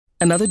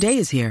Another day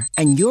is here,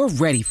 and you're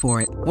ready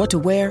for it. What to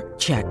wear?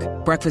 Check.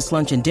 Breakfast,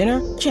 lunch, and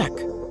dinner? Check.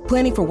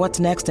 Planning for what's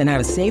next and how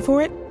to save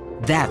for it?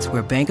 That's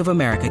where Bank of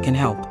America can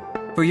help.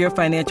 For your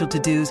financial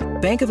to-dos,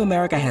 Bank of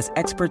America has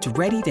experts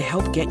ready to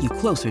help get you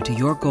closer to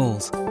your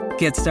goals.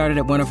 Get started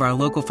at one of our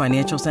local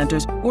financial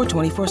centers or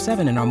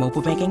 24/7 in our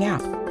mobile banking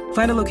app.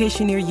 Find a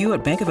location near you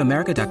at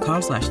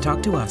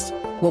bankofamerica.com/talktous.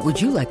 What would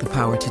you like the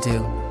power to do?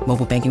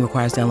 Mobile banking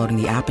requires downloading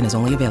the app and is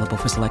only available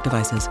for select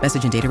devices.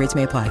 Message and data rates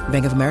may apply.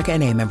 Bank of America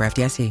N.A., member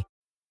FDIC.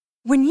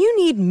 When you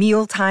need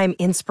mealtime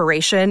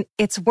inspiration,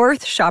 it's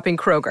worth shopping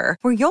Kroger,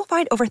 where you'll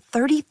find over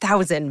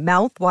 30,000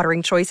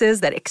 mouth-watering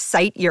choices that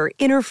excite your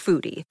inner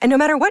foodie. And no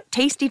matter what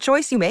tasty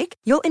choice you make,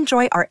 you'll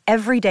enjoy our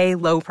everyday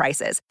low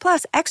prices,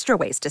 plus extra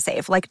ways to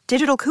save, like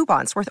digital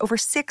coupons worth over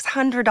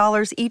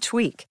 $600 each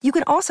week. You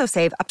can also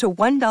save up to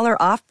 $1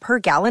 off per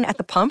gallon at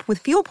the pump with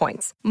fuel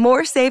points.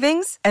 More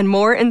savings and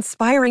more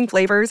inspiring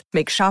flavors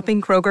make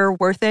shopping Kroger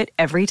worth it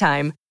every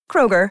time.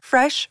 Kroger,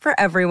 fresh for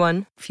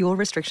everyone. Fuel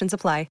restrictions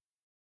apply.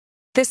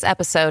 This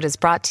episode is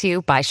brought to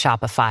you by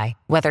Shopify.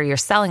 Whether you're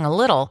selling a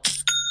little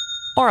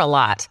or a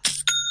lot,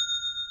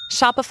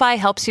 Shopify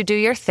helps you do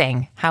your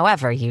thing,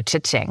 however you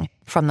cha-ching.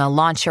 From the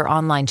launch your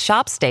online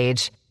shop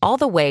stage, all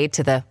the way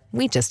to the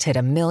we just hit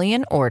 1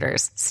 million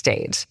orders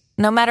stage.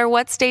 No matter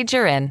what stage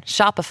you're in,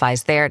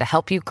 Shopify's there to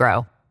help you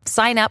grow.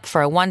 Sign up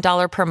for a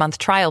 $1 per month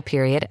trial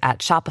period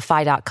at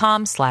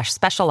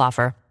shopify.com/special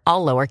offer,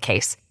 all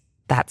lowercase.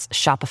 That's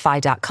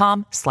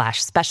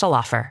shopify.com/special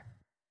offer.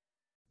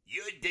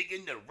 You're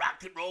digging the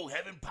Rock and Roll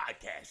Heaven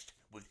podcast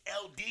with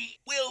LD,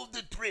 Will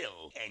the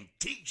Thrill, and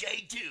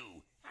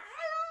TJ2.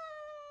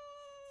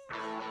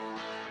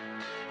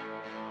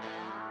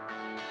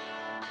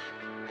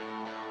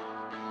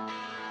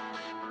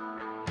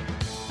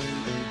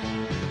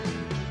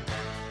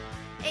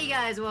 Hey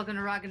guys, welcome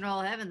to Rock and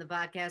Roll Heaven, the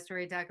podcast where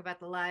we talk about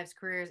the lives,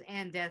 careers,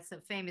 and deaths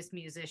of famous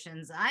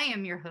musicians. I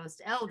am your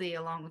host, LD.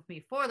 Along with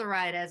me for the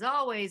ride, as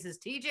always, is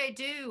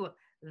TJ2,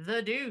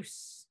 the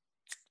Deuce.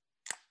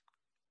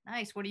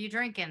 Nice. What are you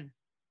drinking?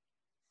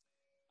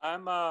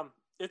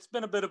 It's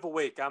been a bit of a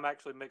week. I'm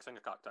actually mixing a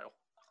cocktail.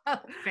 Oh,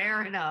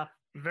 fair enough.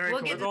 Very We'll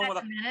cool. get to that in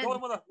a minute.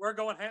 We're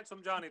going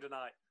Handsome Johnny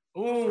tonight.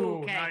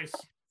 Ooh, Okay. nice.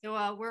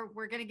 So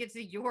we're going to get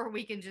to your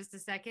week in just a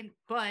second,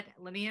 but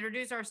let me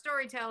introduce our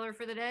storyteller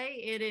for the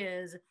day. It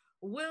is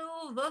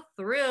Will the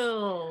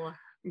Thrill.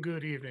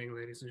 Good evening,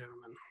 ladies and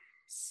gentlemen.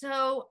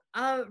 So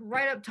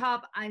right up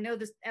top, I know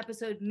this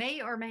episode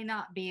may or may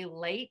not be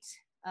late,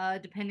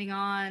 depending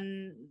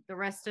on the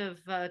rest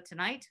of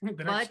tonight.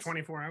 The next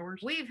 24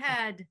 hours. We've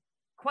had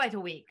quite a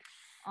week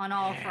on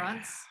all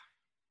fronts.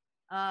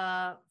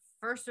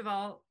 First of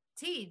all,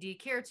 T, do you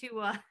care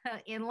to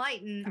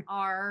enlighten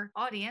our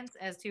audience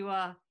as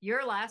to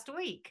your last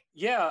week?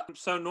 Yeah,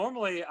 so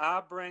normally I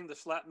bring the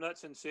slap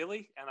nuts and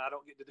silly, and I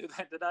don't get to do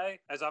that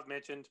today. As I've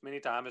mentioned many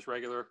times, as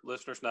regular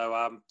listeners know,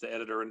 I'm the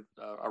editor and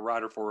a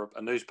writer for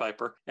a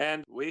newspaper.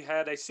 And we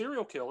had a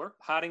serial killer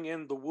hiding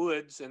in the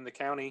woods in the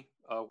county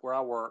where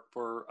I work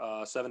for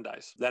 7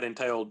 days. That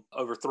entailed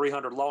over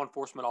 300 law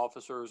enforcement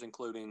officers,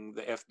 including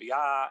the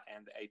FBI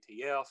and the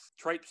ATF,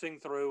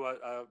 traipsing through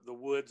the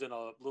woods in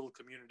a little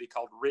community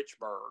called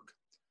Richburg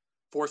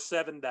for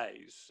 7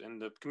 days. And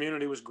the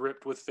community was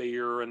gripped with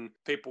fear, and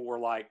people were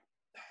like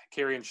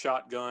carrying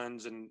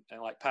shotguns and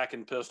like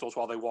packing pistols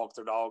while they walked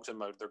their dogs and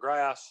mowed their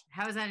grass.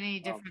 How is that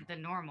any different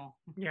than normal?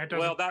 Yeah, it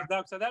Well,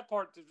 that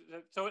part.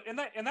 So in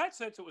that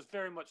sense, it was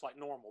very much like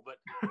normal, but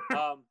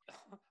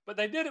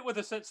they did it with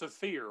a sense of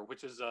fear,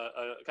 which is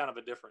a kind of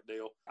a different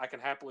deal. I can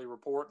happily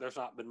report there's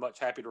not been much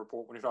happy to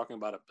report when you're talking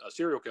about a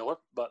serial killer,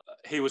 but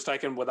he was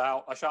taken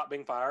without a shot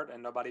being fired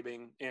and nobody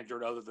being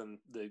injured other than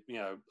the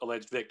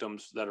alleged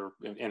victims that are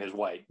in his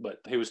way. But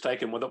he was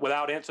taken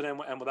without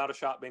incident and without a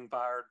shot being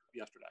fired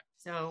yesterday.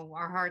 So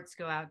our hearts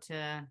go out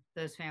to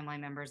those family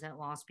members that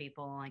lost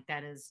people. Like,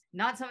 that is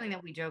not something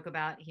that we joke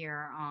about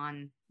here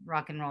on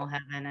Rock and Roll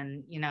Heaven.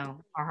 And,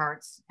 our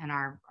hearts and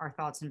our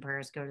thoughts and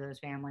prayers go to those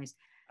families.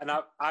 And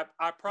I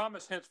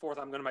promise henceforth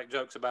I'm going to make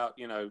jokes about,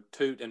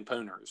 toot and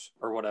pooners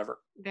or whatever.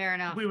 Fair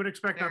enough. We would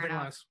expect Fair nothing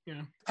enough. less.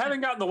 Yeah.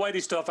 Having gotten the weighty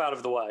stuff out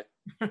of the way.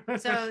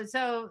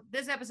 So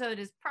this episode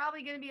is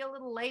probably going to be a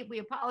little late. We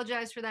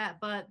apologize for that,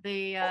 but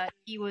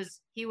he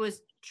was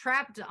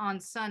trapped on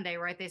Sunday,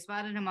 right? They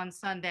spotted him on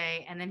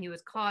Sunday, and then he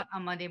was caught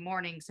on Monday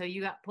morning. So you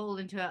got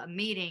pulled into a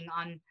meeting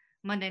on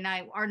Monday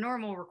night. Our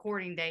normal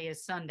recording day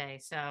is Sunday,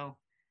 so.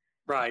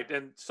 Right,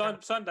 and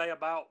Sunday,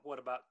 about 2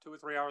 or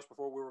 3 hours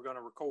before we were going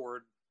to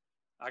record,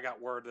 I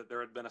got word that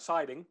there had been a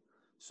sighting.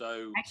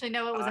 So actually,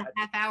 no, it was a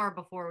half hour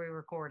before we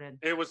recorded.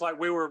 It was like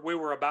we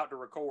were about to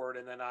record,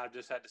 and then I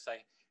just had to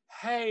say,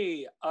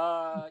 "Hey,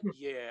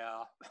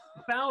 yeah,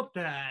 About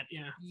that,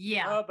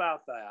 yeah,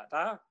 about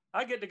that."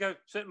 I get to go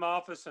sit in my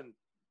office and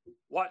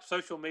watch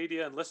social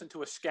media and listen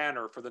to a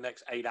scanner for the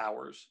next 8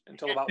 hours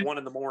until about 1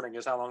 a.m.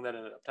 is how long that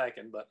ended up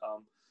taking. But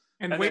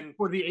and wait then,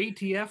 for the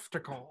ATF to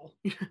call.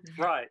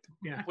 Right.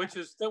 Yeah. Which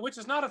is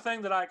not a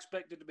thing that I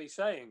expected to be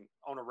saying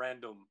on a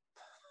random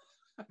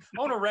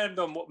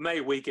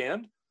May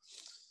weekend.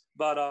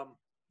 But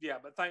yeah,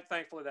 but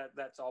thankfully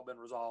that's all been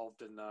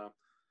resolved, and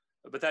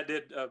but that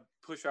did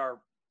push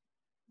our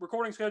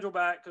recording schedule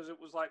back because it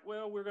was like,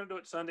 well, we're going to do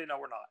it Sunday. No,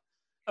 we're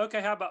not.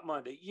 Okay, how about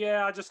Monday?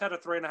 Yeah, I just had a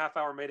 3.5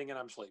 hour meeting and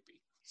I'm sleepy.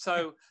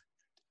 So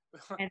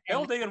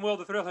LD and Will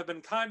the Thrill have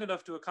been kind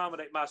enough to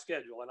accommodate my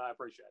schedule, and I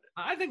appreciate it.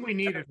 I think we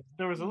needed it.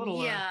 There was a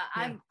little.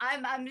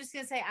 I'm just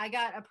gonna say I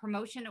got a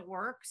promotion at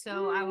work,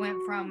 so I went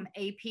from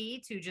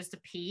AP to just a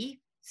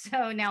P.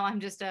 So now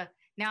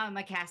I'm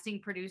a casting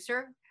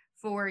producer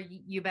for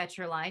You Bet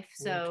Your Life.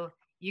 So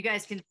you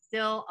guys can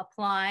still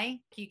apply.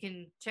 You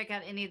can check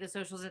out any of the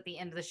socials at the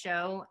end of the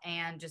show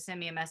and just send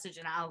me a message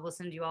and I will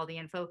send you all the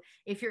info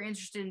if you're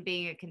interested in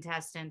being a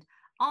contestant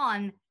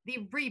on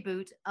the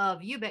reboot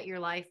of You Bet Your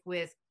Life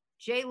with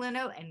Jay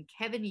Leno and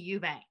Kevin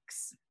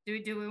Eubanks.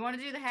 Do we want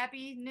to do the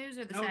happy news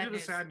or the sad news? Do the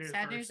sad news.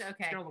 Sad news?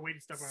 Okay. Get all the weighty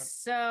stuff out.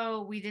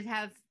 So we did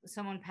have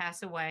someone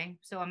pass away.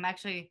 So I'm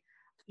actually,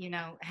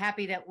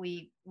 happy that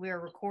we're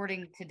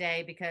recording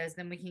today because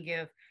then we can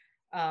give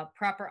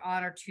proper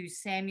honor to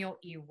Samuel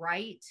E.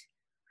 Wright,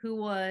 who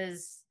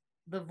was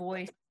the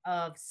voice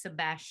of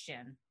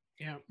Sebastian.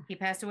 Yeah. He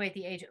passed away at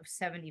the age of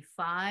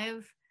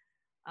 75.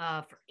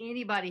 For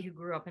anybody who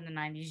grew up in the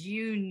 90s,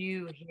 you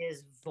knew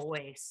his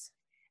voice.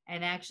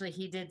 And actually,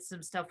 he did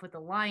some stuff with the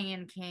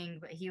Lion King,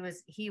 but he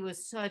was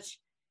such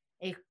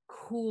a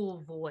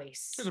cool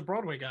voice. He was a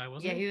Broadway guy,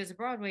 wasn't he? Yeah, he was a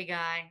Broadway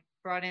guy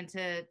brought in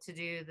to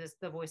do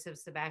the voice of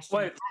Sebastian.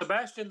 Wait,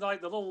 Sebastian's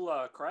like the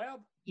little crab?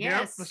 Yes.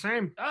 Yep, the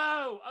same.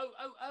 Oh,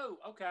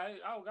 okay.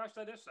 Oh, gosh,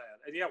 that is sad.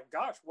 And yeah,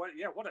 gosh, what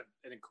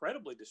an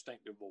incredibly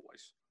distinctive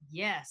voice.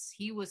 Yes,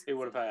 he would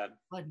have had.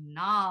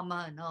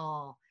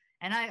 Phenomenal.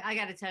 And I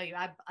got to tell you,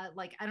 I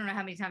don't know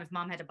how many times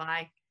Mom had to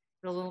buy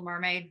The Little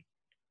Mermaid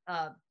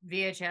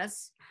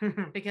VHS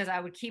because I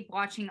would keep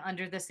watching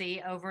Under the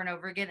Sea over and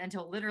over again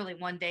until literally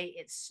one day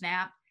it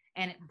snapped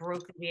and it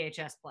broke the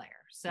VHS player.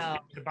 So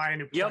to buy a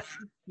new player. Yep.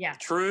 Yeah.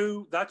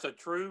 True. That's a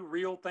true,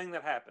 real thing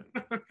that happened.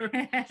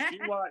 You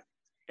what?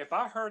 If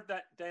I heard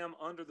that damn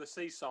Under the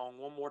Sea song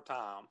one more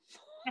time,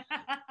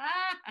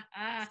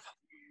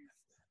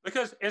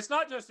 because it's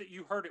not just that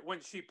you heard it when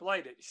she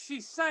played it,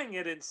 she sang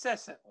it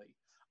incessantly.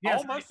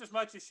 Yes, almost as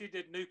much as she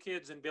did New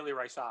Kids and Billy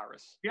Ray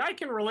Cyrus. Yeah, I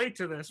can relate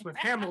to this with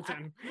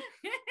Hamilton.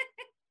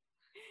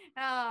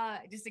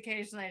 Just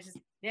occasionally, it's just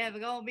never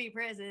gonna be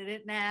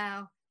president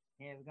now.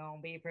 Never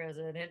gonna be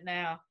president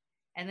now.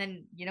 And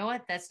then you know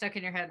what? That's stuck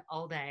in your head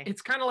all day.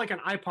 It's kind of like an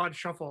iPod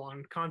shuffle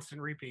on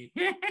constant repeat.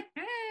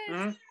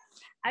 Mm-hmm.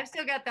 I've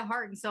still got the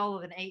heart and soul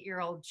of an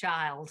 8-year-old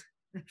child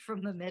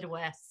from the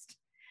Midwest.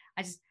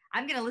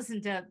 I'm gonna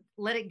listen to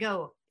Let It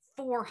Go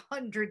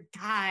 400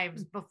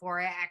 times before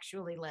I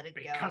actually let it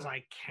go. Because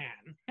I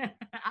can.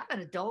 I'm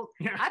an adult.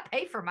 Yeah. I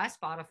pay for my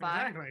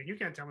Spotify. Exactly. You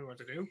can't tell me what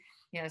to do.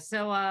 Yeah.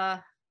 So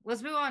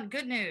let's move on.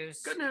 Good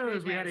news. Good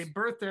news. We had a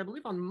birthday, I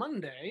believe, on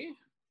Monday.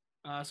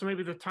 So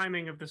maybe the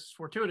timing of this is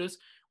fortuitous.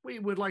 We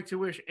would like to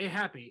wish a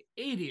happy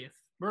 80th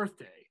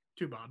birthday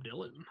to Bob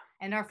Dylan.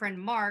 And our friend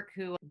Mark,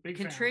 who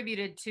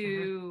contributed fan.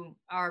 to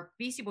our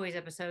Beastie Boys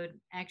episode,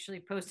 actually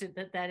posted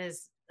that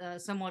is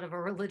somewhat of a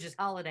religious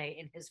holiday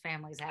in his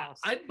family's house.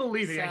 I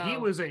believe it. Yeah, he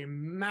was a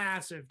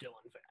massive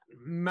Dylan fan.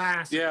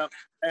 Massive. Yeah.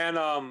 And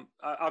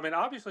I mean,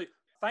 obviously,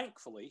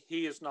 thankfully,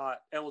 he is not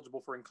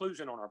eligible for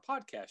inclusion on our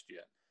podcast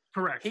yet.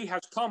 Correct. He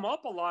has come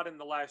up a lot in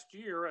the last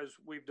year as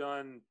we've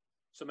done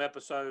some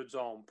episodes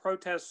on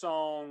protest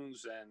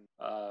songs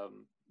and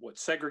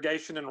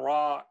segregation and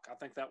rock. I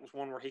think that was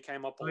one where he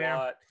came up a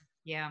lot.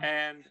 Yeah.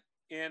 And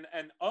in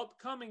an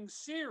upcoming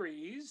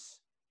series,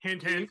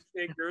 hint, he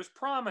figures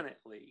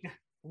prominently.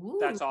 Ooh.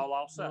 That's all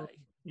I'll say.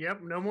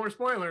 Yep, no more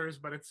spoilers,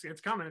 but it's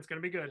coming. It's going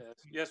to be good.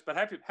 Yes, but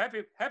happy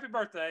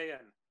birthday,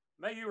 and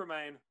may you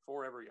remain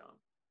forever young.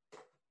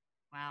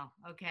 Wow.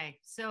 Okay.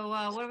 So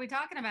what are we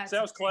talking about?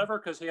 That was clever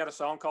because he had a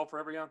song called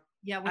Forever Young.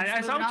 Yeah, I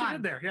saw what you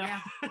did there.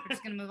 Yeah. We're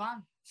just gonna move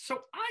on.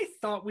 So I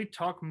thought we'd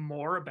talk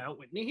more about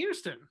Whitney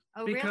Houston.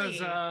 Oh, because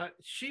really?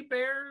 She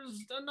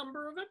bears a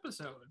number of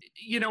episodes.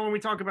 When we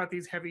talk about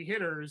these heavy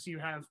hitters, you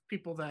have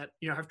people that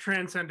have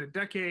transcended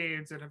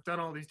decades and have done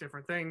all these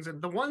different things.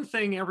 And the one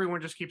thing everyone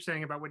just keeps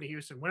saying about Whitney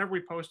Houston, whenever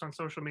we post on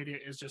social media,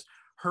 is just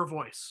her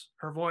voice,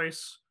 her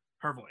voice,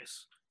 her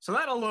voice. So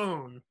that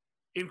alone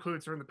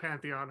includes her in the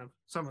pantheon of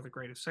some of the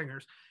greatest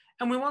singers.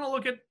 And we want to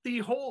look at the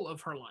whole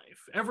of her life,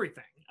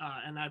 everything.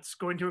 And that's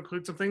going to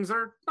include some things that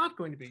are not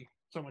going to be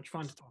so much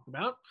fun to talk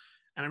about.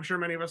 And I'm sure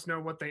many of us know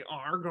what they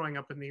are growing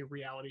up in the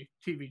reality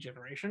TV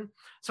generation.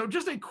 So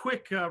just a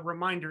quick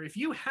reminder, if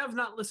you have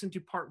not listened to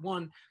part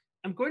 1,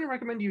 I'm going to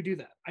recommend you do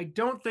that. I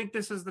don't think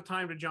this is the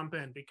time to jump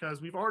in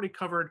because we've already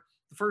covered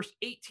the first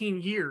 18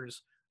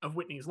 years of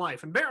Whitney's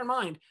life. And bear in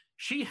mind,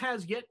 she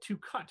has yet to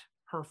cut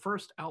her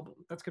first album.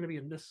 That's going to be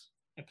in this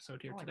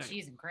episode here today.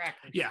 Cheese and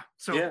crackers. Yeah.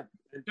 So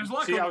there's a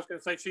lot. I was going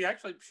to say she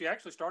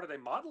actually started a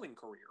modeling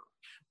career.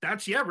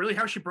 That's really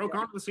how she broke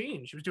onto the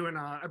scene. She was doing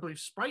I believe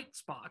Sprite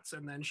spots,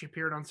 and then she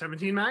appeared on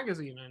 17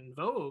 magazine and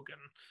Vogue,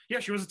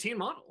 and she was a teen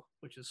model,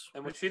 which is.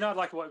 And was she not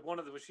like was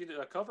she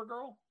a cover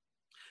girl?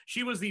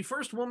 She was the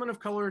first woman of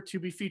color to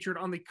be featured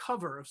on the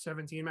cover of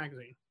 17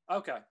 magazine.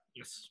 Okay.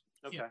 Yes.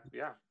 Okay,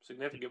 yeah,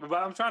 significant. But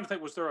I'm trying to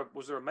think, was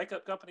there a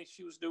makeup company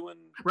she was doing?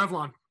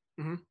 Revlon.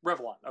 Mm-hmm.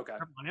 Revlon. Okay.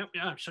 Revlon, yep,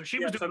 yeah. So she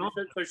was doing.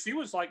 So she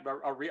was like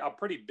a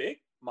pretty big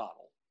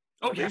model.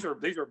 Oh, these are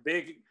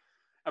big.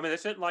 I mean,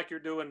 it's not like you're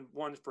doing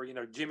ones for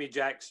Jimmy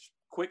Jack's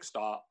Quick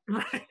Stop.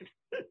 Right.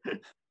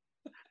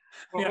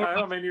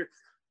 I mean, you're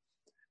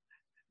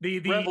the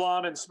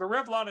Revlon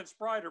and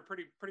Sprite are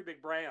pretty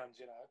big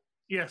brands.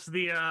 Yes,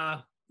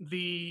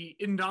 the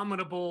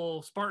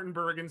indomitable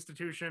Spartanburg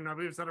institution, I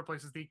believe it's other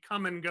places, the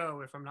Come and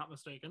Go, if I'm not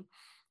mistaken.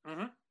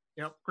 Mm-hmm.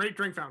 Yep, great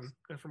drink fountain,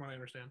 from what I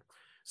understand.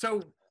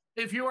 So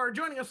if you are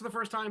joining us for the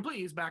first time,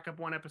 please back up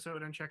one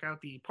episode and check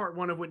out the part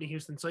 1 of Whitney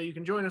Houston so you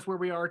can join us where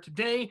we are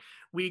today.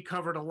 We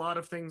covered a lot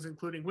of things,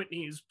 including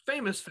Whitney's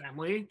famous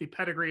family. The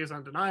pedigree is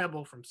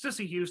undeniable from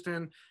Cissy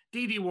Houston,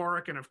 Dee Dee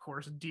Warwick, and of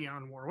course,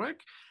 Dionne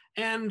Warwick.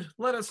 And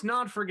let us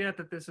not forget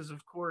that this is,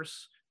 of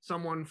course,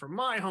 someone from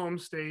my home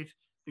state,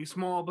 the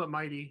small but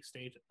mighty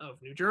state of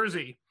New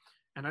Jersey.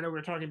 And I know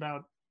we're talking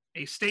about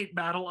a state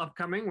battle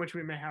upcoming, which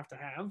we may have to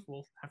have.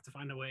 We'll have to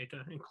find a way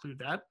to include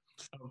that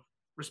of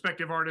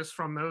respective artists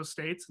from those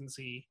states and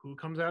see who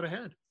comes out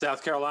ahead.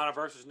 South Carolina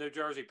versus New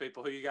Jersey,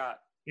 people. Who you got?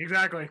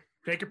 Exactly.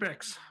 Take your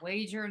picks.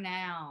 Wager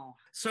now.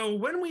 So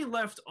when we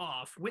left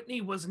off,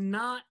 Whitney was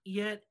not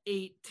yet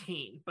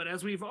 18, but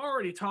as we've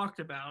already talked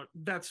about,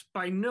 that's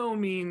by no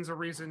means a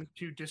reason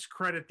to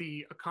discredit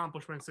the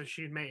accomplishments that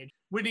she'd made.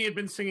 Whitney had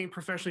been singing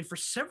professionally for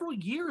several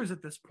years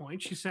at this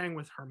point. She sang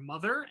with her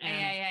mother. And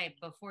hey,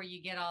 before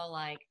you get all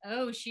like,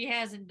 oh, she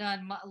hasn't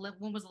done,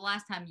 when was the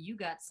last time you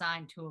got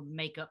signed to a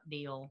makeup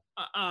deal?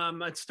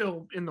 It's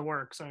still in the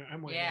works.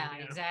 I'm waiting. Yeah,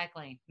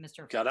 exactly,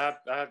 Mr. God,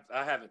 I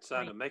haven't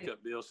signed a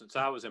makeup deal since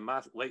I was in my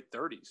late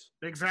 30s.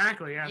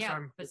 Exactly, yes. Yeah,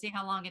 but see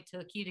how long it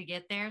took you to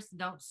get there? So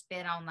don't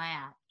spit on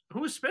that.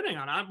 Who's spinning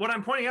on it? What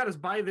I'm pointing out is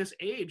by this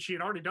age, she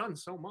had already done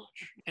so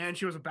much. And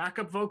she was a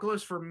backup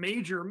vocalist for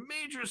major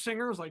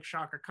singers like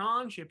Chaka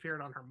Khan. She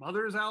appeared on her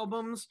mother's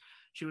albums.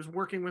 She was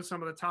working with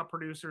some of the top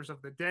producers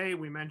of the day.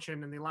 We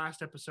mentioned in the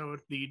last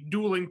episode the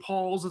dueling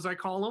Pauls, as I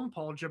call them,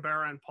 Paul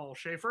Jabara and Paul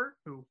Schaefer,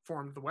 who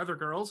formed the Weather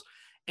Girls.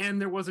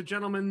 And there was a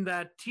gentleman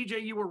that,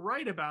 TJ, you were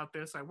right about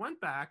this. I went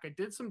back, I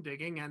did some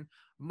digging, and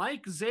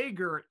Mike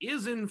Zager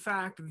is in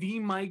fact the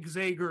Mike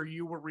Zager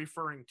you were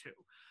referring to.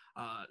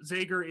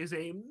 Zager is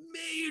a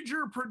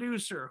major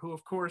producer who,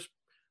 of course,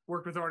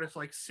 worked with artists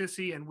like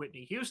Cissy and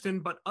Whitney Houston,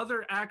 but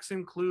other acts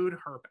include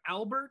Herb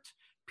Albert,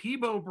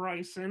 Peabo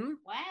Bryson,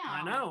 Wow.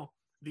 I know,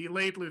 the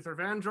late Luther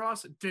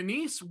Vandross,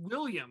 Denise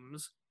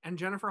Williams, and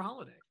Jennifer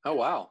Holliday. Oh,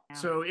 wow.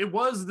 So it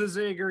was the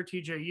Zager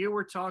TJ you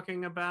were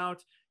talking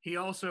about. He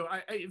also,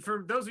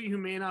 for those of you who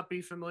may not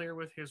be familiar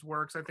with his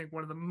works, I think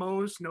one of the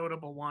most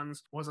notable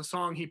ones was a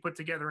song he put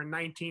together in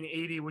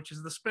 1980, which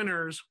is the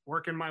Spinners,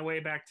 Working My Way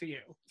Back to You.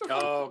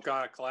 Oh,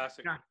 God,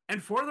 classic. Yeah.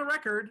 And for the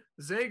record,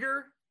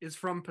 Zager is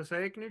from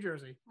Passaic, New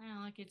Jersey.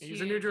 Oh, look at He's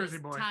you, a New Jersey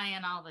just boy.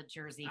 Tying all the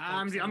Jersey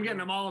I'm folks getting in.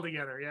 them all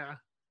together, yeah.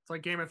 It's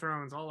like Game of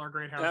Thrones, all our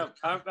great houses.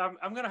 Yeah,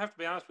 I'm going to have to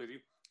be honest with you.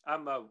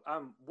 I'm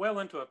well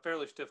into a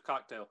fairly stiff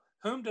cocktail.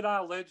 Whom did I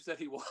allege that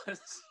he was?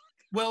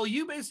 Well,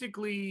 you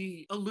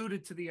basically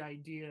alluded to the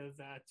idea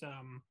that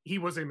he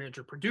was a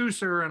major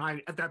producer, and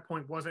I, at that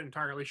point, wasn't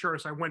entirely sure,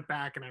 so I went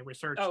back and I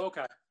researched. Oh,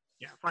 okay.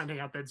 Yeah, finding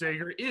out that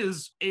Zager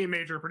is a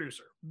major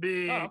producer.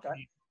 Big,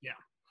 okay. Yeah.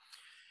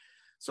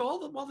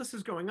 So while this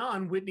is going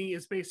on, Whitney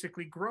is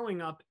basically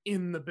growing up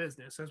in the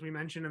business. As we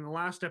mentioned in the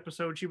last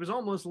episode, she was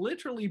almost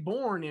literally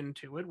born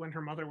into it when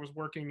her mother was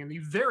working in the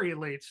very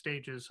late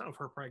stages of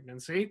her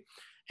pregnancy.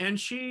 And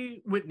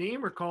Whitney,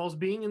 recalls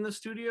being in the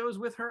studios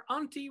with her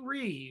Auntie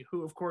Ree,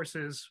 who of course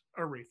is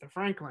Aretha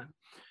Franklin.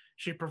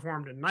 She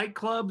performed in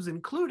nightclubs,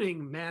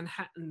 including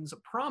Manhattan's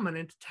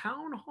prominent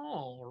Town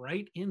Hall,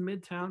 right in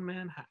Midtown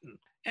Manhattan.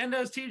 And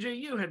as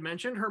TJU had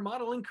mentioned, her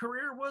modeling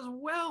career was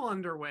well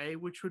underway,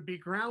 which would be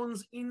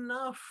grounds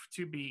enough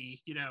to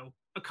be,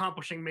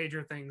 accomplishing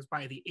major things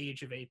by the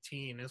age of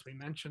 18. As we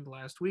mentioned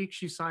last week,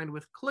 she signed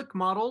with Click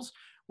Models,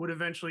 would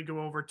eventually go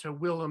over to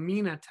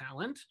Wilhelmina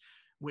Talent.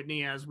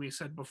 Whitney, as we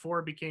said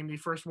before, became the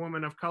first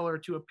woman of color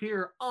to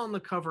appear on the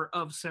cover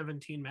of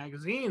 17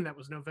 magazine. That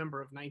was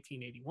November of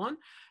 1981.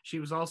 She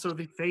was also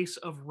the face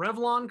of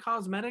Revlon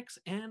Cosmetics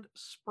and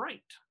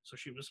Sprite. So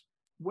she was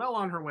well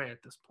on her way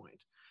at this point.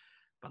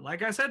 But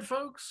like I said,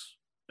 folks,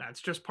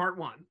 that's just part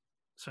 1.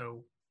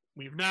 So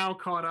we've now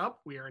caught up.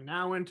 We are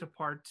now into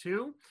part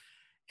 2.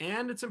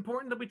 And it's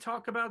important that we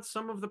talk about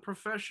some of the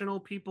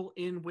professional people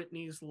in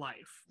Whitney's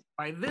life.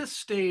 By this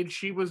stage,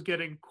 she was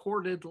getting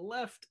courted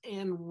left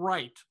and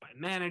right by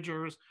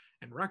managers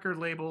and record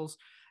labels,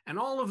 and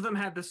all of them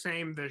had the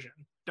same vision.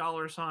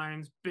 Dollar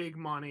signs, big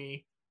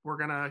money, we're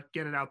going to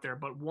get it out there.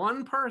 But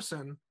one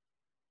person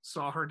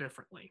saw her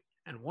differently,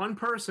 and one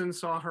person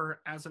saw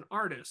her as an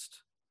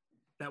artist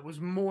that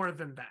was more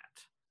than that.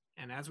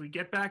 And as we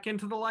get back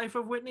into the life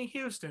of Whitney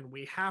Houston,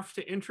 we have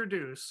to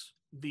introduce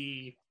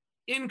the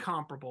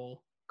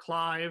incomparable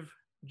Clive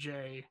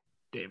J.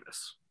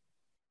 Davis.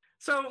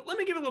 So let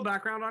me give a little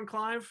background on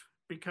Clive,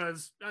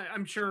 because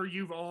I'm sure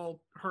you've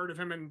all heard of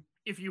him, and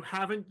if you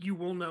haven't, you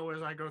will know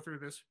as I go through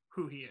this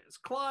who he is.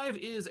 Clive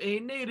is a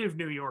native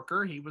New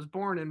Yorker. He was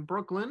born in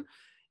Brooklyn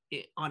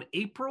on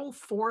April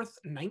 4th,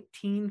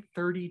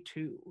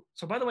 1932.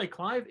 So, by the way,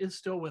 Clive is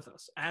still with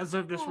us as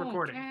of this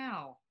recording.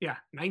 Cow. Yeah,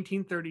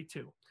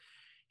 1932.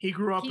 He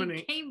grew up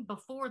He came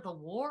before the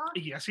war?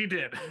 Yes, he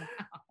did.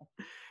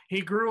 Wow.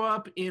 He grew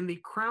up in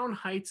the Crown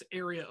Heights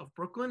area of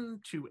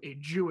Brooklyn in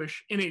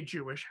a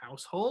Jewish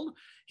household.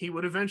 He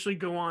would eventually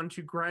go on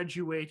to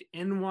graduate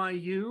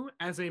NYU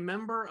as a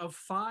member of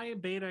Phi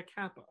Beta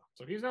Kappa.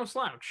 So he's no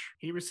slouch.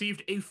 He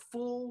received a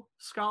full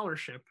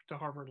scholarship to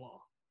Harvard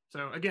Law.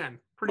 So again,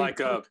 pretty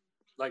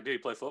like do you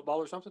play football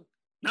or something?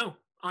 No,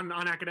 on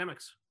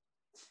academics.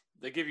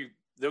 They'll give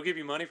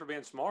you money for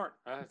being smart.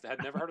 I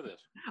had never heard of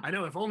this. I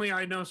know. If only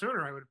I'd known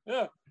sooner, I would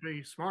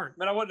be smart. I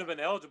mean, I wouldn't have been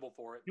eligible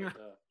for it.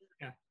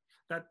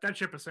 But, That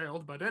ship has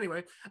sailed. But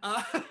anyway,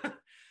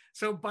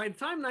 so by the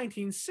time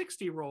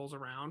 1960 rolls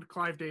around,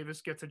 Clive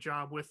Davis gets a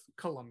job with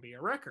Columbia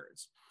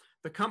Records.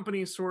 The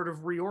company sort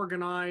of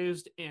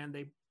reorganized and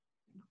they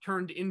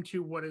turned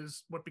into what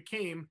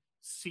became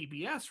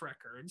CBS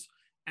Records.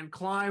 And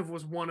Clive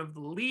was one of the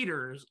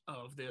leaders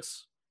of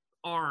this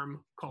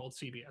arm called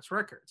CBS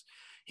Records.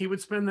 He would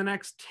spend the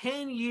next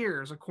 10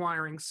 years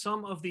acquiring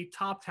some of the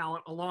top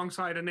talent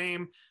alongside a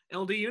name.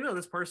 LD, you know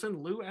this person,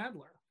 Lou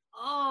Adler.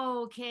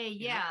 Okay,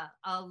 yeah.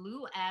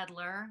 Lou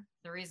Adler,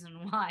 the reason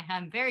why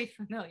I'm very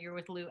familiar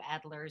with Lou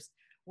Adler's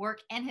work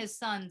and his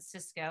son,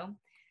 Cisco,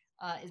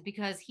 is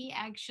because he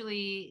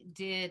actually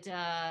did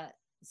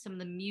some of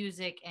the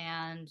music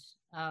and,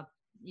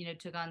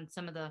 took on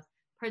some of the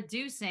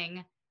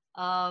producing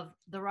of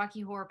the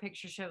Rocky Horror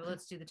Picture Show,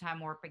 Let's Do the Time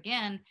Warp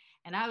Again.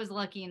 And I was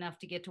lucky enough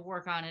to get to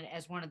work on it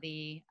as one of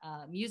the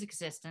music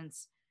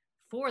assistants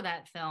for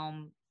that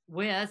film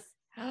with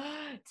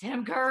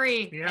Tim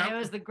Curry. Yep. It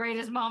was the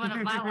greatest moment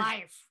of my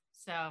life.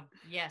 So,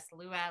 yes,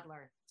 Lou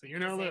Adler. So you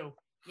know Lou.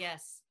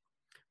 Yes.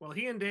 Well,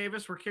 he and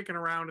Davis were kicking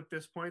around at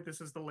this point.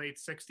 This is the late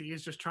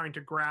 60s, just trying to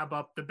grab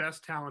up the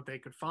best talent they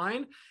could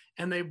find.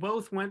 And they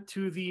both went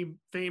to the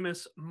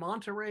famous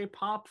Monterey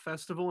Pop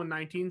Festival in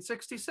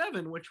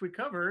 1967, which we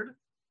covered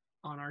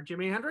on our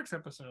Jimi Hendrix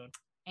episode.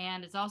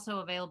 And it's also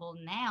available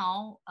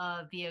now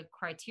via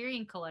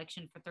Criterion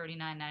Collection for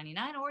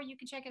 $39.99, or you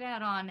can check it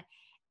out on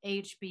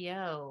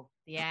HBO,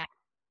 the app.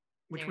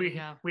 Which we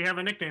have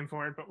a nickname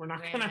for it, but we're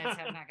not gonna share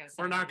that.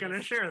 We're not gonna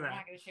share the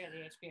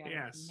HBO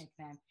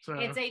nickname. So,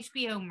 it's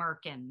HBO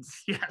Merkins.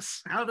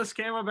 Yes. How this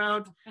came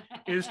about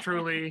is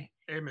truly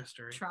a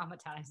mystery.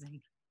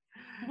 Traumatizing.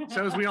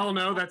 So as we all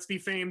know, that's the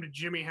famed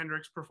Jimi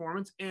Hendrix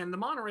performance, and the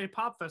Monterey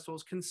Pop Festival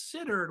is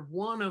considered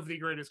one of the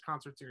greatest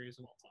concert series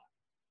of all time.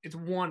 It's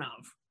one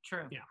of.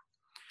 True. Yeah.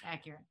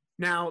 Accurate.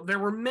 Now, there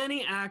were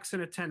many acts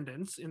in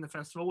attendance in the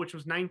festival, which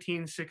was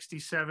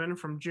 1967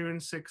 from June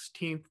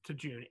 16th to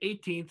June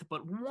 18th,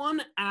 but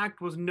one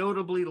act was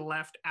notably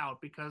left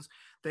out because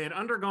they had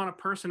undergone a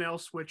personnel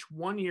switch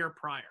 1 year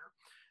prior.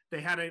 They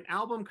had an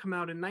album come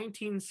out in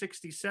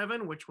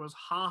 1967, which was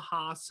Ha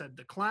Ha Said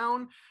the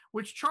Clown,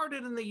 which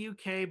charted in the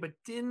UK but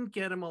didn't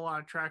get him a lot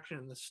of traction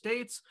in the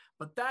States.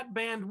 But that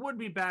band would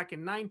be back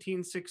in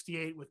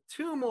 1968 with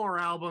 2 more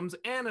albums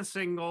and a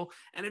single.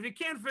 And if you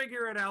can't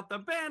figure it out, the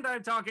band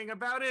I'm talking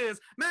about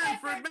is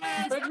Manfred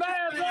Mann's There it is,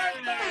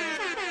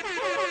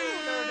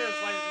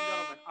 ladies and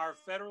gentlemen, our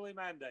federally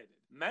mandated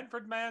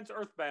Manfred Mann's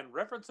Earth Band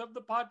reference of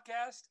the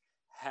podcast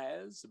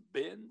has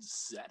been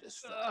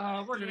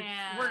satisfied. We're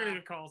gonna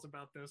get calls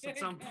about this at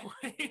some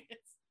point.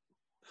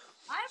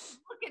 I'm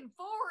looking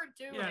forward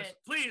to it.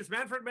 Please,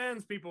 Manfred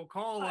Mann's people,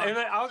 call up.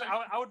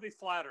 I would be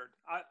flattered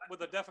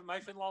with a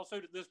defamation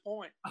lawsuit at this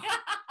point.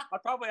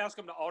 I'd probably ask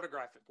them to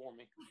autograph it for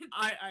me.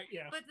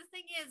 Yeah. But the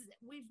thing is,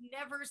 we've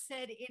never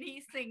said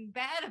anything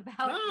bad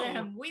about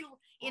them.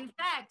 In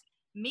fact,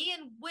 me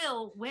and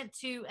Will went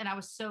to, and I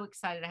was so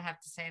excited, I have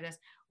to say this.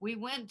 We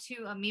went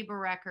to Amoeba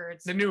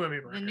Records. The new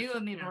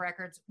Amoeba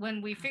Records.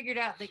 When we figured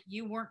out that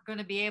you weren't going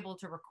to be able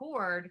to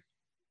record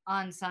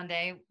on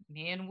Sunday,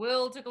 me and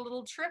Will took a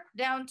little trip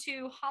down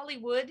to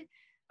Hollywood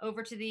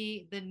over to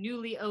the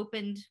newly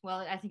opened,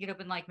 well, I think it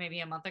opened like maybe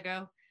a month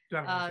ago.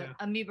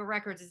 Amoeba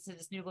Records. It's in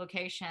this new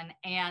location.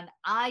 And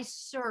I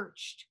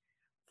searched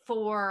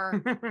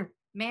for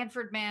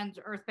Manfred Mann's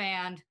Earth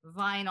Band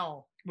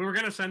vinyl. We were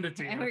going to send it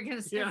to you. And we were going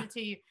to send it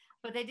to you,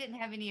 but they didn't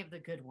have any of the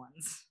good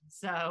ones.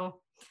 So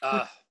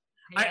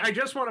I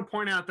just want to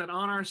point out that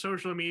on our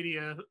social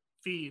media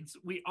feeds,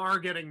 we are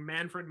getting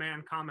Manfred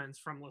Mann comments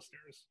from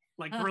listeners,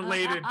 like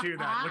related to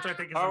that, which I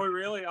think is. Are we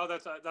really? Oh,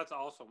 that's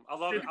awesome. I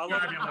love it. I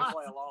love it when they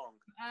play along.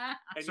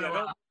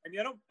 And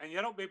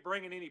you don't be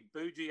bringing any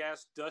bougie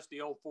ass dusty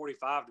old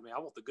 45 to me. I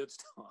want the good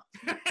stuff.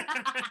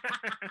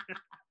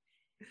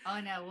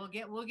 Oh no,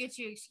 we'll get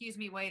you. Excuse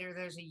me, waiter.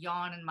 There's a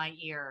yawn in my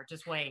ear.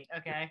 Just wait,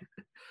 okay?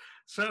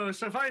 So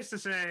suffice to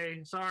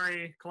say,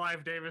 sorry,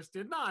 Clive Davis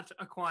did not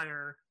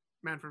acquire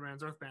Manfred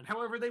Mann's Earth Band.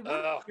 However, they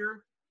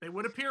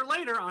would appear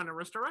later on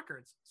Arista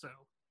Records. So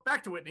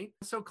back to Whitney.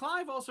 So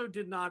Clive also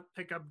did not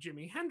pick up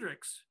Jimi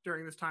Hendrix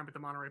during this time at the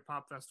Monterey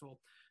Pop Festival.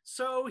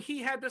 So he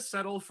had to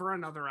settle for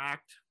another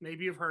act.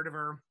 Maybe you've heard of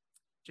her,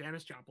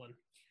 Janis Joplin.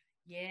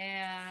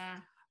 Yeah.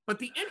 But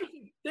the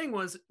interesting thing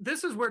was,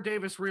 this is where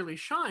Davis really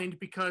shined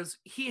because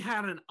he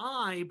had an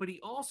eye, but he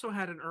also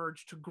had an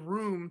urge to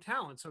groom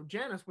talent. So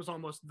Janis was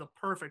almost the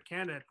perfect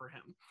candidate for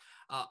him.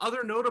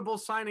 Other notable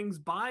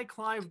signings by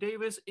Clive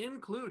Davis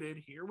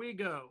included, here we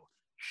go,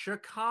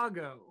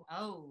 Chicago.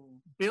 Oh.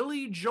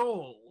 Billy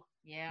Joel.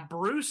 Yeah.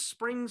 Bruce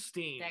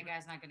Springsteen. That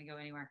guy's not going to go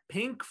anywhere.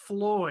 Pink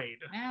Floyd.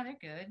 Yeah, they're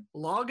good.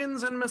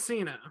 Loggins and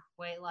Messina.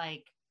 Wait,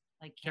 like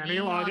Kenny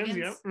Loggins,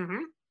 yep.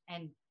 Mm-hmm.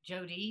 And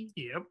Jody.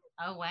 Yep.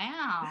 Oh,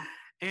 wow.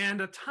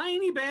 And a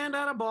tiny band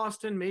out of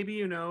Boston, maybe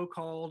you know,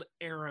 called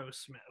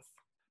Aerosmith.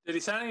 Did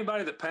he sign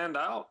anybody that panned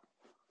out?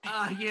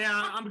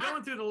 Yeah, I'm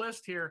going through the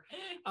list here.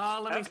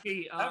 Let me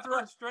see. After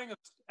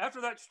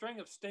that string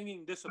of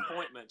stinging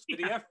disappointments,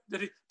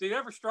 did he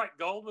ever strike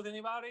gold with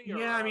anybody? Or,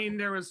 yeah, I mean,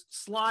 there was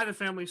Sly the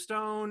Family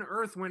Stone,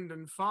 Earth, Wind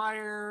and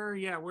Fire.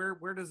 Yeah,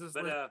 where does this?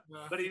 But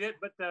list, but he did,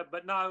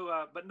 but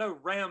no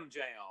Ram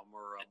Jam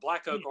or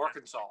Black Oak,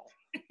 Arkansas.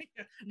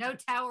 No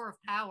Tower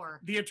of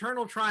Power. The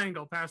Eternal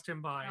Triangle passed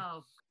him by.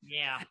 Oh,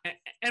 yeah.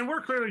 And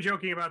we're clearly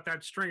joking about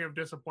that string of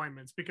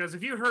disappointments because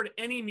if you heard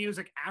any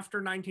music after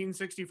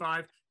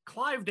 1965,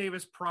 Clive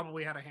Davis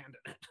probably had a hand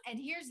in it. And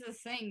here's the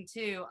thing,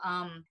 too.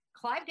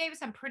 Clive Davis,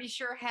 I'm pretty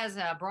sure, has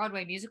a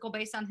Broadway musical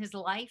based on his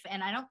life.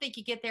 And I don't think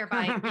you get there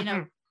by,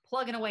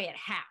 plugging away at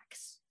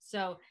hacks.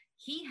 So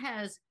he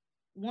has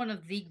one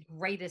of the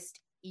greatest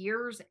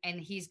ears,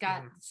 and he's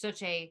got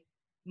such a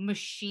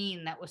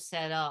machine that was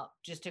set up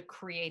just to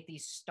create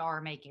these star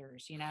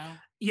makers,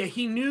 Yeah,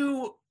 he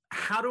knew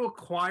how to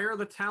acquire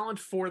the talent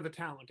for the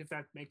talent, if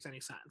that makes any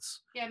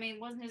sense. Yeah, I mean,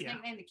 wasn't his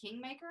nickname the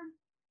Kingmaker?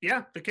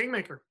 Yeah, the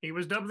Kingmaker. He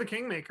was dubbed the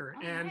Kingmaker,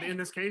 and in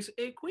this case,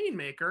 a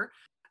Queenmaker.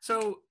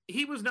 So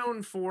he was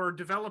known for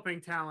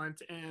developing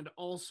talent and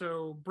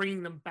also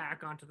bringing them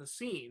back onto the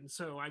scene.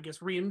 So I guess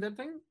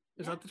reinventing,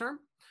 is that the term?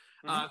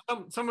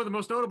 Some of the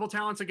most notable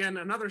talents, again,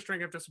 another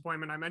string of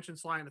disappointment. I mentioned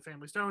Sly and the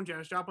Family Stone,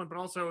 Janis Joplin, but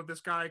also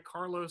this guy,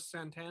 Carlos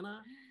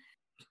Santana.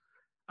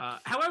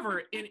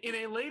 However, in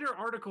a later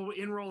article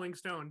in Rolling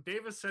Stone,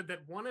 Davis said that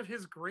one of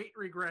his great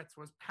regrets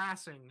was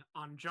passing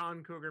on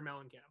John Cougar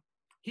Mellencamp.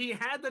 He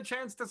had the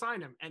chance to sign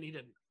him, and he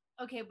didn't.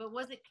 Okay, but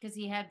was it because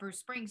he had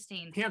Bruce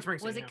Springsteen? He had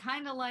Springsteen, Was it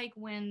kind of like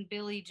when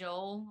Billy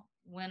Joel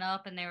went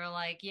up and they were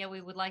like, yeah,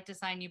 we would like to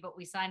sign you, but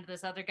we signed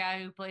this other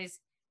guy who plays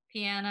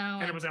piano.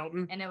 And it was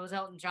Elton. And it was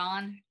Elton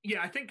John.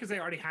 Yeah, I think because they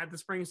already had the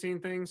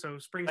Springsteen thing, so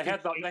Springsteen.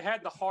 They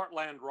had the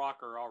Heartland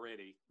rocker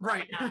already.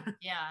 Right.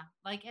 Yeah.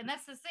 Like, and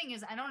that's the thing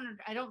is, I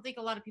don't think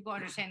a lot of people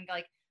understand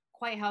like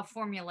quite how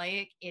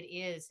formulaic it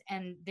is.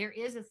 And there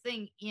is a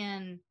thing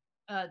in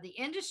the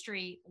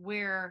industry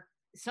where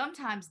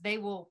sometimes they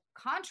will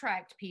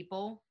contract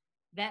people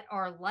that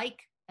are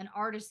like an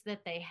artist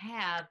that they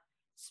have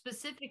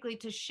specifically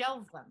to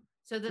shelve them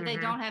so that they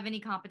don't have any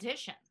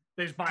competition.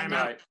 They just buy them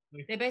out.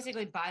 They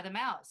basically buy them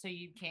out. So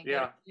you can't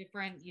get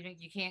different,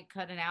 you can't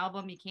cut an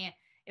album. You can't,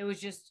 it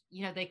was just,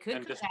 they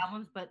could cut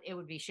albums, but it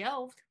would be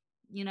shelved,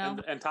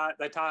 And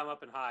they tie them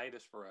up in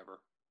hiatus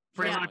forever.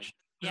 Pretty much.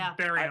 Yeah.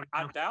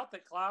 I doubt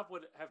that Clive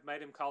would have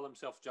made him call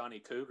himself Johnny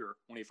Cougar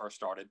when he first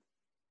started.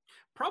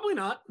 Probably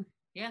not.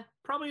 Yeah.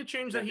 Probably a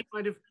change that he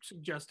might have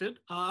suggested.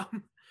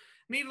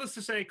 Needless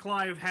to say,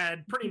 Clive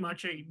had pretty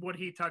much what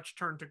he touched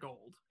turned to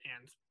gold,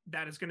 and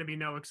that is going to be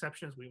no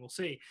exception, as we will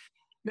see.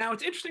 Now,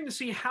 it's interesting to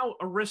see how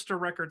Arista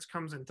Records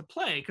comes into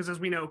play, because as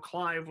we know,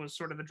 Clive was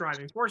sort of the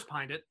driving force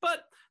behind it,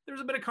 but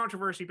there's a bit of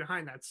controversy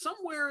behind that.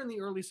 Somewhere in the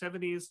early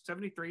 70s,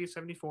 73,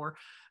 74,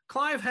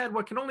 Clive had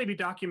what can only be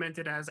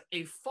documented as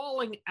a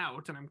falling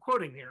out, and I'm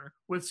quoting here,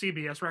 with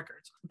CBS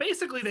Records.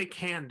 Basically, they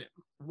canned him.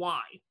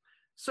 Why?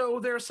 So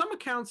there are some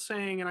accounts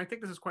saying, and I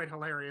think this is quite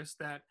hilarious,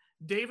 that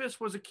Davis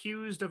was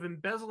accused of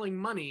embezzling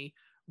money,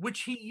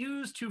 which he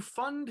used to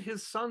fund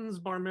his son's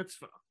bar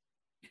mitzvah.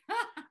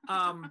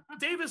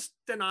 Davis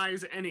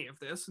denies any of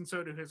this, and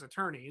so do his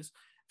attorneys.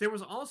 There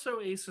was also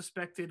a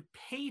suspected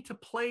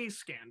pay-to-play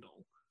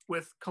scandal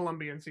with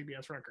Columbia and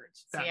CBS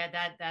Records.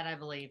 That I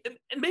believe.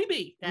 And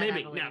maybe.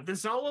 Now, this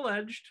is all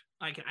alleged.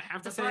 I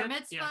have to say bar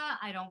mitzvah, yeah.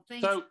 I don't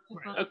think so.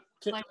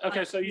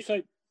 Okay, so you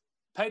say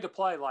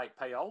pay-to-play like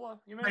payola?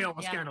 You mean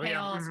payola scandal?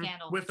 Payola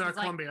scandal with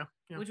Columbia,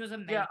 which was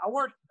amazing. Yeah,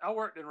 I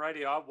worked in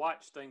radio. I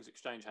watched things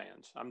exchange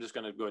hands. I'm just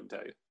going to go ahead and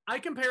tell you. I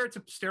compare it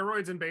to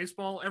steroids in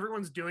baseball.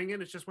 Everyone's doing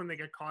it. It's just when they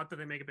get caught that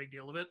they make a big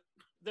deal of it.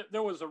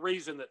 There was a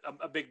reason that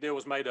a big deal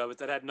was made of it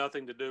that had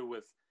nothing to do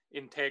with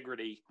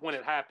integrity when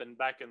it happened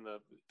back in the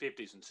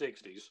 50s and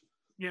 60s.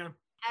 Yeah.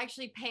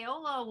 Actually,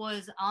 payola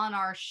was on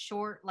our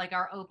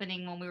our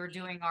opening when we were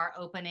doing our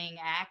opening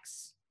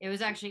acts. It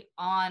was actually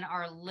on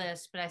our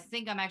list, but I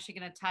think I'm actually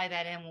going to tie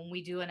that in when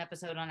we do an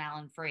episode on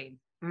Alan Freed.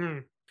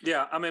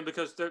 Yeah, I mean,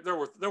 because there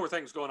were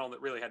things going on that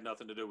really had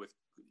nothing to do with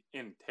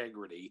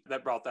integrity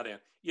that brought that in.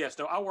 Yes,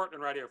 no, I worked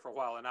in radio for a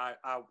while, and I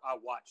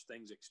watched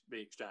things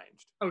be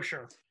exchanged. Oh,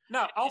 sure.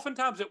 Now,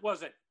 oftentimes it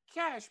wasn't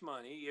cash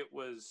money; it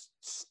was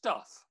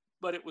stuff,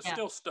 but it was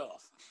still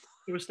stuff.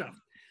 It was stuff.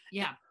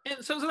 Yeah.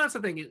 And so that's the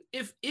thing.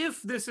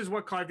 If this is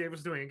what Clive Davis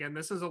was doing, again,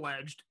 this is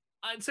alleged.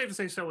 I'd safe to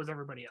say so is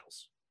everybody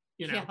else.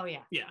 Yeah. Oh,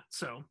 yeah. Yeah.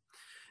 So,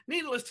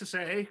 needless to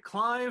say,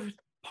 Clive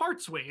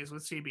parts ways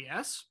with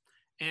CBS.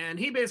 And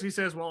he basically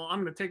says, well,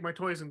 I'm going to take my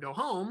toys and go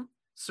home.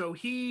 So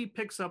he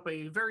picks up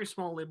a very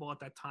small label at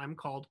that time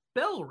called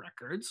Bell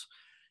Records.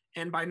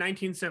 And by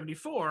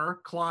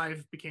 1974,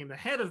 Clive became the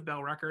head of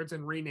Bell Records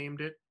and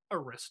renamed it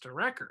Arista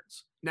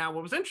Records. Now,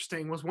 what was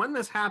interesting was when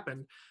this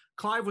happened,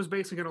 Clive was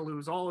basically going to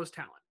lose all his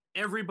talent.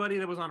 Everybody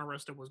that was on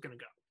Arista was going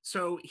to go.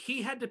 So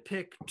he had to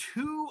pick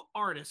 2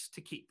 artists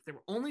to keep. There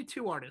were only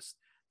 2 artists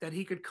that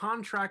he could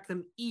contract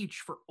them each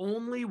for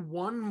only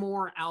 1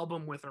 more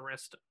album with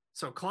Arista.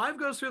 So Clive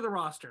goes through the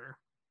roster.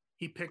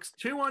 He picks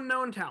 2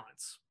 unknown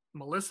talents,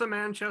 Melissa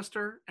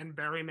Manchester and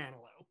Barry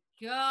Manilow.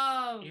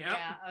 Go. Yep.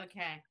 Yeah.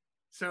 Okay.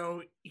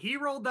 So he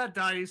rolled that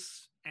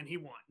dice and he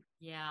won.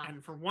 Yeah.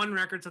 And for One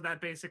Record, so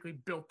that basically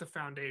built the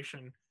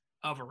foundation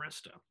of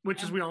Arista,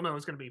 which, as we all know,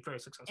 is going to be very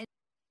successful.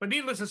 But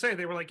needless to say,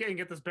 they were like, yeah, you can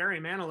get this Barry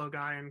Manilow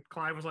guy. And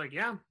Clive was like,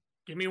 yeah,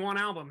 give me 1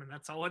 album. And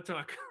that's all it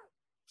took.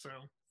 So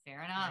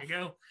fair enough. There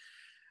you go.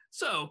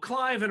 So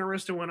Clive and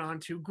Arista went on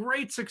to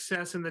great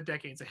success in the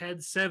decades ahead,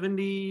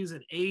 70s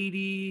and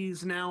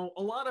 80s. Now,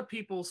 a lot of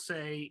people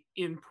say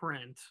in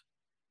print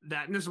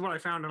that, and this is what I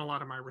found in a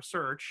lot of my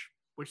research,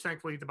 which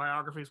thankfully the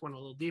biographies went a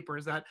little deeper,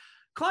 is that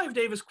Clive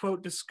Davis,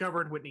 quote,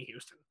 discovered Whitney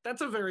Houston.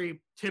 That's a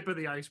very tip of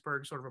the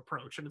iceberg sort of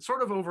approach. And it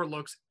sort of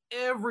overlooks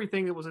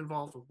everything that was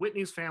involved with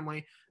Whitney's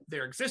family,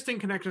 their existing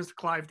connections to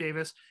Clive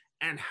Davis,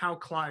 and how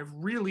Clive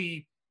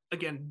really,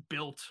 again,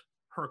 built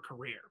her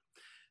career.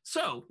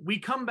 So we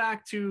come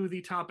back to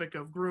the topic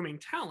of grooming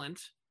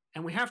talent,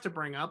 and we have to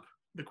bring up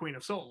the Queen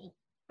of Soul,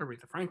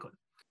 Aretha Franklin.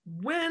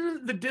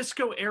 When the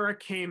disco era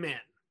came in,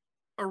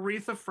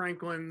 Aretha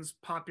Franklin's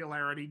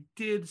popularity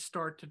did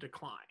start to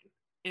decline.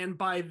 And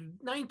by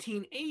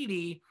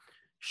 1980,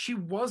 she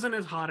wasn't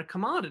as hot a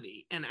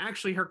commodity. And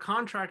actually, her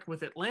contract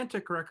with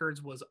Atlantic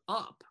Records was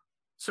up.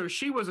 So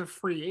she was a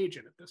free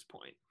agent at this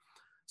point.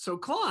 So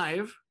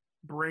Clive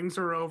brings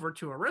her over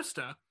to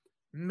Arista,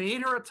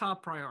 made her a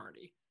top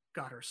priority,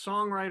 got her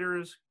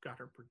songwriters, got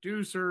her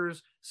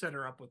producers, set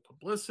her up with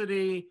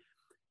publicity.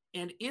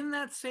 And in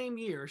that same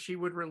year, she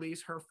would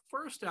release her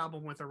first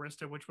album with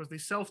Arista, which was the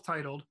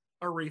self-titled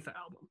Aretha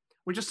album,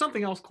 which is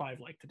something else Clive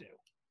liked to do.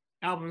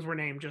 Albums were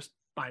named just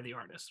by the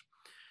artist.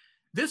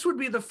 This would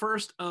be the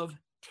first of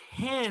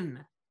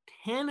 10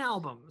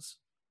 albums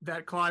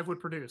that Clive would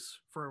produce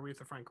for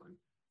Aretha Franklin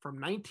from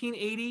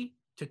 1980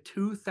 to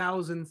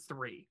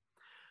 2003.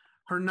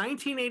 Her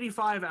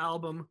 1985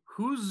 album,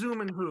 Who's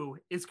Zoomin' Who,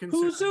 is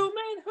considered... Who's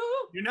Zoomin' Who?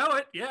 You know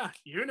it. Yeah,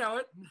 you know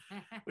it.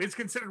 It's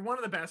considered one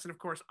of the best, and of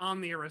course,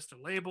 on the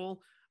Arista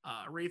label.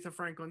 Aretha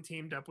Franklin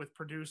teamed up with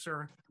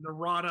producer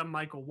Narada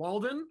Michael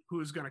Walden,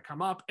 who's going to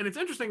come up. And it's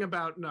interesting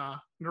about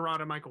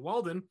Narada Michael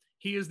Walden.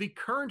 He is the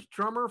current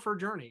drummer for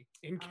Journey.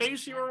 In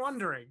case you were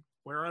wondering,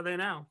 where are they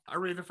now?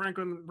 Aretha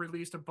Franklin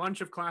released a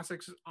bunch of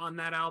classics on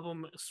that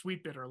album.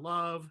 Sweet Bitter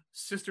Love,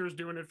 Sisters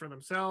Doing It for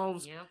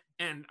Themselves. Yep.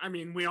 And I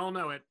mean, we all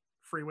know it.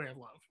 Freeway of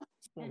Love.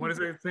 Well, what is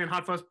it saying?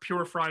 Hot Fuzz,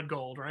 Pure Fried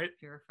Gold, right?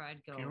 Pure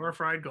Fried Gold. Pure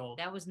Fried Gold.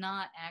 That was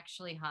not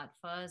actually Hot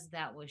Fuzz.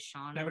 That was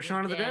Shaun. That was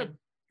Shaun of the Dead.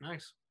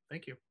 Nice.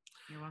 Thank you.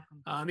 You're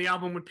welcome. The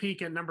album would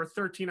peak at number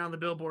 13 on the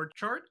Billboard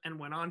chart and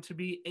went on to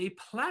be a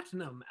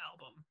platinum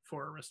album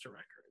for Arista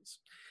Records.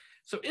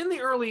 So in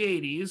the early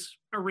 80s,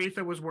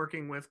 Aretha was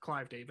working with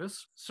Clive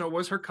Davis. So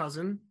was her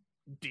cousin,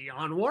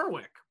 Dionne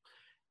Warwick.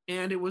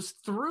 And it was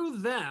through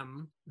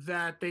them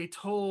that they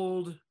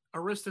told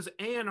Arista's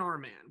A&R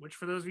man, which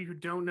for those of you who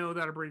don't know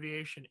that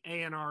abbreviation,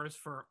 A&R is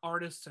for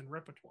artists and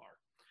repertoire.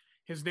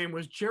 His name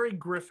was Jerry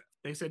Griffith.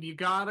 They said, you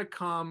gotta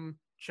come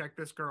check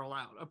this girl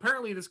out.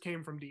 Apparently this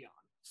came from Dionne.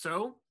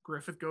 So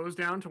Griffith goes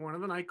down to one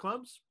of the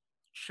nightclubs,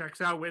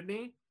 checks out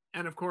Whitney,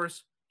 and of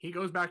course, he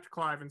goes back to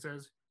Clive and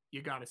says,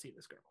 you gotta see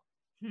this girl.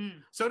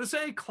 So to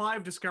say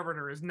Clive discovered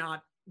her is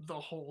not the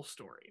whole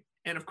story.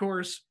 And of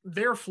course,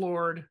 they're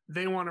floored.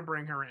 They want to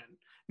bring her in.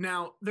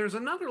 Now, there's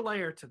another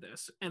layer to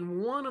this,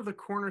 and one of the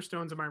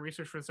cornerstones of my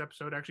research for this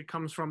episode actually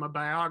comes from a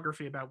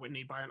biography about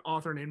Whitney by an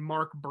author named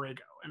Mark Brago,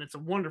 and it's a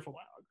wonderful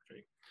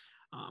biography.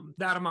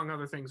 That, among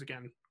other things,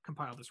 again,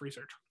 compiled this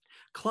research.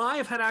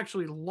 Clive had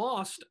actually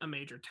lost a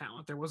major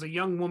talent. There was a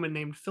young woman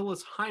named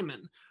Phyllis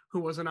Hyman who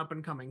was an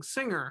up-and-coming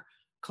singer.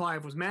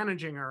 Clive was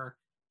managing her,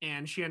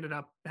 and she ended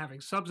up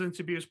having substance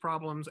abuse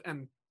problems,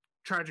 and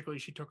tragically,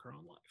 she took her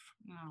own life.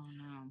 Oh,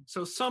 no.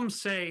 So some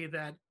say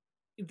that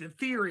the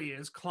theory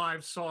is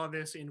Clive saw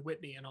this in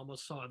Whitney and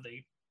almost saw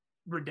the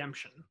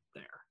redemption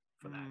there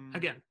for that.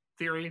 Again,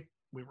 theory,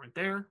 we weren't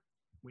there.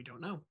 We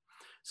don't know.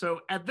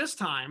 So at this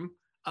time,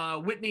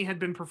 Whitney had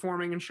been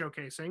performing and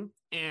showcasing,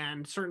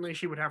 and certainly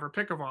she would have her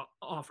pick of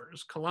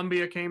offers.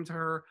 Columbia came to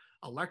her,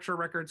 Elektra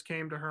Records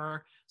came to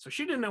her, so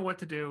she didn't know what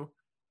to do.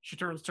 She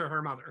turns to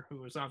her mother,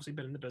 who has obviously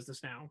been in the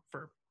business now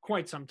for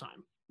quite some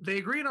time. They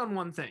agreed on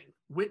one thing.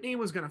 Whitney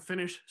was going to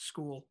finish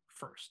school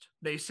first.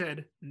 They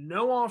said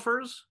no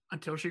offers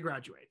until she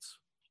graduates.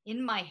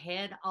 In my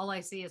head, all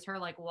I see is her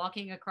like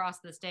walking across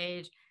the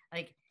stage,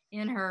 like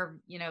in her,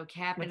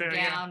 cap and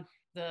gown,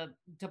 the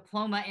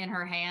diploma in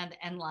her hand,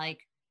 and like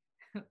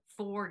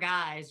 4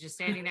 guys just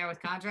standing there with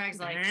contracts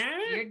like,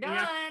 you're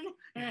done.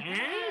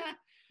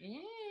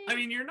 I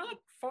mean, you're not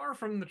far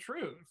from the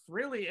truth.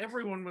 Really,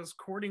 everyone was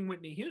courting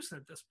Whitney Houston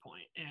at this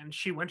point. And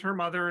she went to her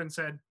mother and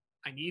said,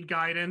 I need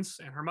guidance.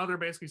 And her mother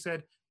basically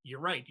said, you're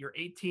right. You're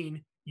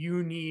 18.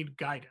 You need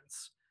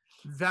guidance.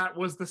 That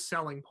was the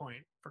selling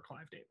point for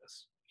Clive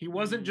Davis. He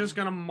wasn't just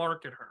going to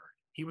market her.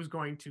 He was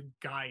going to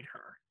guide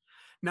her.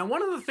 Now,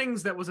 one of the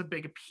things that was a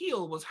big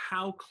appeal was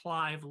how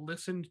Clive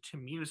listened to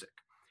music.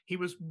 He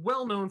was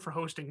well known for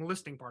hosting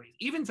listening parties.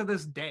 Even to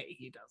this day,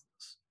 he does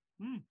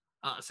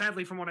this.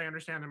 Sadly, from what I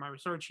understand in my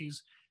research,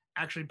 he's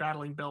actually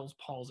battling Bell's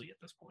palsy at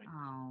this point.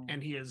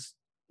 And he is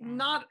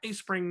not a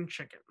spring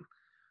chicken.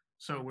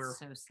 So That's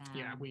so sad.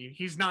 Yeah,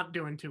 he's not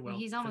doing too well.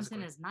 He's almost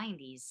physically. in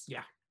his 90s.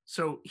 Yeah.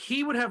 So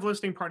he would have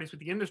listening parties with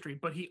the industry,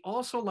 but he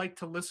also liked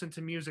to listen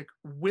to music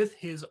with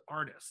his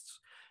artists.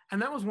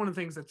 And that was one of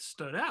the things that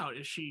stood out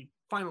is she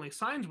finally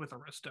signs with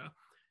Arista.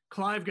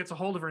 Clive gets a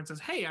hold of her and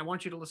says, hey, I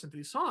want you to listen to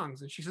these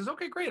songs. And she says,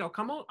 okay, great. I'll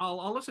come on.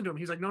 I'll listen to them.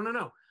 He's like,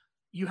 no.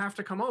 You have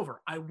to come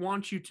over. I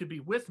want you to be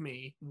with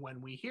me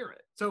when we hear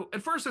it. So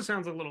at first it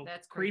sounds a little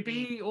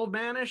creepy, old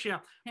manish. Yeah.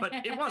 But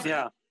it wasn't.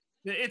 Yeah.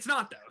 It's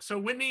not though. So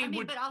Whitney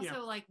would, but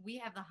also like we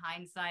have the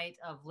hindsight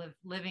of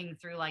living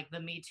through like the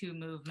Me Too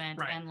movement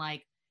and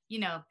like,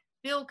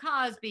 Bill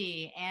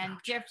Cosby and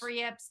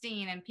Jeffrey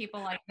Epstein and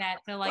people like that.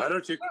 So like, why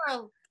don't you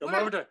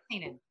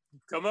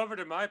come over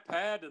to my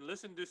pad and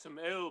listen to some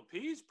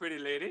LPs, pretty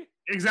lady?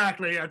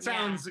 Exactly. Yeah, it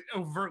sounds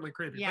overtly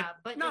creepy. Yeah,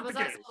 but not it was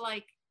the also case.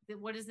 like,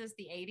 what is this?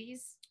 The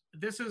 80s?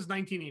 This is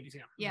 1980s.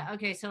 Yeah. Yeah.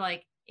 Okay. So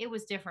like, it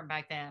was different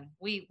back then.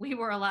 We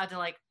were allowed to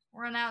like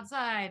run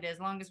outside as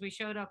long as we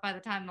showed up by the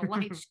time the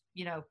lights,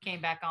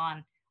 came back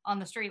on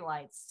the street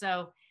lights.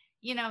 So,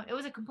 it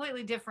was a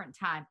completely different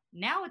time.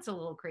 Now it's a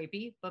little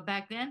creepy, but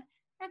back then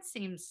that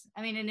seems,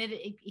 and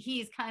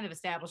he's kind of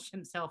established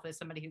himself as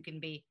somebody who can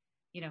be,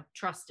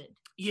 trusted.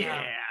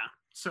 Yeah.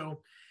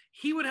 So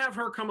he would have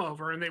her come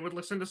over and they would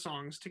listen to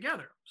songs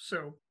together.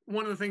 So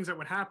one of the things that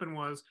would happen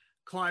was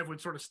Clive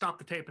would sort of stop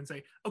the tape and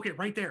say, okay,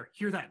 right there,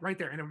 hear that right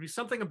there. And it would be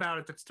something about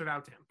it that stood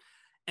out to him.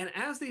 And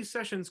as these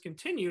sessions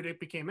continued, it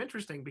became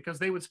interesting because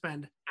they would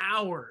spend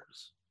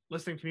hours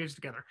listening to music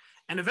together.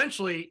 And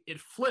eventually it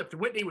flipped.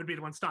 Whitney would be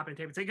the one stopping the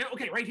tape and saying,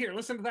 okay, right here,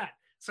 listen to that.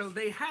 So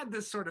they had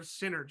this sort of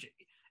synergy.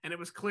 And it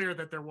was clear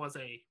that there was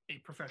a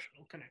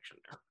professional connection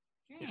there.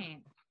 Yeah.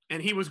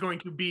 And he was going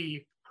to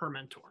be her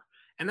mentor.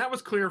 And that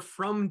was clear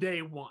from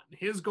day one.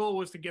 His goal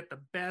was to get the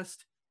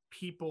best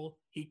people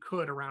he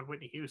could around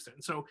Whitney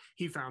Houston. So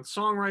he found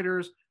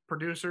songwriters,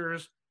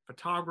 producers,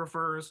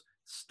 photographers,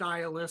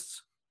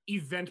 stylists,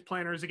 event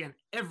planners, again,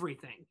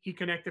 everything. He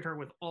connected her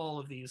with all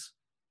of these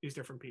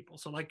different people.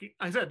 So like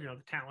I said, the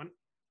talent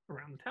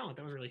around the talent,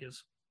 that was really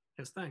his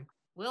thing.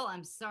 Will,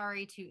 I'm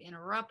sorry to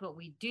interrupt, but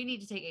we do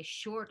need to take a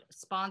short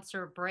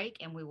sponsor break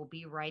and we will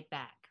be right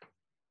back.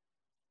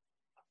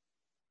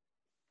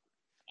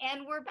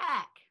 And we're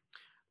back.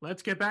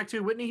 Let's get back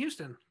to Whitney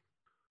Houston.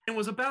 It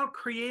was about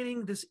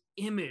creating this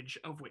image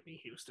of Whitney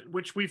Houston,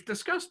 which we've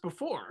discussed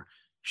before.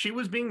 She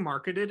was being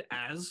marketed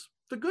as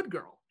the good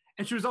girl.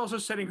 And she was also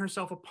setting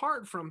herself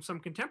apart from some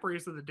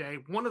contemporaries of the day.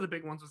 One of the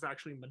big ones was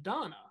actually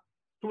Madonna,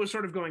 who was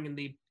sort of going in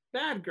the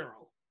bad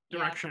girl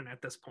direction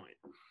at this point.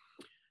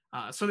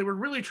 So they were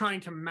really trying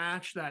to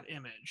match that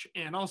image.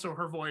 And also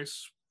her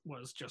voice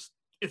was just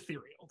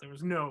ethereal. There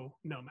was no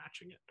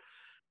matching it.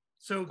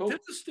 So This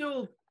is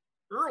still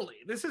early.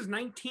 This is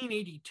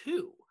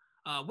 1982.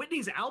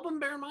 Whitney's album,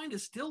 bear in mind,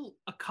 is still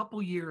a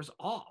couple years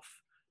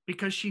off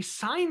because she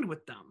signed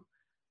with them.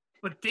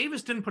 But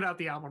Davis didn't put out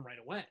the album right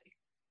away.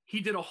 He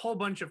did a whole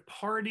bunch of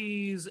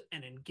parties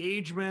and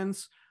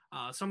engagements.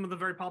 Some of the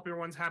very popular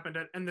ones happened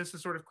at, and this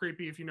is sort of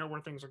creepy if you know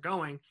where things are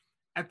going,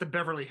 at the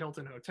Beverly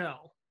Hilton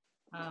Hotel.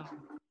 Oh,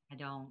 I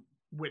don't.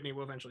 Whitney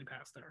will eventually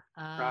pass there.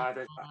 I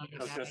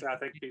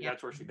think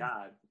that's where she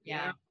died.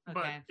 Yeah. Okay.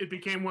 But it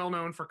became well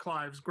known for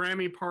Clive's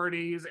Grammy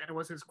parties, and it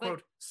was his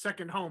quote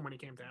second home when he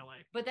came to LA.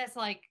 But that's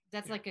like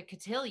a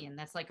cotillion.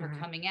 That's like her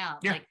coming out.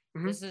 Yeah. Like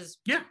this is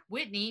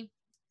Whitney.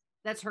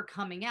 That's her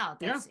coming out.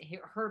 That's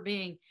her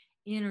being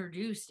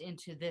introduced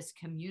into this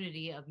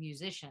community of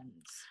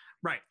musicians.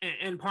 Right.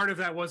 And part of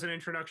that was an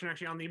introduction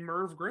actually on the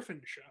Merv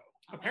Griffin show.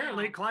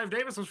 Apparently, Clive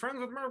Davis was friends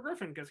with Merv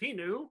Griffin because he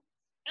knew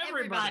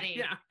everybody.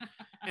 Yeah.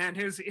 And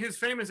his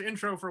famous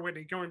intro for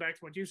Whitney, going back to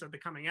what you said, the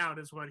coming out,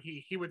 is what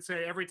he would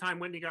say every time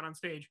Whitney got on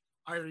stage: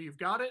 either you've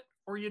got it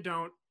or you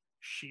don't.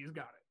 She's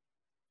got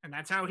it. And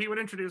that's how he would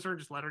introduce her and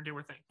just let her do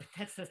her thing.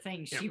 That's the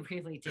thing. She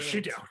really did. She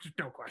did.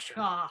 No question.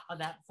 Oh,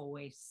 that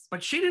voice.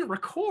 But she didn't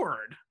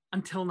record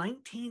until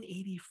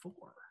 1984.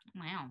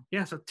 Wow.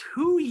 Yeah, so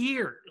 2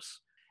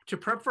 years. To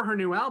prep for her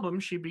new album,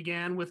 she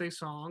began with a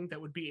song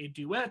that would be a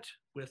duet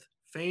with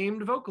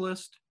famed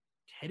vocalist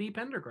Teddy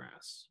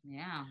Pendergrass.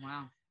 Yeah,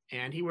 wow.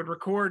 And he would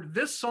record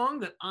this song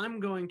that I'm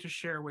going to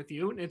share with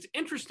you. And it's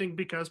interesting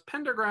because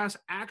Pendergrass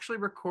actually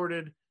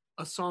recorded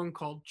a song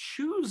called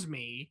Choose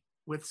Me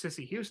with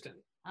Cissy Houston.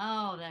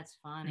 Oh, that's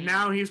funny.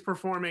 Now he's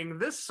performing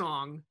this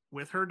song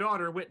with her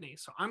daughter, Whitney.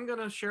 So I'm going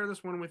to share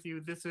this one with you.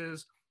 This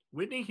is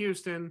Whitney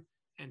Houston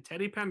and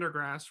Teddy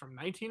Pendergrass from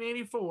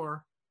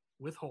 1984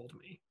 with Hold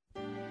Me.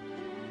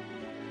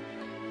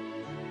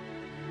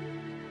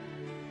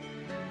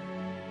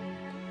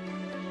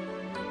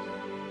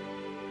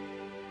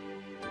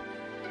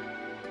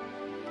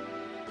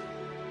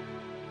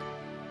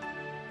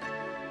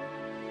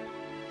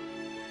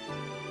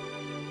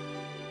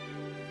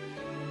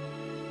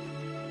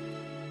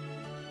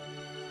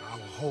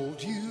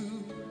 hold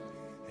you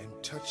and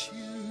touch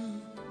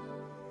you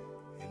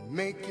and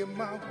make you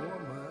my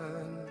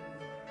woman.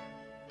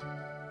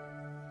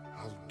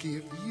 I'll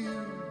give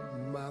you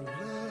my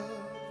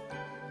love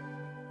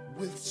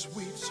with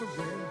sweet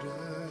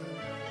surrender.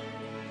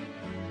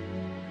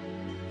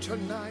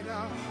 Tonight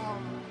our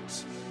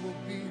hearts will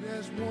beat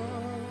as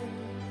one,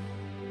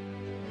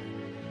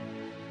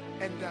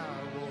 and I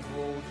will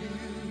hold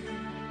you,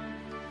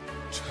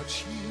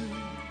 touch you,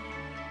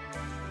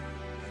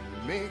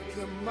 and make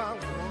you my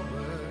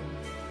woman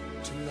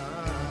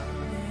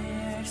tonight.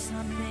 There's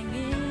something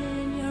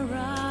in your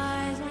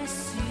eyes I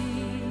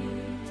see,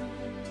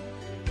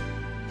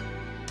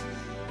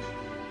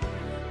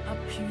 a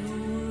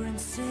pure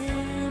and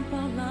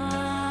simple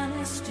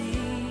honesty.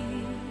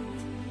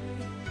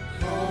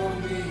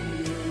 Hold me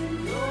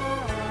in your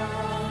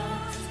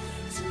arms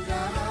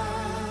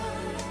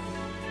tonight.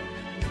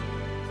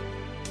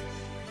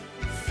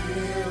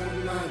 Fill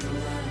my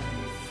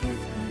life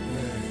with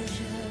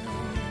pleasure.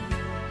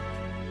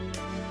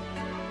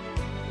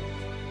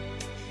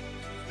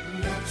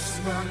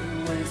 Let's not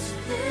waste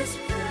this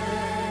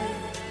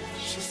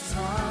precious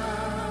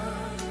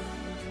time.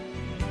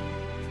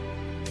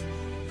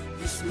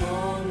 This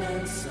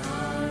moment's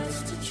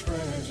ours to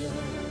treasure.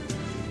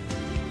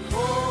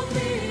 Hold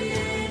me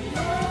in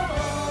your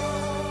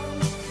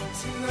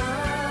arms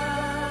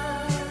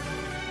tonight.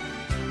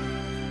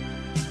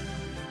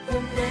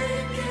 We'll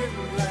make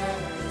it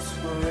last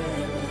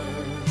forever.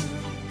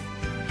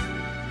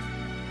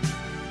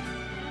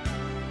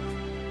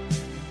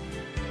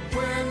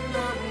 When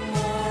the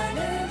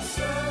morning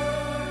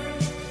sun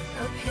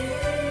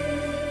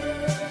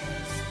appears,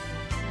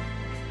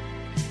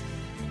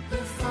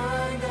 we'll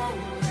find our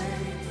way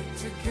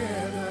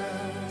together.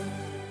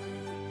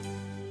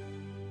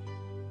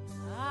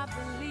 I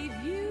believe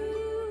you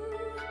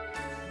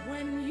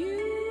when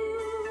you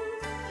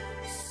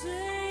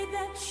say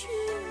that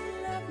you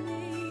love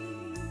me.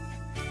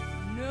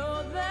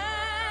 Know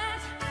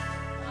that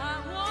I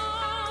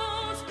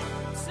won't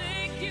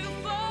take you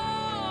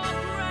for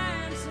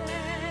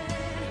granted.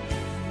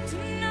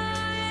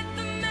 Tonight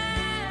the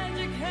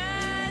magic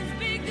has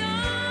begun.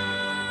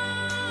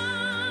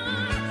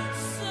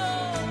 So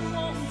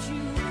won't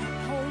you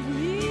hold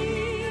me,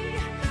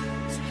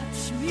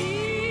 touch me,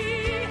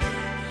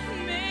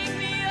 make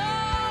me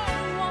your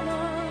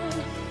woman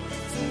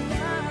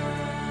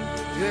tonight.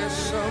 There's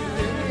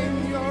something in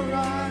your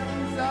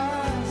eyes I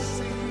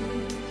see.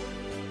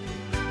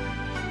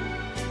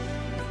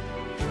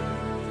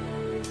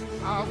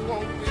 I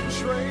won't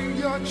betray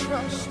your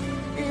trust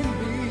in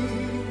me.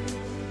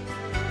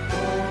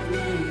 Hold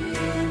me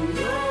in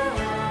your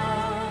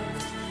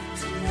arms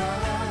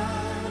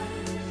tonight.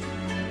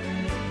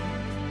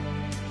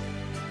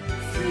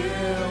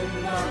 Fill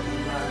my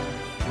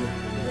life with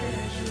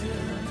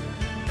pleasure.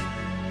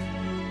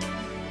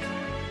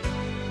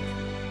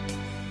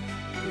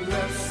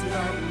 Let's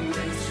not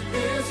waste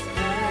this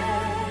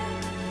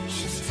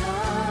precious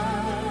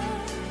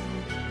time.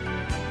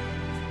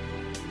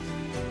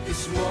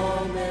 This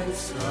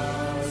moment's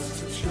ours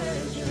to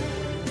treasure.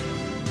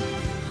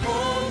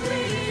 Hold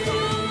me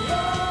in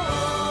your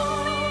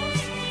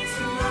arms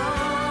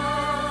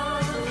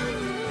tonight.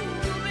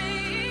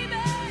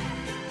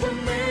 We'll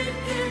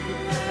make it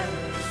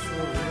last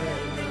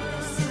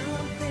forever.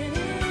 Something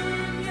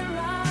in your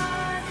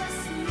eyes I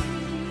see.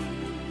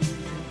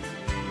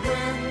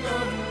 When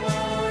the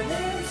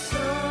morning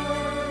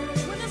sun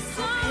When the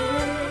sun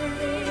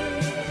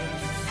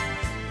appears,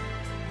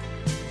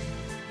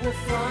 we'll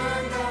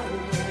find our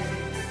way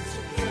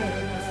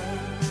together.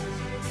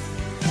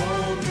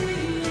 Hold me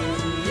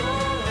in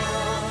your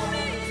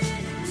arms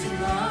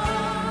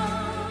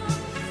tonight.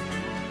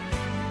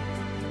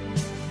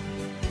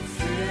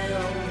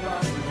 Fill my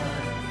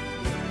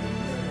life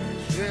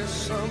with pleasure. There's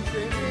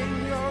something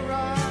in your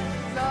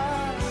eyes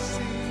I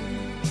see.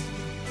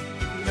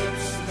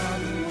 Let's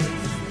not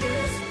waste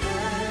this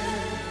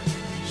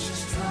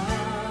precious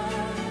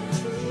time.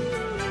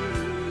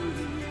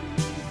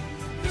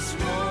 This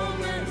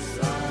moment's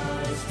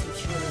ours to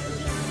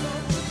treasure.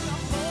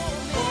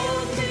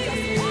 Hold me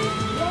in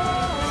your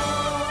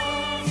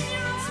arms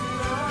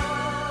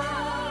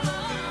tonight.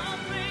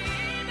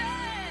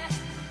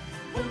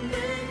 We'll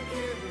make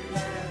it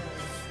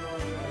last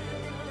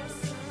forever.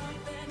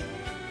 Something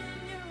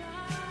in your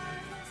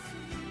eyes I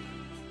see.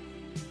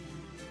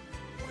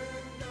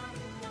 When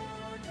the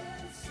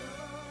morning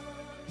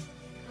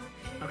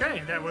sun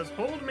Okay, that was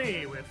Hold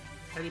Me with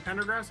Teddy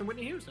Pendergrass and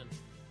Whitney Houston.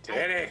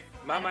 Teddy,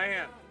 my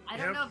man. I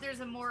don't Yep. know if there's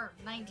a more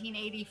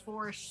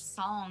 1984-ish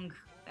song.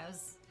 That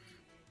was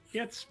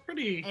Yeah, it's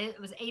pretty. it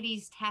was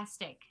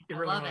 80s-tastic. It I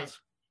really love was. it.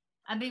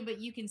 I mean, but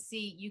you can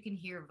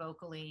hear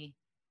vocally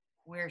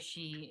where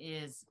she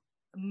is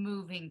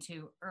moving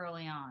to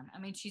early on. I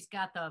mean, she's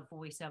got the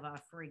voice of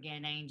a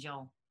friggin'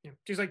 angel. Yeah,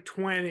 she's like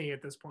 20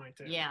 at this point,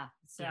 too. Yeah.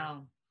 So Yeah.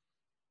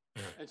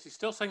 And she's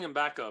still singing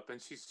backup,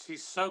 and she's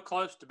so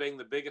close to being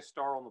the biggest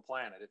star on the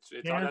planet. It's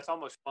Yeah. That's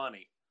almost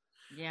funny.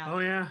 yeah. Oh,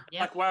 yeah.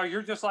 Yep. Like, wow,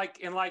 you're just like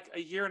in like a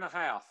year and a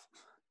half.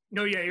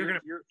 No, yeah, you're going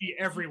to be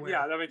everywhere.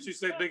 Yeah, I mean, she's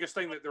the biggest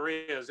thing that there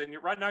is. And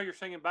right now you're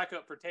singing Back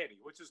Up for Teddy,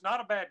 which is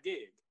not a bad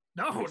gig.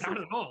 No, not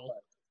at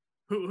all.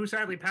 Who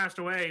sadly passed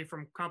away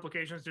from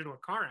complications due to a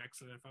car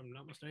accident, if I'm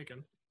not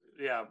mistaken.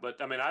 Yeah,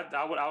 but I mean,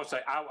 I would say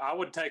I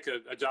would take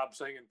a job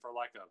singing for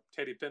like a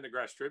Teddy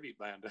Pendergrass tribute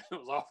band if it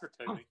was offered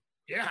to me.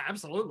 Yeah,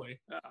 absolutely.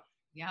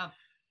 Yeah.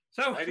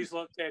 So ladies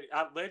love Teddy.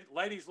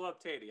 Ladies love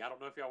Teddy. I don't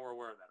know if y'all were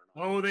aware of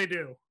that or not. Oh, they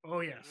do.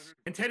 Oh, yes.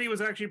 And Teddy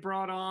was actually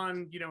brought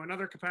on, in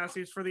other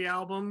capacities for the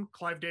album.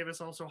 Clive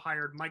Davis also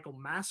hired Michael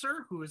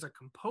Masser, who is a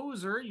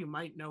composer. You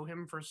might know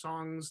him for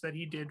songs that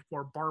he did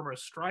for Barbra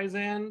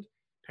Streisand,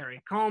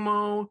 Perry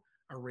Como,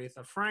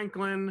 Aretha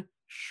Franklin,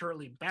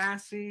 Shirley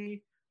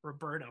Bassey,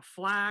 Roberta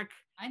Flack,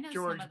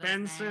 George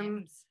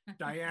Benson,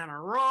 Diana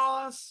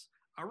Ross,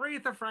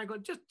 Aretha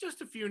Franklin.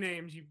 Just a few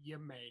names you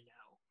may know.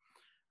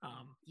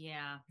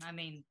 Yeah, I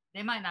mean,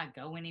 they might not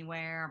go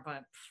anywhere,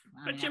 but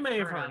you may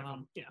have heard of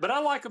them. Yeah. But I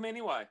like them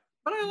anyway.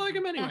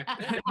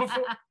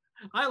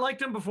 I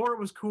liked him before it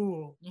was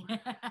cool.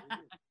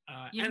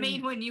 You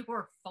mean when you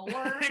were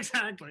 4?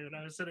 Exactly, when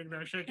I was sitting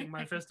there shaking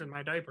my fist in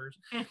my diapers.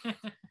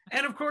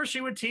 And of course,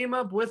 she would team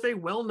up with a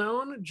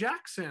well-known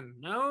Jackson.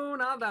 No,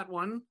 not that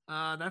one.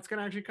 That's going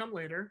to actually come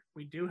later.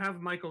 We do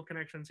have Michael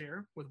connections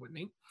here with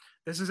Whitney.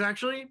 This is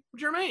actually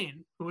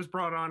Jermaine, who was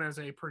brought on as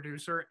a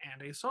producer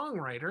and a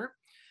songwriter.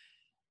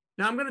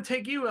 Now I'm going to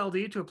take you,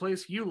 LD, to a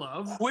place you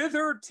love.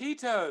 Whither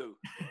Tito.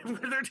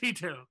 Whither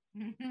Tito.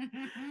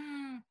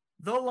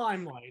 The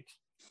Limelight.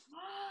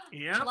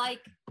 Yeah.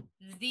 Like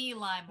the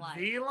Limelight.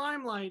 The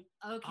Limelight.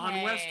 Okay.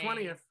 On West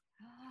 20th.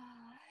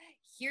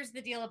 Here's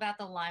the deal about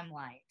the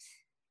Limelight.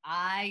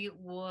 I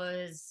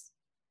was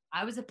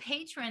a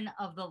patron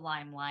of the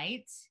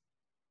Limelight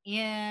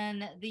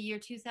in the year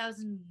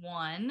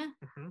 2001.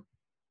 Mm-hmm.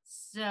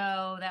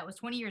 So that was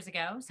 20 years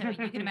ago. So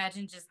you can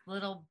imagine just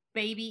little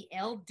baby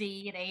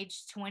LD at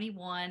age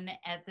 21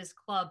 at this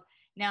club.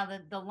 Now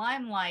the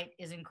Limelight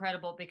is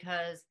incredible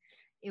because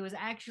it was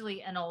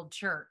actually an old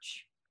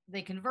church.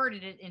 They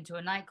converted it into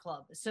a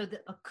nightclub. So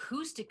the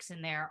acoustics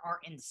in there are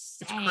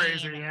insane. It's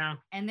crazy, yeah.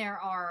 And there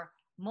are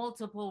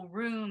multiple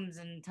rooms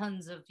and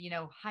tons of,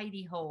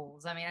 hidey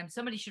holes. I mean,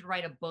 somebody should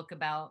write a book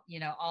about,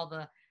 all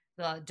the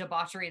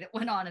debauchery that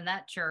went on in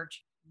that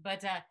church.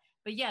 But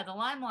yeah, the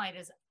Limelight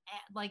is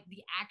like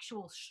the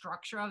actual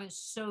structure of it is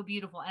so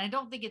beautiful. And I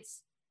don't think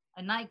it's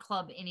a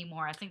nightclub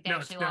anymore. I think they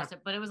actually lost it,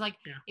 but it was like,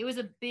 It was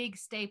a big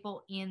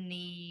staple in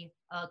the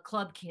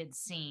club kids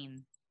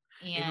scene.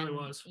 And, it really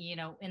was.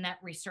 In that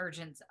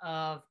resurgence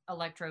of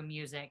electro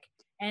music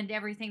and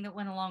everything that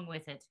went along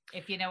with it,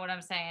 if you know what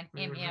I'm saying.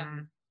 Mm-hmm.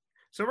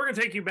 So we're going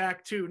to take you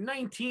back to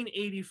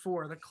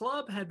 1984. The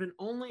club had been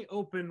only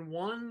open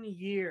 1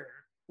 year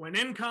when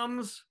in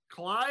comes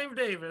Clive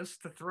Davis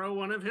to throw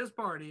one of his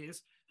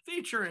parties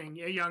featuring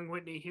a young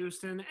Whitney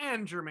Houston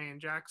and Jermaine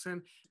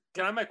Jackson.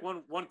 Can I make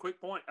one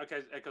quick point?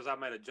 Okay, because I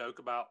made a joke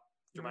about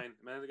Jermaine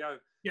a minute ago.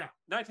 Yeah.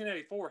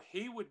 1984,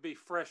 he would be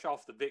fresh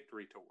off the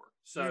Victory Tour.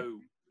 So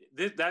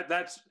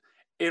that's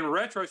in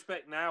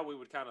retrospect now we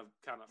would kind of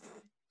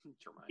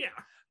Jermaine. Yeah.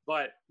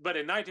 But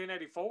in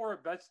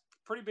 1984, that's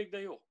a pretty big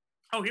deal.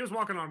 Oh, he was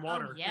walking on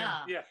water. Oh,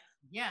 yeah.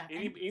 Yeah.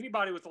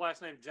 Anybody with the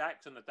last name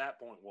Jackson at that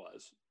point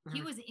was.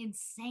 He was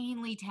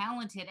insanely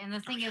talented. And the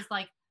thing is,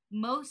 like,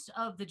 most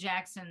of the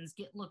Jacksons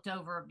get looked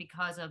over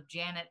because of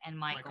Janet and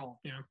Michael.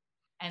 Yeah.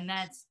 And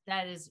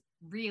that is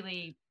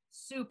really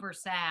super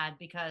sad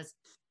because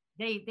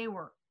they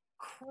were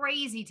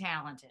crazy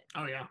talented.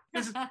 Oh, yeah.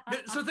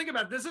 So think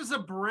about it. This is a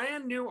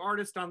brand new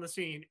artist on the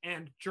scene,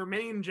 and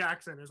Jermaine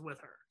Jackson is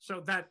with her.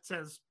 So that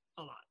says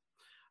a lot.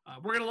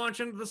 We're going to launch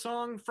into the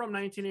song from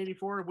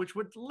 1984, which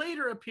would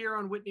later appear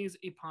on Whitney's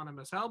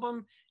eponymous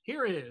album.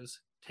 Here is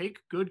Take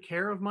Good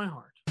Care of My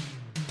Heart.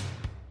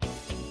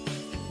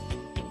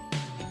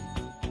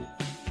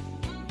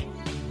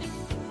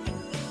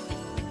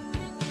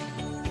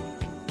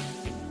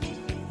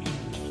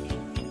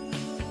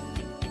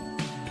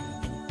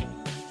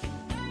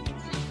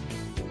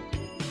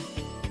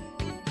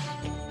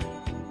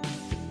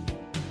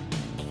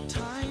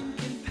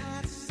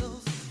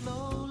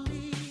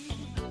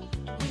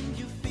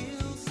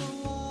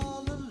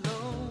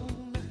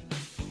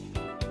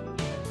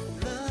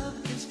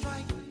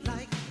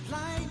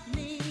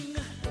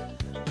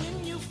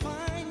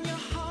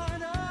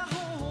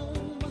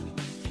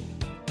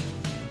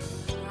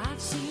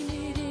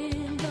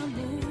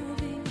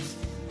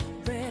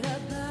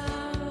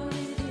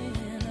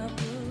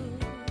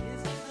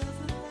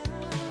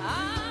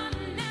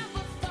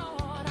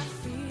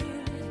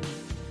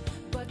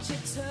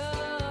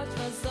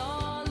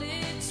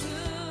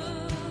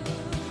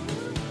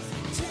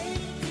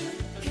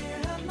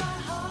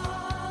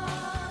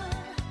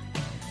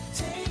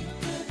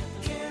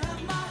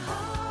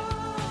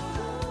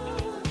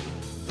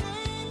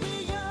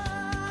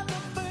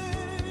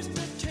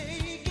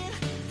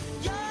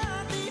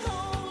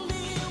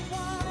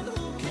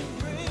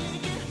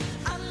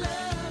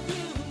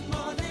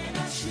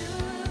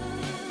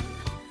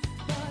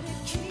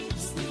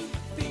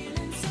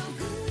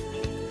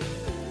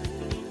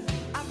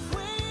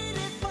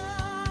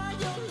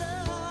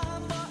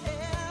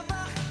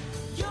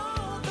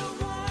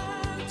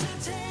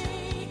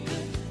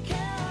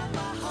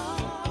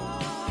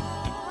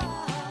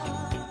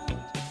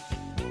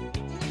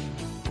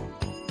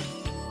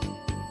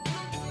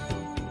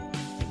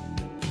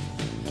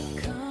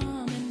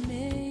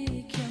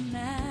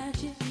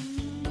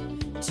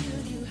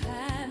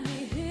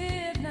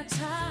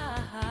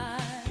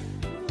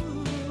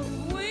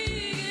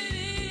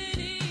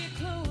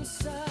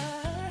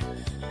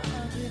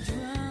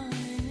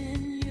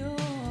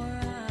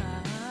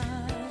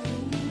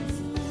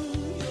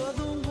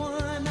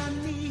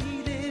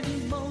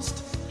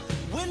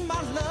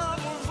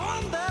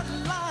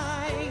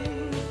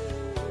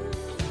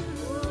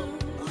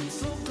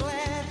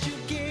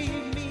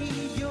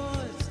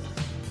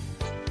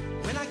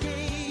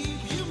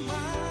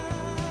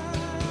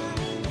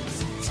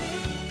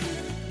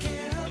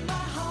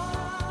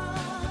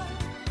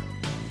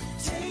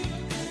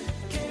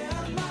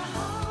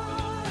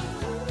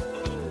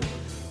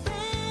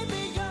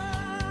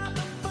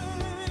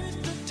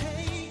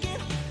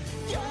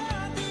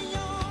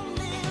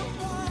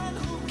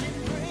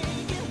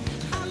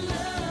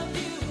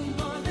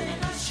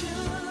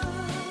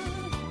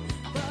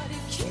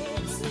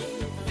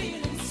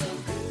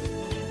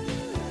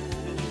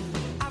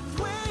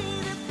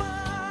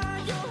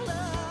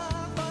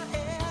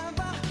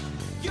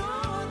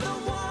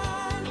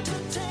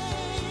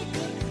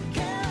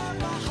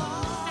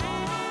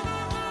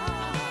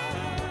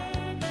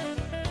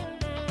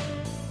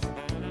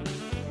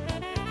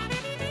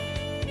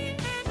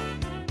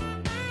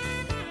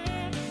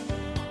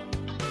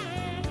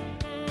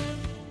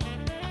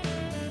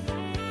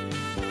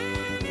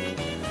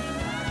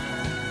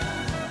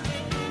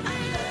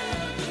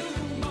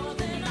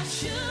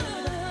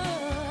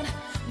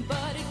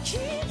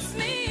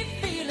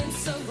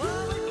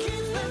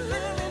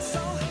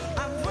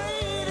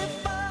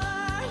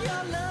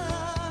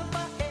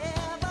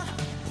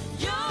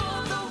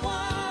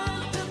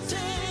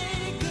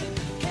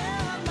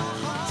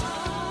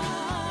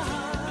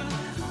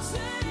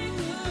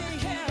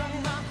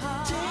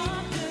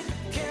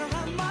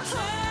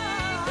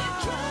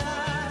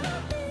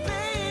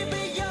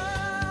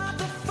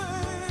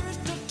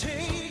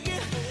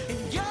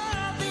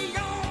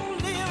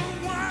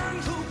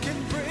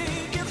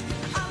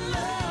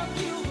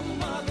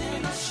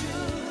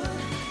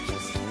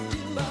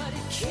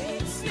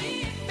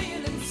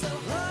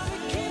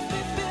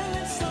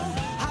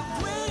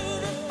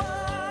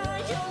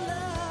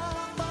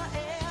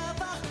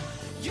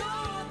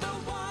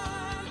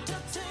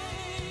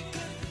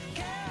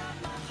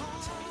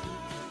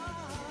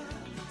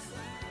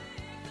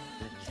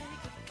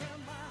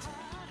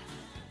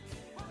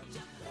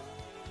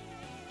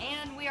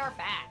 we are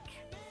back.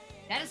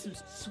 That is some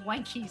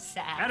swanky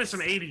sax. That is some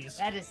 80s.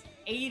 That is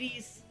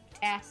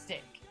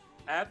 80s-tastic.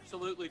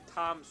 Absolutely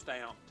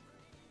time-stamped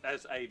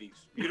as 80s.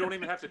 You don't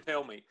even have to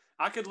tell me.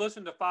 I could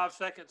listen to 5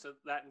 seconds of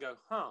that and go,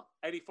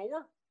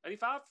 84?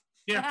 85?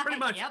 Yeah, pretty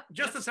much. Yep.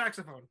 Just the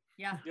saxophone.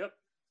 Yeah. Yep.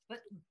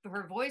 But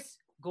her voice,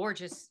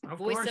 gorgeous. Of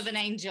Voice course. of an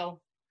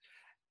angel.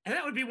 And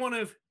that would be one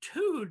of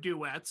 2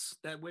 duets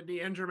that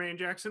Whitney and Jermaine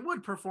Jackson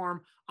would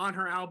perform on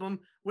her album,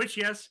 which,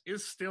 yes,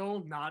 is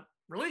still not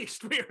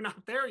released. We are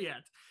not there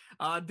yet.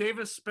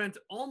 Davis spent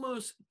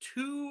almost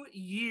 2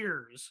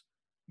 years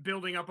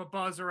building up a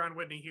buzz around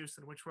Whitney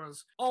Houston, which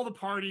was all the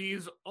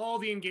parties, all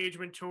the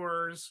engagement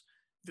tours,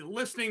 the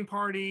listening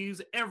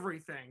parties,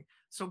 everything.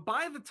 So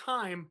by the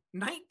time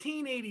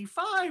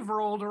 1985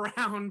 rolled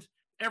around,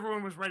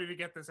 everyone was ready to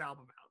get this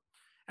album out.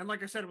 And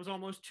like I said, it was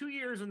almost 2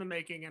 years in the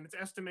making, and it's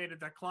estimated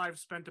that Clive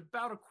spent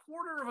about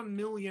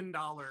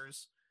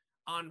 $250,000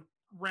 on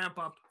ramp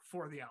up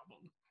for the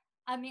album.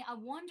 I mean, I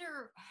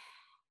wonder.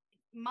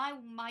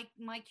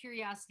 My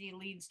curiosity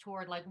leads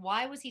toward, like,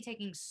 why was he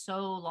taking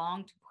so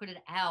long to put it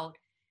out?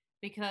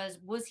 Because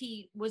was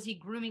he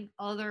grooming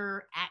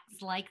other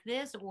acts like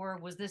this, or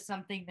was this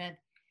something that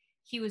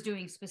he was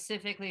doing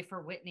specifically for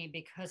Whitney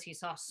because he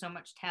saw so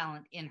much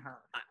talent in her?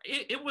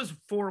 It was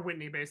for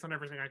Whitney based on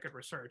everything I could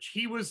research.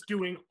 He was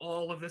doing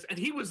all of this, and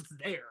he was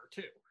there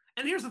too.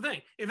 And here's the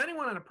thing: if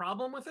anyone had a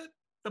problem with it,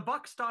 the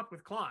buck stopped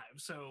with Clive.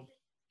 So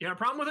you had a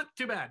problem with it?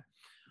 Too bad.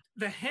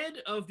 The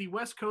head of the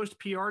West Coast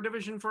PR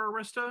division for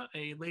Arista,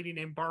 a lady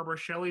named Barbara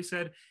Shelley,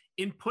 said,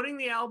 in putting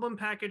the album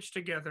package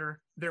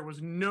together, there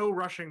was no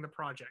rushing the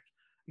project.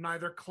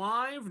 Neither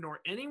Clive nor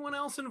anyone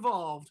else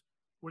involved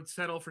would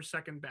settle for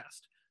second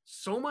best.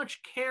 So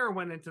much care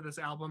went into this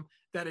album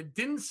that it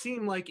didn't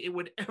seem like it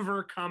would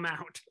ever come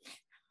out.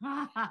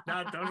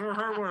 Those were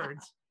her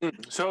words.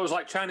 So it was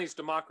like Chinese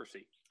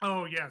democracy.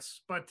 Oh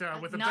yes, but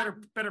with a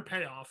better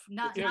payoff.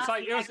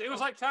 It was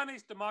like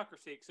Chinese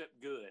democracy,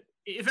 except good.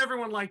 If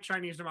everyone liked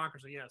Chinese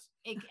democracy, yes.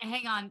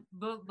 Hang on,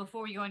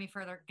 before we go any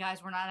further,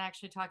 guys, we're not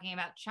actually talking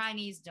about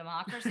Chinese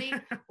democracy.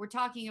 We're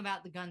talking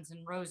about the Guns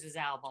N' Roses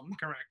album.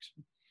 Correct.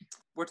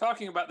 We're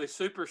talking about the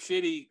super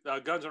shitty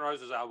Guns N'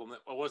 Roses album that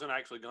wasn't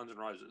actually Guns N'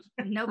 Roses.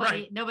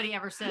 Nobody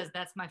ever says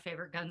that's my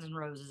favorite Guns N'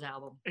 Roses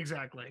album.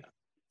 Exactly.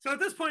 So at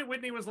this point,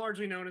 Whitney was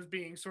largely known as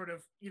being sort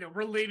of,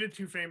 related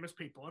to famous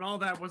people. And all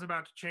that was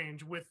about to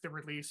change with the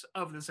release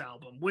of this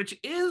album, which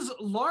is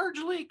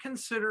largely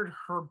considered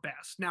her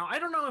best. Now, I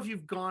don't know if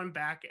you've gone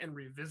back and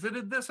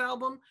revisited this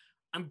album.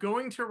 I'm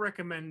going to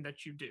recommend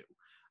that you do.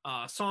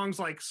 Songs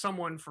like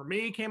Someone for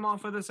Me came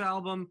off of this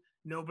album.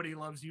 Nobody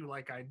Loves You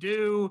Like I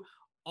Do.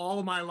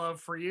 All My Love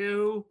for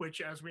You,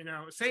 which, as we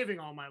know, Saving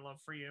All My Love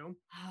for You.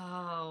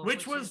 Oh,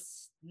 which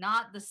was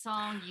not the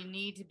song you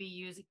need to be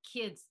using.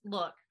 Kids,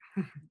 look.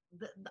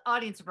 The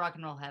audience of Rock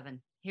and Roll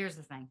Heaven, here's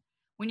the thing: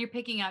 when you're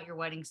picking out your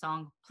wedding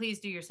song,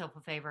 please do yourself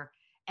a favor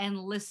and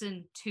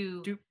listen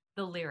to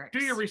the lyrics.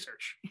 Do your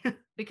research.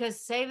 Because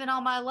Saving All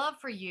My Love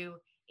for You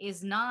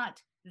is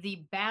not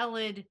the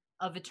ballad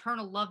of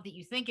eternal love that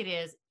you think it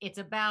is. It's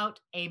about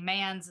a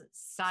man's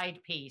side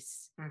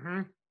piece.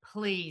 Mm-hmm.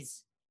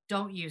 Please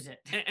don't use it.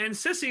 And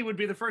Sissy would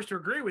be the first to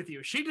agree with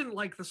you. She didn't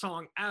like the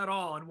song at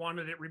all and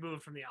wanted it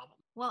removed from the album.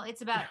 Well,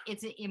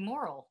 it's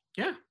immoral.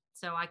 Yeah.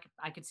 So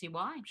I could see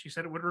why. She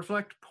said it would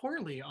reflect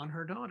poorly on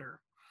her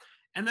daughter.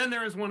 And then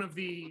there is one of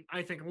the,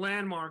 I think,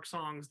 landmark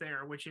songs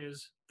there, which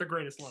is The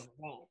Greatest Love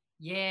of All.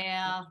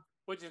 Yeah.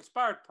 Which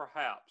inspired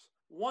perhaps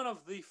one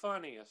of the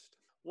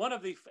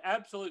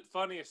absolute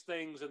funniest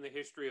things in the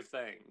history of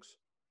things.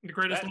 The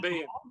greatest love of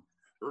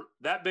all?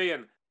 That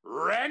being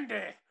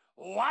Randy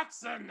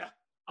Watson.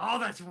 Oh,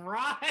 that's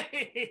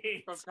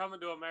right. From Coming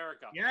to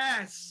America.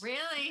 Yes.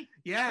 Really?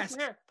 Yes.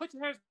 Put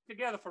your hands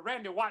together for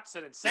Randy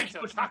Watson and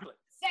Sexual Chocolate.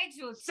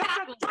 Sexual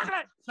Chocolate.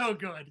 So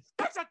good.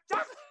 Sexual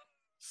Chocolate.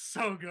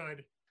 So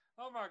good.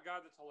 Oh my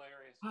God, that's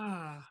hilarious.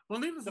 Well,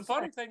 needless the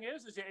funny thing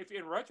is if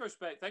in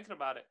retrospect, thinking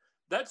about it,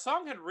 that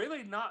song had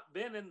really not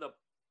been in the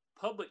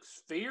public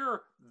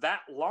sphere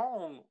that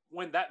long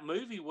when that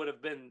movie would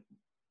have been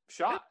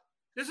shot.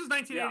 This is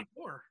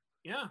 1984.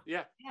 Yeah.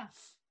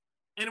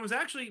 And it was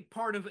actually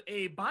part of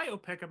a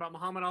biopic about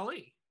Muhammad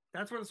Ali.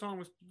 That's where the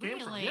song came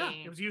from. Yeah,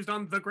 it was used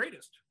on The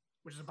Greatest,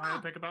 which is a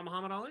biopic about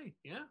Muhammad Ali.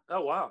 Yeah.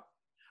 Oh, wow.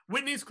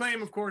 Whitney's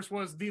claim, of course,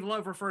 was the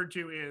love referred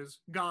to is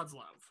God's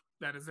love.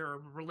 That is, there a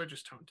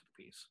religious tone to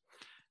the piece.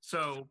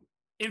 So,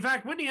 in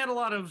fact, Whitney had a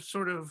lot of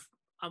sort of,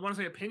 I want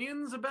to say,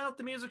 opinions about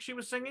the music she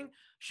was singing.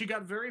 She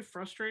got very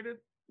frustrated.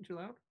 Too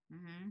loud?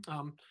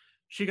 Mm-hmm.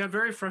 She got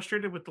very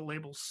frustrated with the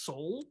label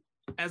soul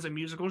as a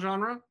musical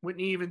genre.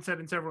 Whitney even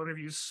said in several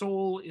interviews,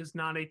 soul is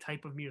not a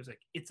type of music.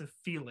 It's a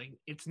feeling.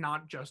 It's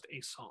not just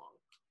a song.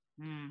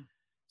 Mm.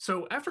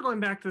 So after going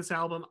back to this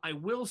album, I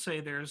will say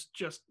there's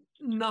just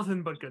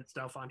nothing but good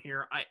stuff on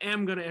here. I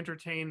am going to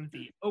entertain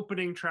the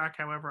opening track.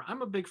 However,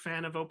 I'm a big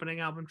fan of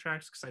opening album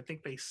tracks because I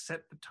think they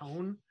set the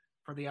tone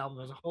for the album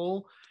as a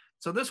whole.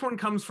 So this one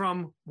comes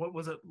from what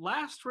was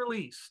last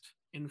released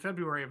in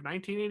February of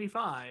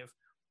 1985,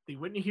 the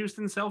Whitney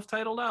Houston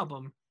self-titled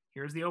album,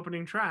 Here's the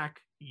opening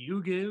track,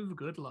 You Give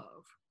Good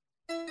Love.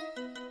 I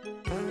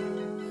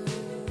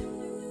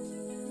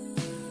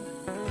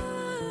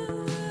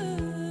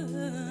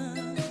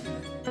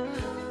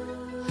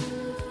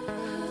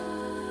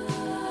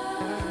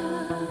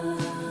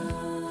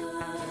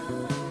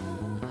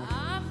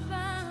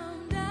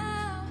found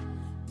out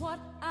what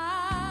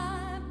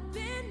I've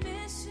been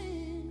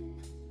missing,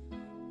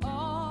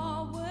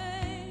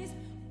 always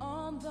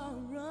on the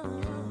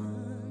run.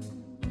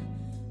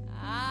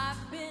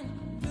 I've been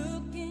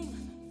looking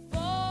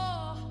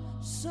for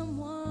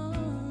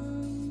someone.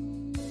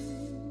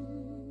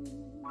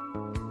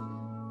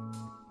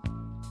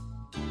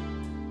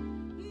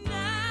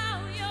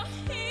 Now you're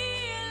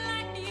here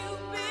like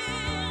you've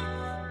been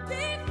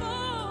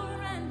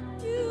before,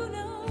 and you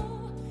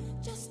know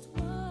just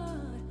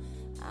what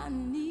I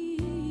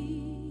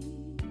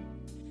need.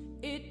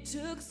 It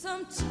took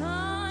some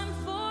time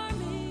for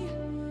me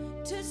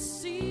to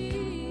see.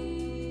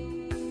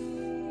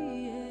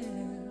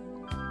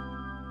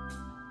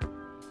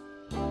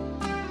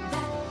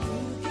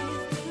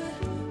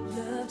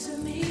 Love to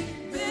me,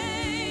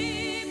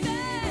 baby.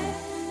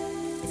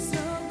 It's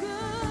so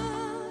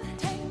good.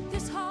 Take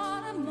this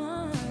heart of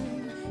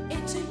mine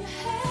into your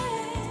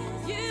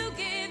hands. You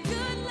give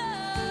good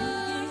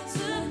love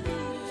to me.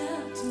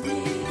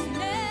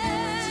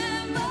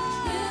 Never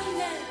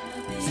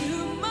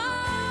too much.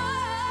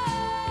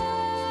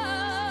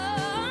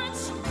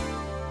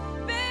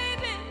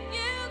 Baby,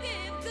 you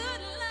give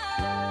good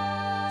love.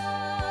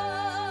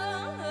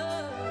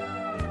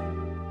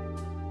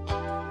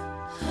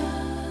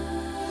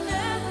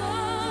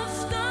 Never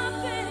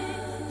stopping,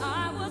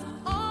 I was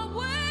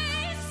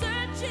always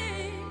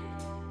searching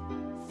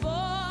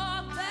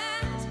for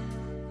that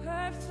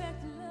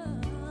perfect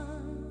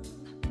love,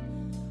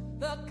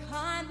 the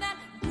kind that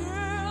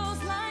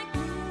girls like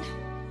me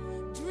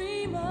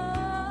dream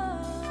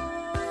of.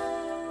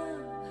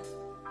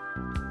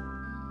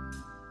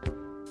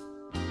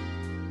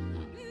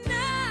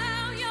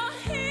 Now you're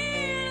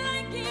here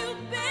like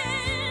you've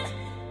been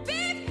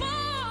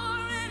before,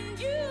 and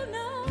you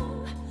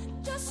know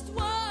just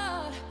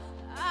what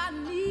I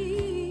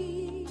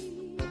need.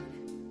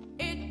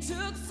 It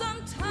took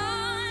some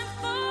time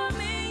for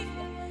me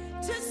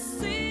to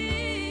see.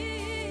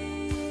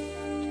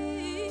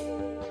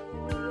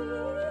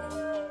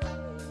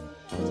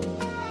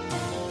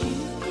 You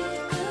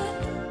give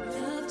good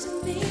love to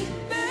me,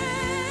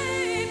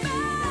 baby.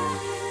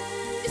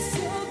 It's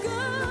so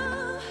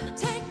good.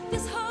 Take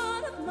this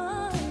heart of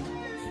mine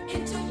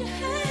into your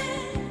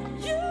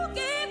hand. You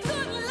give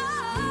good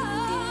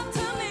love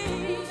to me.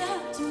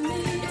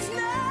 It's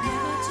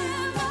never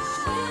too much.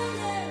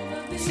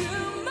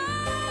 Too much.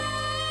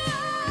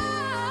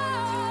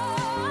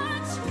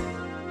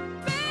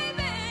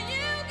 Baby,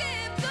 you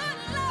give good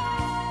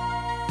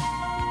love.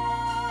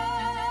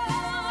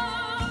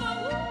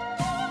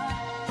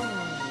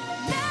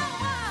 Now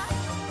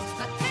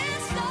I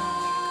can't stop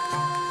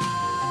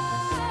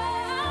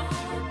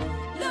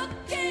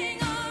looking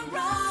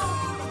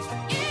around.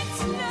 It's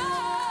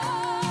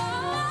love,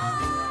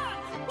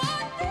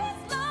 what this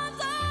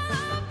love's all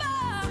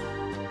about.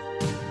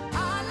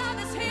 Our love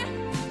is here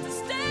to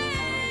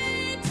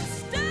stay, to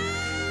stay.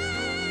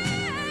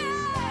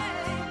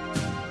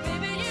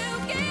 Baby, you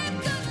give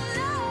good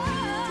love.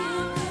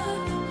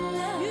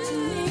 To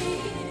me,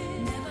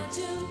 never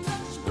too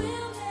much,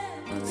 will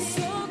never be.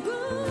 So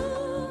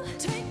good.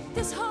 Take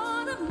this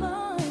heart of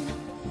mine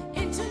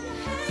into your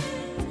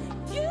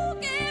hands. You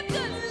give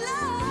good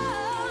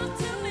love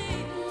to me.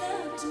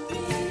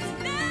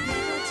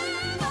 Never too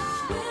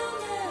much, will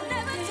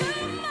never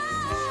too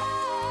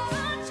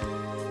much.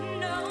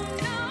 No,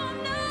 no,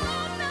 no,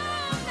 no,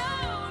 no.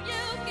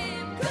 You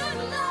give good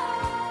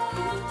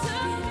love to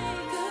me.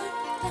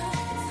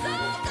 So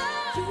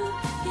good. You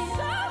give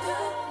good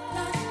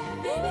love,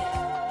 baby.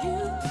 You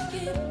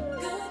give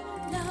good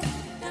love,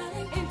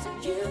 darling. Into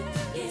you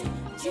give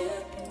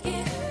it.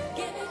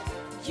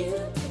 You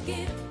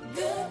give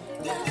good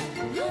love,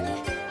 honey.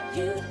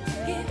 You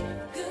give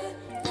good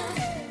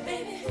love,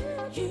 baby.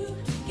 You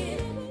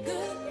give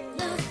good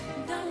love,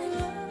 darling.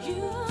 You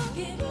give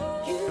it.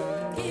 You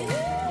give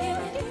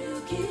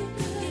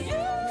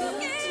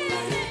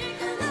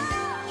good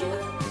love, you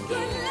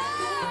give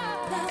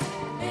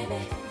love, baby.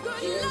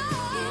 Good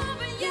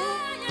love,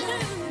 yeah, you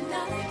do,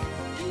 darling.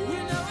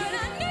 You know what I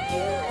need.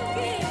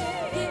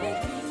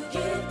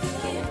 You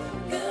give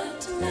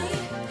good to me,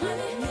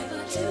 honey.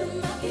 Never too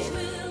much,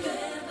 will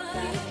never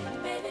be,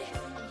 baby.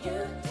 You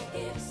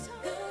give so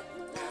good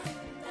love,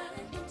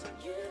 darling.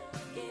 You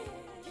give.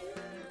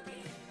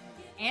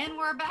 And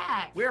we're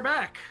back. We're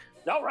back.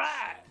 All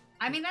right.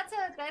 I mean, that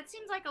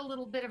seems like a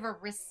little bit of a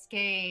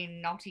risque,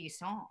 naughty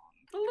song.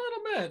 A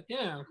little bit,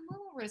 yeah. A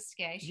little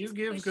risque. You She's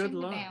give pushing good the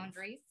love.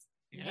 boundaries.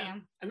 Yeah.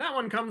 And that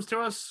one comes to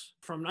us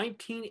from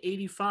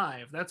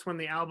 1985. That's when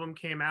the album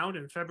came out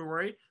in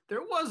February.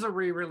 There was a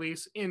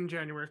re-release in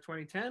January of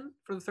 2010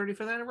 for the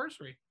 35th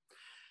anniversary.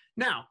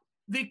 Now,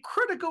 the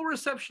critical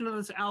reception of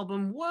this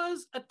album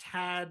was a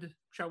tad,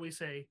 shall we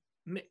say,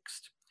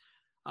 mixed.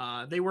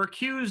 They were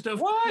accused of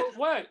What?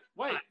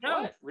 Wait,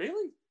 No. what?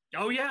 Really?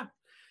 Oh yeah,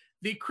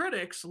 the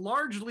critics,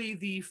 largely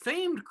the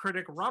famed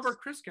critic Robert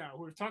Christgau,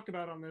 who we've talked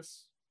about on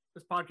this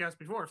podcast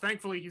before.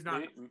 Thankfully, he's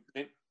not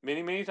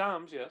Many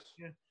times, yes.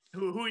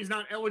 who he's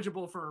not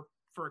eligible for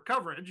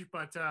coverage,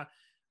 but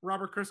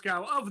Robert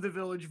Christgau of the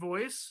Village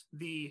Voice,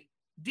 the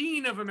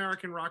dean of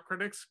American rock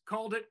critics,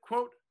 called it,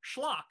 quote,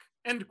 schlock,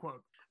 end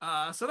quote.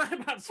 So that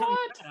about sums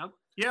it up.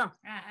 Yeah.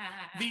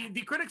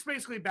 The critics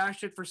basically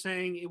bashed it for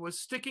saying it was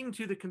sticking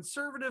to the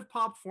conservative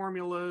pop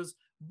formulas,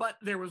 but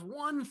there was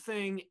one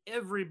thing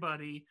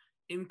everybody,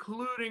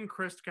 including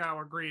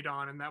Christgau, agreed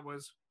on, and that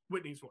was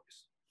Whitney's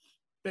voice.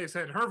 They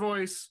said her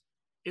voice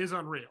is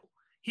unreal.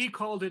 He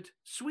called it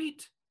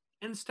sweet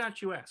and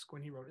statuesque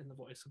when he wrote In the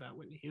Voice about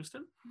Whitney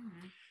Houston.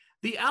 Mm-hmm.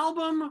 The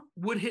album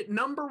would hit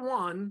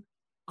 #1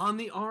 on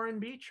the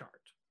R&B chart.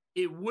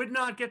 It would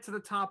not get to the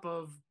top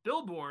of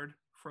Billboard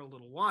for a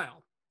little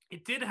while.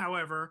 It did,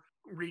 however,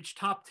 reach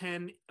top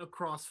 10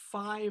 across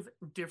 5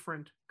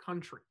 different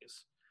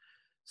countries.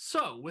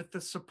 So, with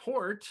the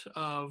support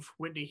of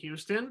Whitney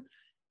Houston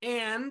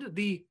and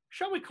the,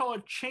 shall we call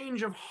it,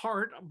 change of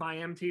heart by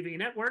MTV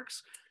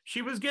Networks,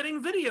 she was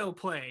getting video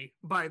play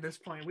by this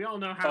point. We all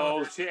know how.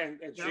 Oh,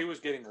 she was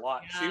getting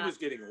lots. Yeah. She was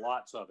getting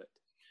lots of it.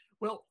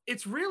 Well,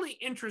 it's really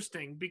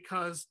interesting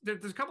because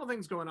there's a couple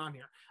things going on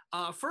here.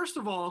 First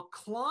of all,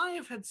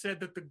 Clive had said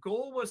that the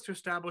goal was to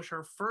establish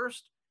her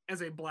first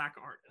as a Black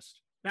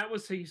artist. That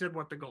was, he said,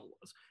 what the goal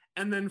was.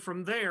 And then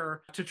from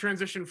there, to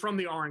transition from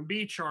the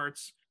R&B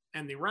charts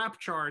and the rap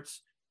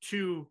charts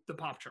to the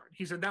pop chart.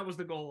 He said that was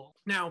the goal.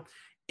 Now,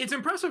 it's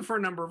impressive for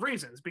a number of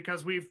reasons,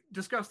 because we've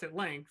discussed at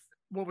length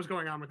what was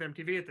going on with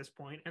MTV at this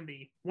point, and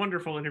the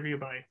wonderful interview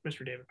by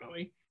Mr. David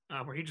Bowie,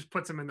 where he just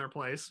puts them in their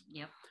place.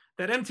 Yep.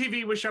 That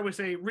MTV was, shall we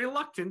say,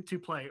 reluctant to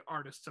play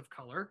artists of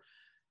color.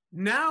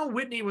 Now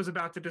Whitney was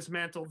about to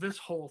dismantle this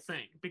whole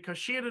thing because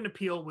she had an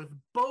appeal with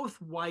both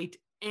white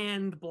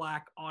and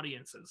Black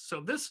audiences.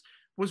 So this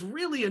was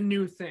really a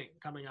new thing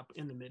coming up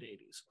in the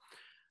mid-'80s.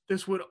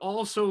 This would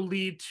also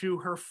lead to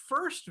her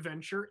first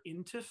venture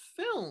into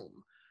film.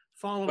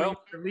 Following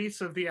the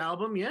release of the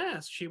album,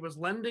 yes, she was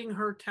lending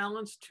her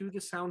talents to the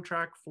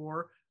soundtrack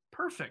for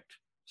Perfect,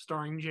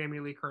 starring Jamie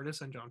Lee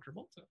Curtis and John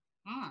Travolta.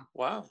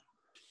 Wow.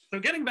 So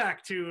getting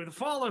back to the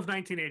fall of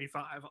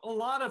 1985, a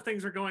lot of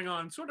things are going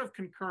on sort of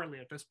concurrently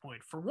at this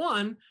point. For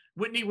one,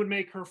 Whitney would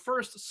make her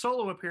first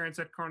solo appearance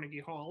at Carnegie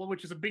Hall,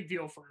 which is a big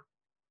deal for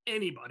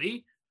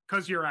anybody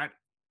because you're at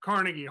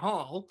Carnegie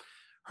Hall.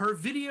 Her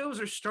videos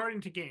are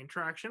starting to gain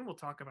traction. We'll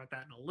talk about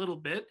that in a little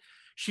bit.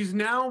 She's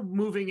now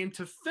moving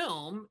into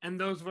film, and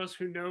those of us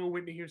who know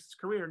Whitney Houston's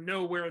career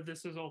know where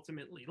this is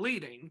ultimately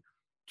leading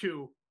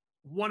to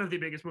one of the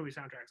biggest movie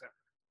soundtracks ever.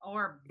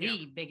 Or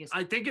the biggest.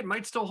 I think it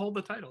might still hold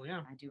the title,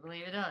 yeah. I do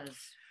believe it does.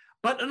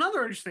 But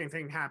another interesting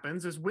thing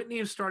happens is Whitney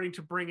is starting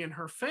to bring in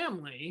her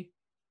family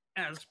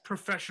as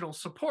professional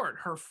support.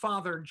 Her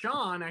father,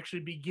 John, actually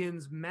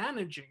begins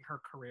managing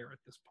her career at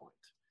this point.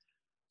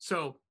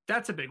 So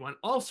that's a big one.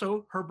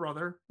 Also, her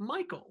brother,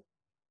 Michael,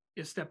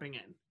 is stepping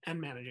in and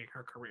managing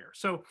her career.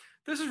 So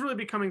this is really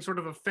becoming sort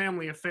of a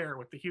family affair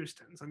with the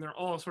Houstons, and they're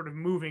all sort of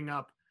moving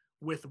up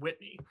with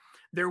Whitney.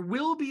 There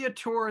will be a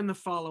tour in the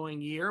following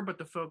year, but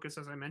the focus,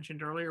 as I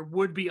mentioned earlier,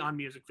 would be on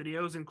music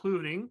videos,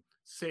 including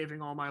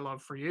Saving All My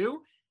Love for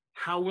You.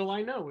 How Will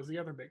I Know was the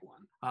other big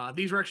one.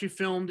 These were actually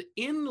filmed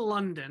in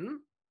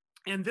London,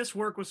 and this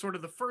work was sort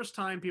of the first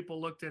time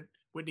people looked at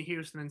Whitney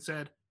Houston and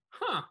said,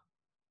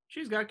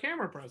 she's got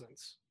camera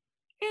presence.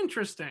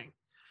 Interesting.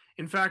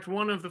 In fact,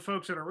 one of the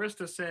folks at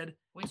Arista said...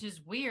 Which is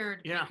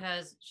weird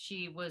because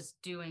she was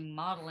doing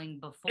modeling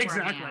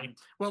beforehand. Exactly.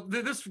 Well,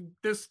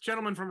 this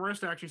gentleman from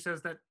Arista actually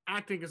says that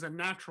acting is a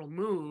natural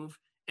move,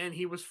 and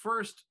he was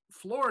first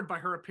floored by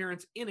her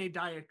appearance in a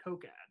Diet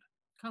Coke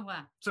ad. Oh,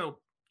 wow. So,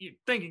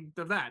 thinking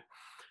of that.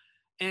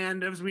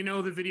 And as we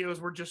know, the videos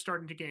were just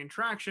starting to gain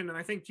traction, and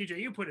I think, TJ,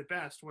 you put it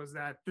best, was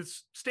that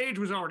this stage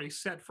was already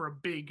set for a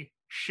big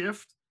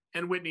shift,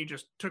 and Whitney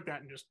just took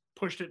that and just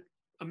pushed it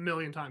a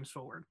million times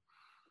forward.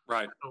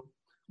 Right. So,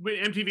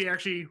 MTV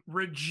actually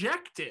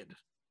rejected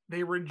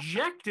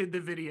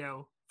the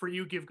video for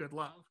You Give Good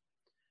Love.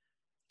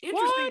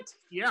 Interesting. What?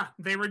 Yeah,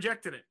 they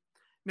rejected it.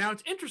 Now,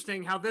 it's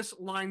interesting how this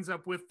lines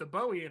up with the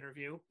Bowie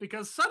interview,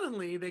 because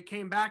suddenly they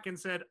came back and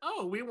said,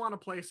 oh, we want to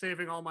play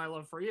Saving All My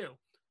Love for You.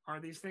 Are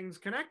these things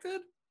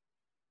connected?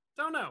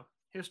 Don't know.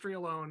 History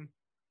alone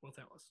will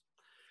tell us.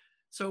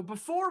 So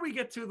before we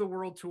get to the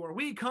world tour,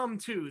 we come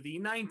to the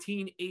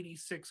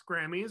 1986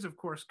 Grammys, of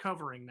course,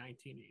 covering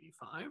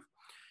 1985.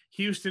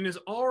 Houston is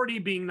already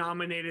being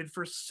nominated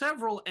for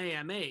several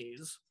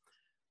AMAs.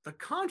 The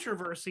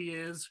controversy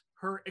is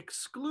her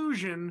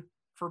exclusion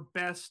for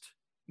Best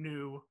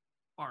New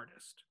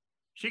Artist.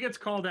 She gets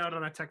called out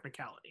on a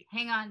technicality.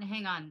 Hang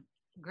on.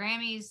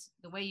 Grammys,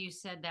 the way you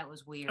said that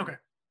was weird. Okay.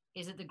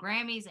 Is it the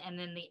Grammys and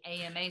then the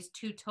AMAs,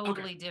 two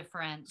totally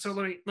different? So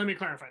let me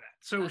clarify that.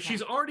 So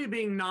she's already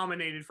being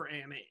nominated for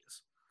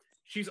AMAs.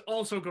 She's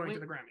also going to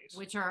the Grammys.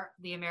 Which are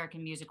the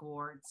American Music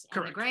Awards.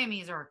 Correct. And the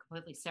Grammys are a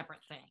completely separate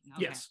thing.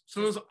 Okay. Yes.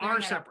 So those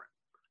are separate.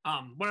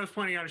 What I was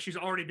pointing out is she's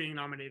already being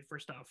nominated for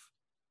stuff,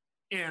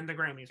 and the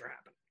Grammys are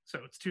happening. So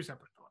it's two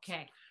separate thoughts.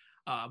 Okay.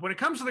 When it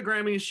comes to the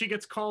Grammys, she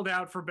gets called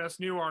out for Best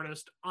New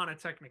Artist on a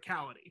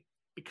technicality.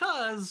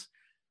 Because,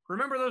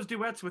 remember those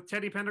duets with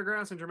Teddy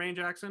Pendergrass and Jermaine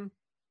Jackson?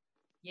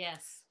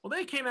 Yes. Well,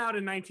 they came out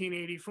in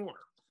 1984,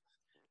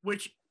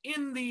 which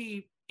in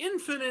the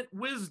infinite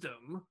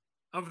wisdom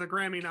of the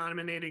Grammy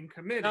nominating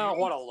committee. Oh,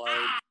 what a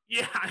load.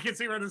 Yeah, I can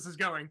see where this is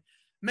going.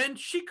 Meant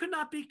she could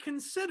not be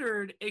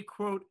considered a,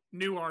 quote,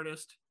 new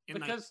artist in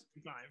Because,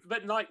 1985.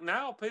 but like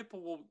now,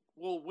 people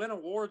will win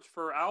awards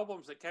for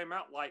albums that came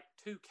out like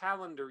 2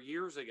 calendar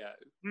years ago.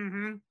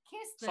 Mm-hmm.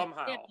 Kiss the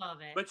Somehow. tip of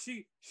it. But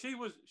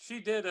she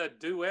did a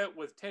duet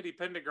with Teddy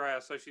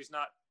Pendergrass, so she's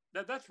not.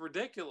 That's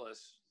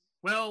ridiculous.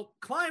 Well,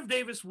 Clive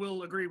Davis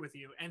will agree with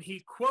you, and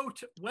he,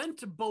 quote,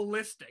 went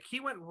ballistic. He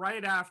went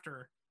right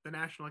after the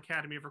National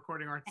Academy of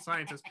Recording Arts and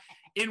Sciences,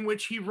 in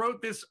which he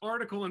wrote this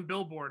article in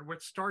Billboard,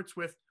 which starts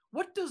with,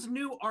 "What does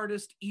new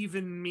artist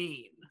even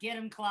mean?" Get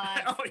him,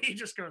 Clive. Oh, he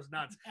just goes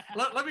nuts.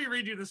 Let me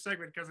read you this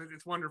segment because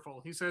it's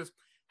wonderful. He says,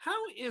 "How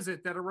is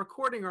it that a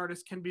recording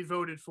artist can be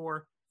voted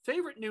for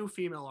favorite new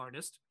female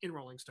artist in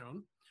Rolling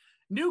Stone,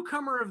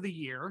 newcomer of the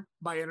year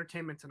by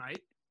Entertainment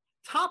Tonight,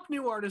 top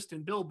new artist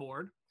in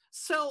Billboard,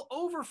 sell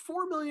over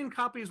 4 million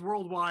copies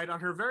worldwide on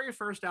her very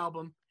first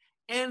album,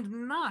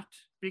 and not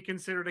be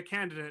considered a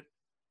candidate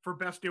for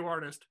Best New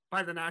Artist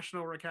by the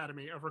National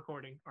Academy of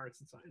Recording Arts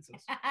and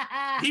Sciences?"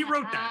 He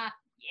wrote that.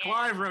 Yeah.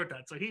 Clive wrote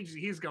that, so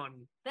he's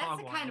going. That's hog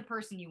the wild. kind of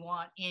person you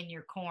want in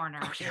your corner.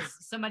 Oh, yeah. Is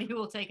somebody who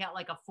will take out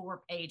like a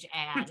 4-page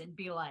ad and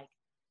be like,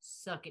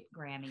 "Suck it,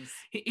 Grammys."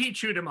 He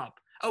chewed him up.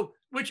 Oh,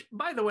 which,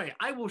 by the way,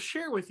 I will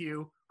share with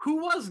you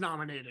who was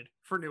nominated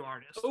for new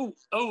artist.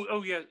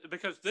 Oh, yeah.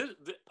 Because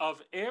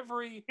of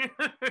every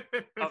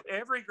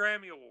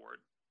Grammy award,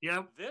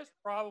 Yep. this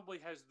probably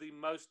has the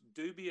most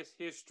dubious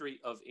history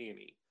of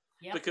any.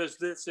 Yep. Because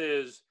this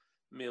is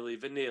Milli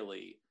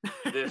Vanilli.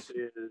 This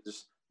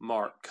is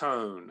Mark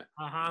Cohn.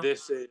 Uh-huh.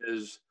 This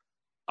is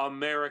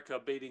America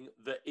beating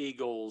the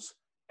Eagles,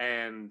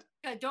 and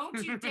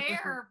Don't you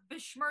dare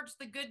besmirch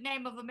the good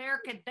name of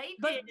America. They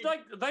they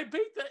did.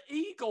 beat the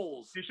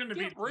Eagles. They shouldn't have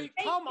Get beat. re-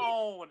 They Come did-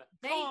 on,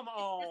 they come did the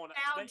on.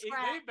 They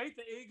soundtrack. beat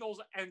the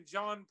Eagles and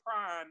John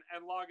Prine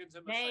and Loggins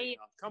and They-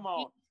 Messina. Come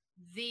on.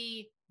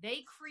 They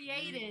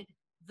created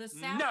the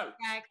No.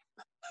 soundtrack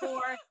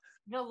for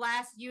The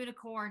Last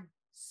Unicorn.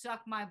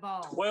 Suck my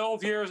balls.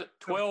 12 years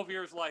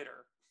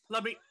later.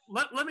 Let me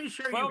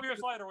share 12 you. years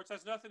later, which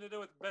has nothing to do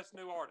with Best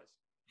New Artist.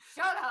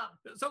 Shut up.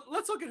 So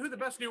let's look at who the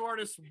best new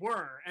artists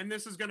were, and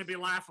this is going to be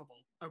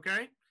laughable.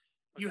 Okay,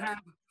 you Okay.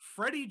 have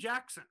Freddie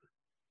Jackson,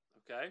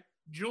 Okay.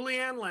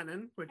 Julianne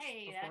Lennon, which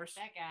Hey, of that, course,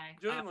 that guy.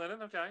 Julian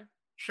Lennon, okay.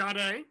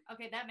 Sade,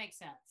 Okay, that makes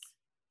sense.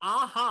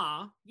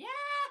 Aha, Yeah.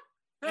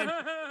 And- Katrina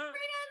and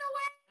the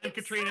Waves. and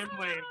Katrina and the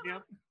Wave.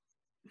 Yep.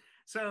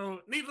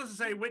 So, needless to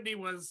say, Whitney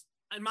was,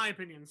 in my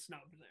opinion,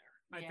 snubbed there.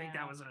 I think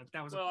that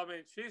Yeah. was Well, I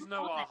mean, she's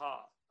no Okay.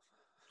 aha.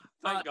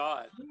 Thank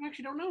God. I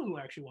actually don't know who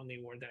actually won the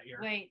award that year.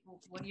 Wait,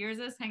 what year is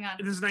this? Hang on.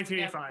 This is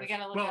 1985. We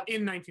gotta look well, up.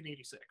 in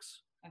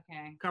 1986,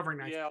 Okay. covering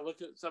 1986. Yeah, I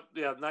looked at some.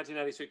 Yeah,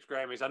 1986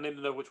 Grammys. I need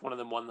to know which one of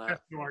them won that.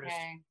 Best new artist.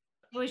 Okay.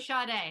 It was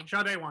Sade.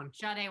 Sade won.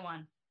 Sade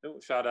won. It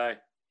was Sade.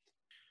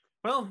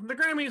 Well, the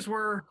Grammys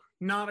were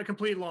not a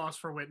complete loss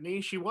for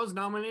Whitney. She was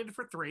nominated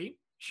for 3.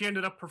 She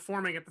ended up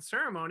performing at the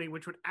ceremony,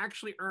 which would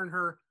actually earn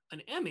her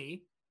an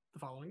Emmy the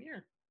following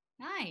year.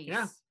 Nice.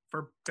 Yeah,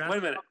 for best. Wait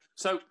a minute.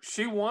 So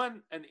she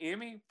won an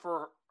Emmy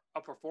for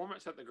a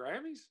performance at the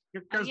Grammys?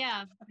 Because-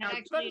 Yeah. Now,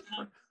 Actually,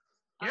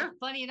 Yeah.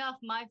 funny enough,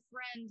 my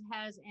friend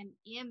has an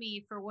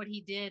Emmy for what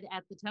he did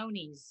at the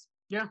Tonys.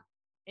 Yeah.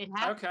 It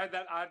happened. Okay,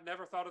 that I'd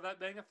never thought of that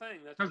being a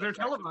thing. That's 'Cause they're that's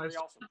actually televised.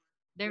 pretty Awesome.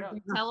 They're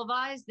Yeah.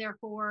 televised,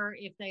 therefore,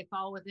 if they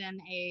fall within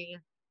a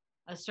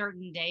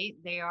certain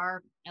date, they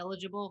are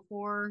eligible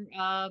for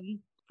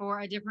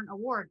a different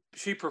award.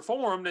 She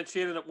performed and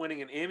she ended up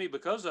winning an Emmy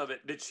because of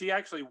it. Did she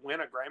actually win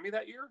a Grammy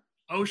that year?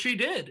 Oh, she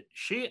did.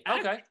 She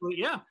Okay. actually,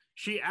 yeah,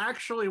 she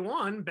actually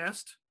won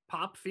Best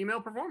Pop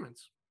Female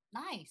Performance.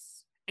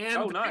 Nice. And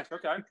Oh, nice.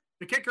 Okay.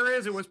 the kicker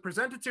is it was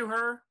presented to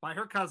her by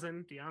her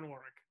cousin, Dionne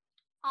Warwick,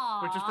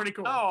 Aww. which is pretty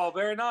cool. Oh,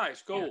 very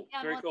nice. Cool.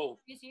 Yeah, Very what,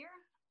 cool. This year?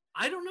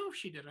 I don't know if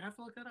she did. I have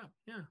to look that up.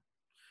 Yeah.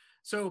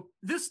 So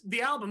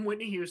the album,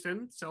 Whitney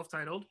Houston,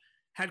 self-titled,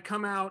 had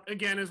come out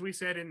again, as we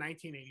said, in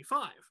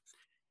 1985.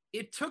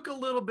 It took a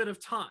little bit of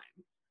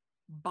time.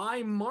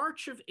 By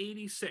March of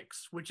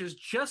 86, which is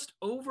just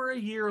over a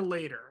year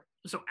later,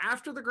 so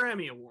after the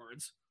Grammy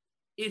Awards,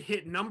 it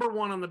hit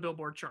 #1 on the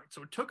Billboard chart.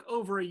 So it took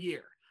over a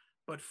year.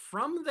 But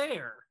from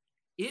there,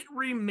 it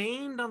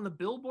remained on the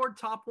Billboard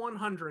Top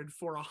 100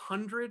 for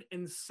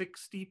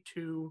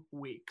 162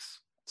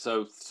 weeks.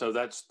 So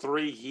that's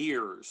 3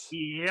 years.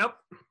 Yep.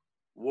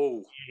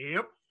 Whoa.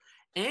 Yep.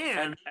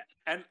 And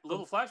And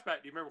little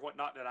flashback. Do you remember what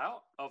knocked it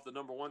out of the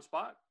 #1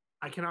 spot?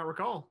 I cannot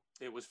recall.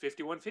 It was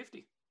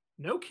 5150.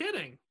 No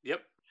kidding.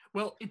 Yep.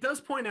 Well, it does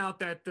point out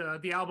that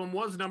the album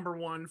was number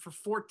one for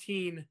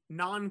 14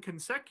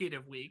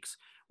 non-consecutive weeks,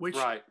 which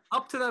Right.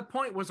 up to that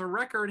point was a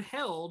record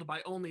held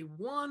by only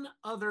one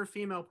other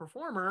female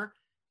performer,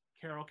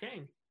 Carole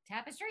King.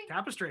 Tapestry.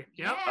 Tapestry.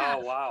 Yep. Yeah.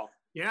 Oh wow.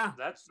 Yeah.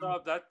 That's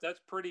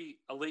pretty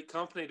elite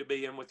company to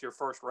be in with your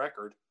first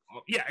record.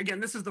 Yeah. Again,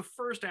 this is the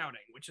first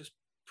outing, which is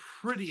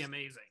pretty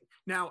amazing.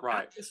 Now,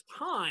 Right. at this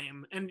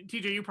time, and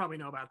TJ, you probably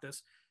know about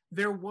this,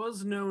 there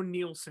was no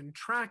Nielsen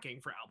tracking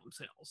for album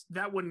sales.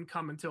 That wouldn't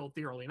come until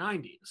the early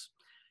 90s.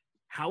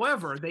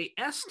 However, they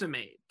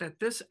estimate that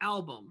this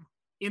album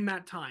in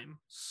that time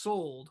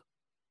sold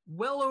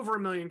well over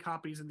 1 million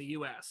copies in the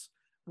US,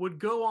 would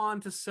go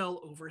on to sell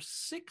over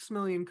 6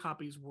 million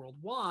copies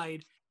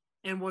worldwide,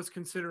 and was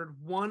considered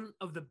one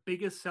of the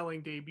biggest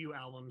selling debut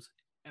albums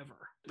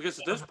ever. Because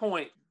at this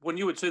point, when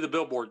you would see the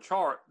Billboard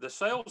chart, the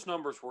sales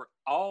numbers were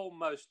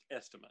almost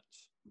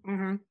estimates.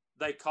 Mm-hmm.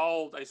 They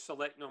called a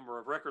select number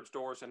of record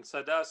stores and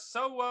said,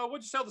 "So,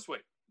 what'd you sell this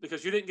week?"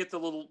 Because you didn't get the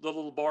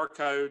little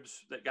barcodes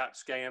that got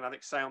scanned. I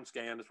think Sound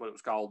Scan is what it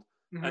was called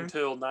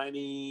until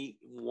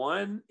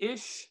 91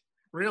 ish.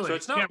 Really? So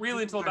it's not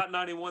really until about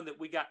 91 that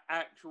we got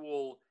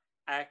actual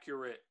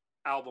accurate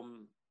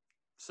album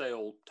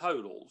sale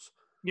totals.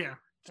 Yeah.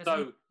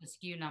 So the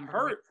SKU number.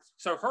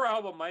 her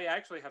album may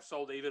actually have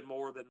sold even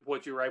more than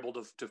what you were able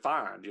to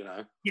find, you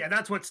know? Yeah,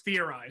 that's what's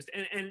theorized.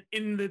 And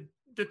in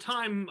the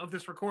time of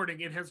this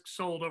recording, it has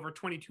sold over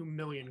 22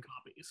 million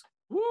copies.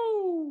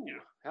 Woo! Yeah.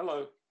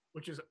 Hello.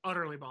 Which is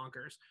utterly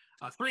bonkers.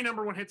 3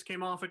 number one hits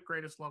came off it: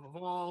 Greatest Love of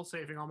All,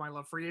 Saving All My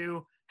Love for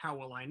You, How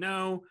Will I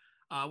Know,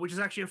 which is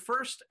actually a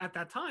first at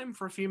that time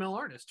for a female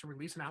artist to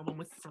release an album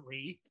with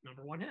 3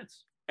 number one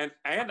hits. And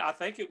I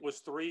think it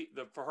was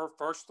for her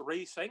first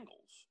 3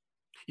 singles.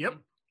 Yep.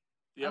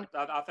 Yep.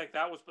 I think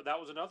that was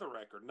another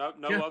record. No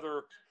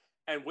other.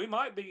 And we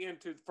might be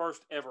into the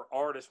first ever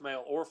artist,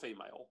 male or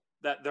female,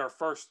 that their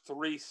first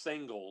 3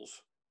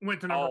 singles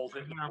went to number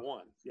number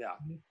one. Yeah.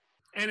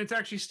 And it's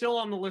actually still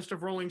on the list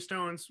of Rolling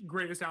Stone's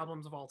greatest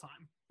albums of all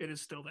time. It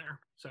is still there.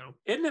 So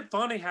isn't it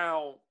funny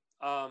how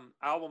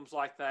albums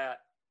like that,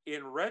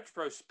 in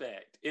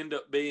retrospect, end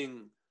up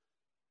being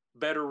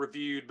better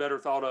reviewed, better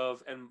thought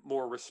of, and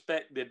more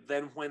respected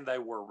than when they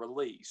were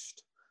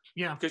released?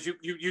 Yeah, because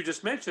you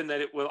just mentioned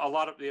that it was a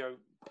lot of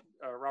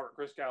Robert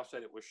Christgau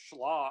said it was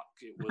schlock.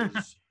 It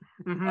was,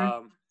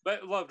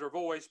 but loved her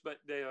voice, but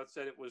they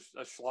said it was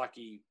a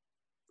schlocky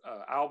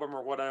album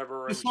or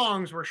whatever. The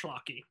songs were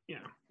schlocky. Yeah.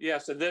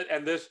 Yes, and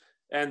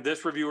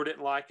this reviewer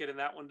didn't like it, and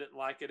that one didn't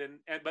like it,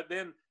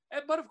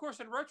 but of course,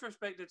 in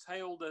retrospect, it's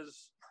hailed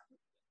as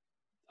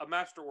a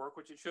masterwork,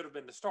 which it should have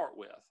been to start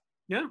with.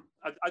 Yeah.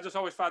 I just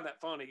always find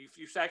that funny.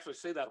 You actually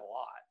see that a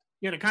lot.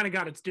 Yeah, and it kind of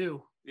got its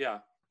due.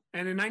 Yeah.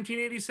 And in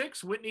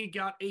 1986, Whitney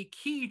got a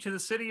key to the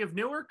city of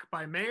Newark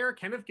by Mayor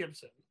Kenneth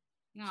Gibson.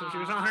 Aww. So she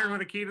was not hired with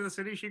a key to the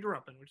city she grew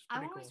up in, which is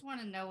pretty cool. I always want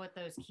to know what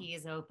those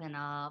keys open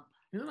up.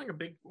 Isn't it like a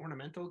big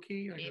ornamental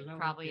key? It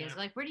probably is.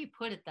 Like, where do you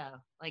put it,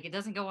 though? Like, it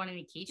doesn't go on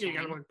any keychain.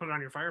 Yeah, you gotta put it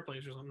on your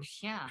fireplace or something.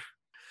 Yeah.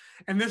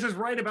 And this is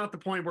right about the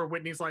point where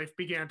Whitney's life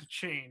began to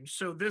change.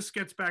 So this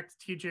gets back to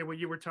TJ, what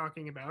you were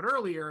talking about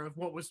earlier of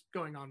what was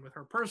going on with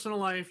her personal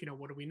life. You know,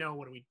 what do we know?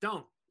 What do we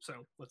don't?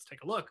 So let's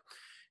take a look.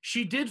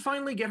 She did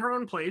finally get her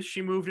own place.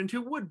 She moved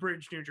into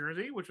Woodbridge, New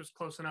Jersey, which was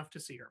close enough to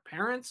see her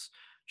parents.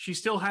 She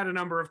still had a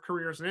number of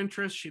careers and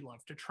interests. She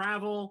loved to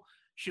travel.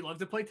 She loved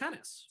to play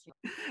tennis.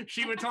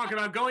 She would talk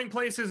about going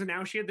places, and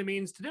now she had the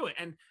means to do it.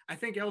 And I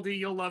think, LD,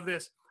 you'll love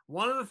this.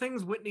 One of the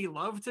things Whitney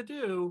loved to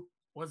do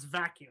was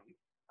vacuum.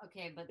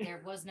 Okay, but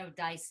there was no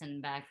Dyson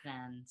back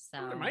then. So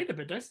Well, there might have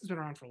been. Dyson's been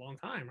around for a long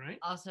time, right?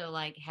 Also,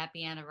 like,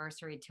 happy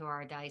anniversary to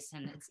our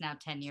Dyson. It's now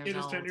 10 years It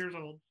old. is 10 years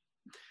old.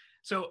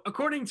 So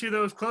according to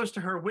those close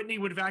to her, Whitney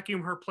would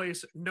vacuum her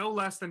place no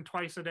less than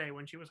twice a day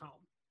when she was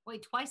home.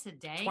 Wait, twice a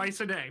day? Twice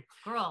a day.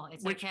 Girl,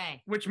 it's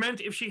okay. Which meant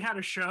if she had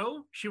a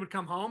show, she would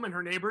come home and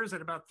her neighbors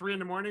at about 3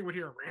 a.m. would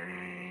hear.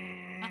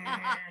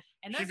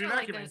 And those are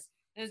like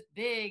those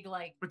big,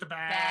 like, with the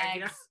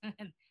bag. bags.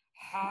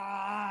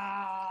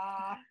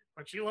 Yeah.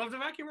 But she loved to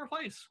vacuum her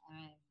place.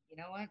 You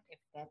know what? If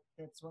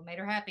that's what made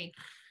her happy.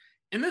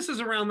 And this is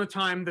around the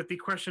time that the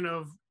question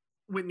of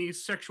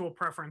Whitney's sexual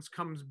preference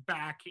comes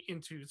back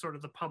into sort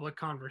of the public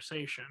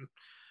conversation.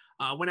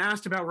 When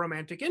asked about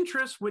romantic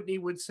interests, Whitney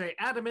would say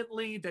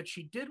adamantly that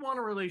she did want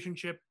a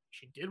relationship,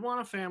 she did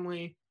want a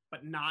family,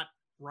 but not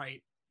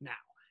right now.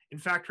 In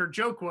fact, her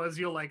joke was,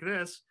 you'll like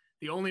this,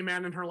 the only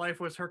man in her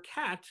life was her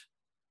cat,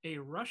 a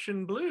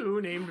Russian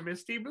blue named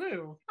Misty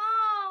Blue.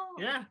 Oh!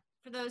 Yeah.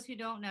 For those who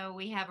don't know,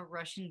 we have a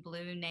Russian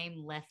blue named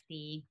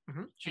Lefty.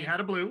 Mm-hmm. She had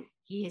a blue.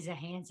 He is a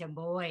handsome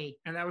boy.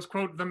 And that was,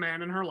 quote, the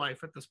man in her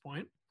life at this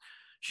point.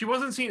 She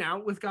wasn't seen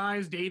out with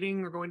guys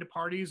dating or going to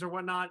parties or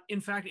whatnot. In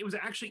fact, it was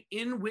actually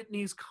in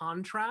Whitney's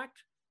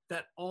contract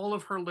that all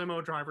of her limo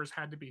drivers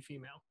had to be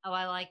female. Oh,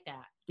 I like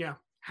that. Yeah,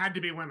 had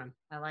to be women.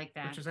 I like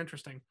that. Which is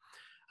interesting.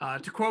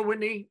 To quote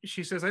Whitney,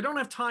 she says, I don't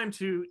have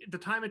the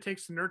time it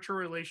takes to nurture a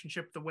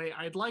relationship the way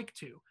I'd like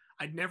to.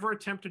 I'd never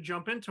attempt to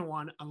jump into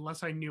one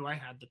unless I knew I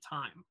had the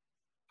time.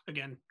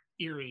 Again,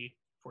 eerie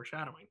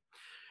foreshadowing.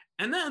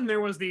 And then there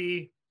was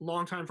the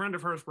longtime friend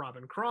of hers,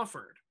 Robin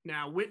Crawford.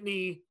 Now,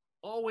 Whitney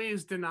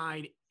always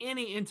denied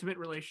any intimate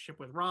relationship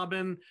with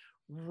Robin.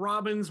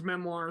 Robin's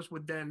memoirs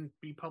would then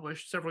be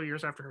published several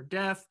years after her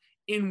death,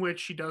 in which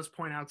she does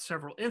point out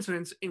several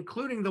incidents,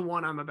 including the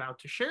one I'm about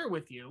to share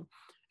with you.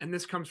 And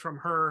this comes from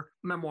her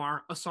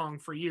memoir, A Song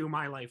for You,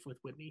 My Life with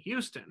Whitney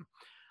Houston.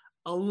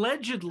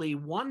 Allegedly,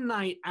 one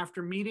night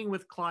after meeting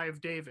with Clive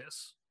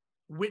Davis,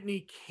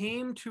 Whitney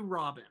came to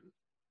Robin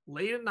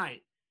late at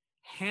night,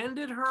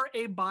 handed her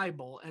a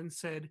Bible, and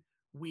said,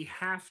 "We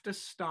have to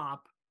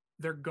stop.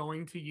 They're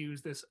going to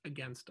use this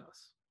against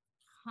us."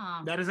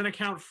 Huh. That is an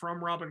account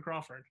from Robin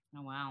Crawford.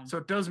 Oh, wow. So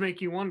it does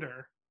make you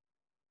wonder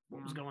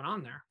what was going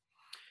on there.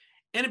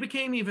 And it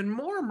became even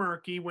more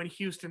murky when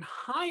Houston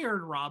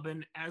hired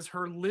Robin as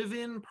her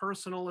live-in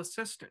personal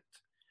assistant.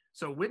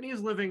 So Whitney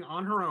is living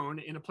on her own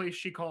in a place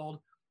she called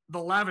the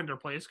Lavender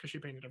Place because she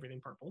painted everything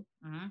purple.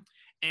 Mm-hmm.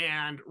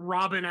 And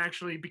Robin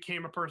actually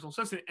became a personal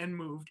assistant and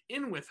moved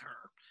in with her.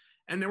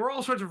 And there were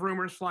all sorts of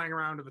rumors flying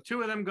around of the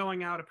two of them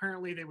going out.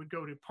 Apparently, they would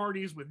go to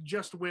parties with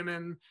just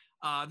women.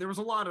 There was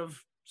a lot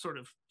of sort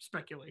of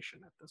speculation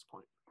at this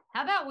point.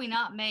 How about we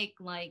not make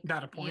like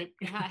that a point?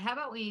 How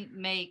about we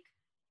make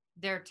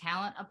their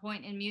talent a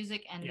point in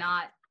music and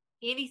not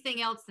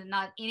anything else, that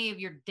not any of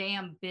your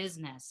damn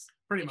business.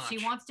 Pretty if much.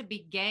 she wants to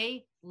be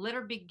gay, let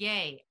her be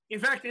gay. In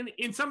fact,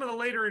 in some of the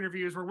later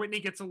interviews where Whitney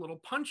gets a little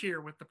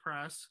punchier with the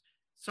press,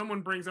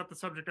 someone brings up the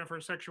subject of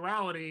her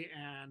sexuality,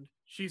 and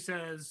she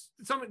says,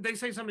 they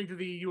say something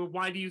to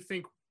why do you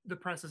think the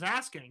press is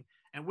asking?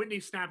 And Whitney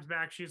snaps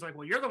back. She's like,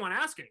 well, you're the one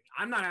asking.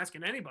 I'm not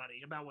asking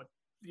anybody about what,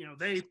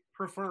 they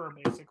prefer,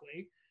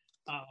 basically.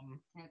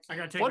 I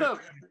got to take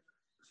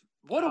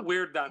what a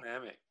weird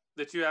dynamic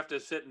that you have to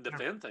sit and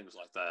defend things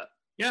like that.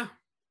 Yeah.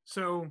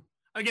 So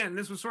again,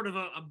 this was sort of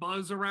a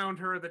buzz around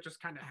her that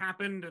just kind of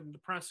happened, and the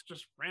press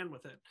just ran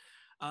with it.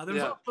 There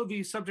was also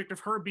the subject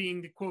of her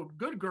being the, quote,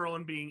 good girl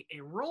and being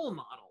a role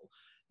model.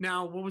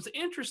 Now, what was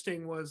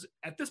interesting was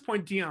at this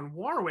point, Dionne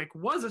Warwick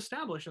was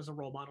established as a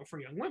role model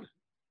for young women,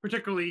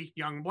 particularly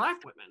young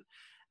Black women.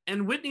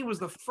 And Whitney was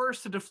the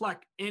first to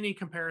deflect any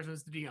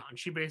comparisons to Dionne.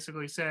 She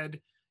basically said,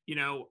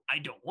 I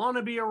don't want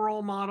to be a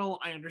role model.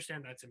 I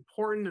understand that's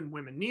important and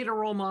women need a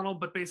role model,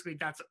 but basically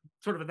that's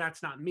sort of a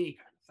that's not me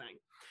kind of thing.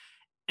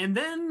 And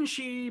then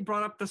she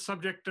brought up the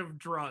subject of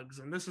drugs,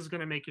 and this is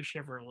going to make you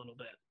shiver a little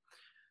bit.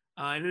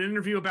 In an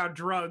interview about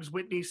drugs,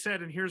 Whitney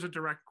said, and here's a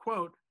direct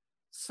quote,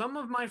 "Some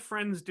of my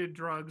friends did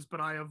drugs,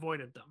 but I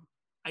avoided them.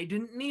 I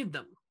didn't need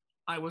them.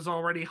 I was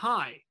already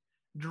high.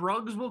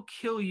 Drugs will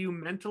kill you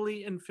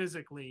mentally and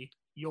physically.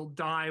 You'll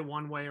die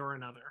one way or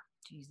another."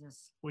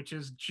 Jesus. Which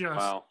is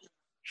just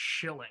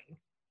chilling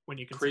when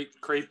you can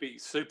creepy,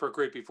 super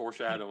creepy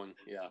foreshadowing.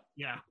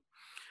 Yeah.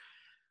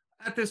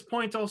 At this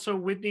point, also,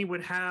 Whitney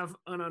would have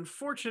an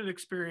unfortunate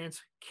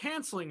experience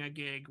canceling a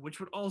gig, which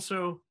would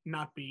also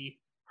not be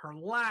her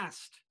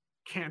last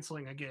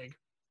canceling a gig.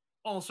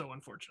 Also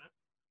unfortunate.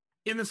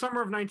 In the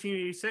summer of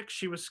 1986,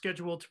 she was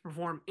scheduled to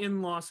perform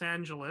in Los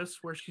Angeles,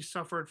 where she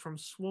suffered from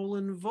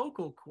swollen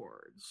vocal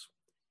cords.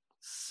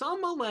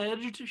 Some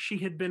alleged she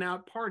had been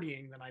out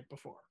partying the night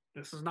before.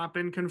 This has not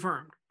been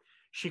confirmed.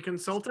 She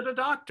consulted a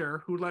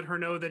doctor who let her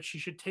know that she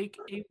should take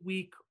a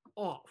week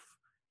off.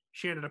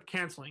 She ended up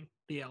canceling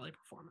the LA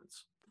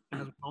performance.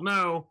 As we all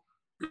know,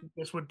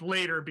 this would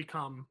later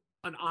become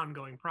an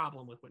ongoing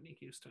problem with Whitney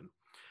Houston.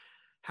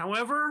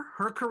 However,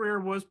 her career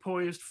was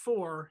poised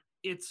for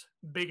its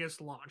biggest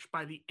launch.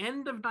 By the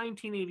end of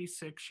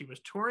 1986, she was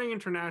touring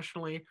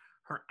internationally.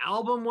 Her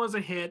album was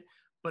a hit,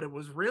 but it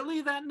was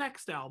really that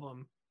next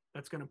album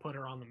that's going to put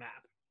her on the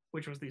map,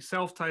 which was the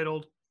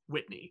self-titled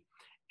Whitney.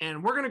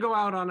 And we're going to go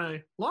out on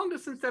a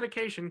long-distance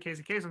dedication,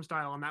 Casey Kasem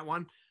style, on that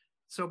one.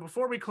 So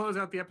before we close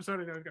out the episode,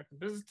 I know we've got some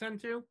business to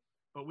tend to,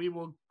 but we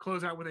will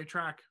close out with a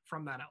track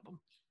from that album.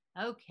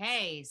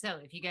 Okay, so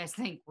if you guys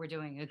think we're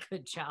doing a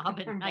good job,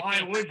 and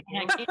why would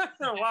you?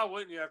 Why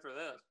wouldn't you after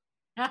this?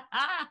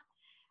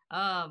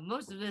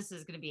 Most of this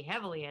is going to be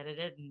heavily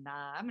edited, and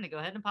I'm going to go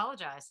ahead and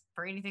apologize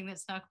for anything that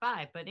snuck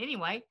by. But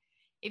anyway,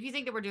 if you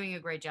think that we're doing a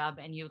great job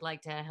and you'd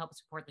like to help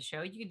support the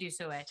show, you can do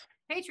so at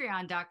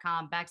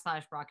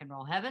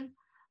patreon.com/rockandrollheaven.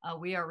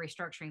 We are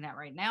restructuring that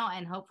right now,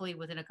 and hopefully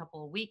within a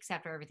couple of weeks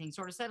after everything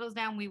sort of settles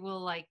down, we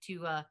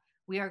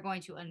are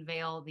going to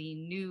unveil the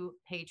new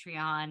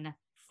Patreon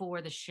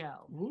for the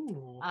show.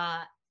 Ooh.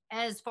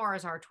 As far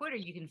as our Twitter,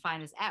 you can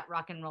find us at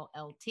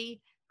rockandrolllt.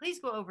 Please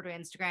go over to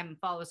Instagram and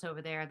follow us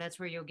over there. That's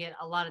where you'll get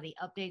a lot of the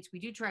updates. We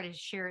do try to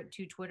share it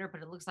to Twitter,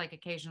 but it looks like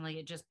occasionally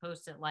it just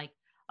posts it like,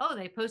 oh,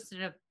 they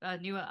posted a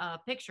new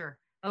picture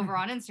over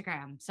on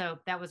Instagram. So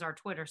that was our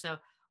Twitter. So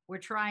we're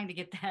trying to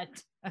get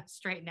that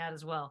straightened out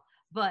as well.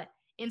 But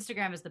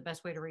Instagram is the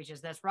best way to reach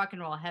us. That's Rock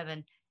and Roll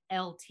Heaven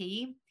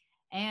LT.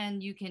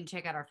 And you can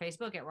check out our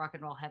Facebook at Rock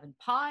and Roll Heaven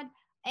Pod.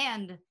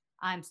 And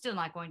I'm still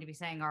not going to be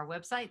saying our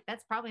website.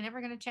 That's probably never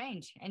going to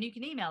change. And you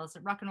can email us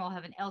at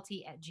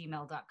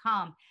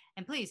rockandrollheavenlt@gmail.com.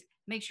 And please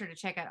make sure to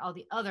check out all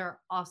the other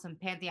awesome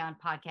Pantheon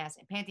podcasts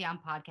at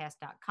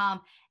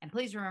pantheonpodcast.com. And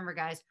please remember,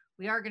 guys,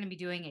 we are going to be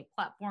doing a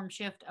platform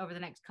shift over the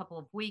next couple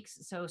of weeks.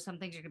 So some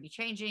things are going to be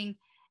changing,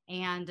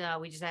 and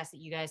we just ask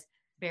that you guys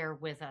bear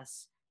with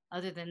us.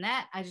 Other than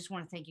that, I just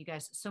want to thank you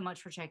guys so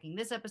much for checking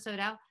this episode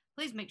out.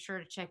 Please make sure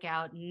to check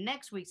out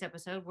next week's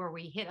episode where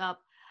we hit up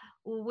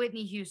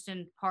Whitney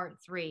Houston Part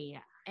 3.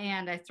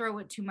 And I throw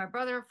it to my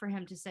brother for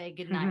him to say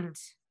goodnight.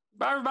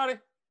 Bye, everybody.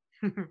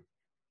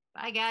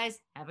 Bye, guys.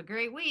 Have a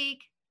great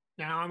week.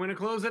 Now I'm going to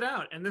close it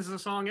out. And this is a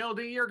song, LD,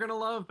 you're going to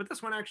love. But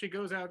this one actually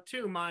goes out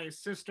to my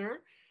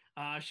sister.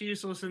 She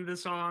used to listen to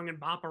this song and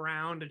bop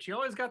around, and she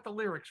always got the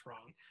lyrics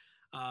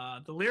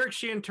wrong. The lyrics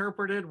she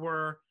interpreted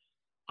were,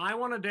 I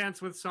want to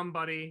dance with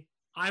somebody.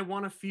 I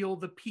want to feel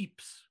the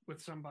peeps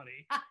with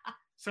somebody.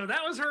 So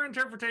that was her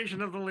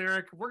interpretation of the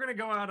lyric. We're going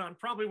to go out on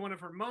probably one of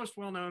her most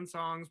well-known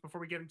songs before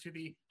we get into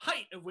the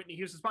height of Whitney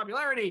Houston's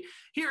popularity.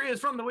 Here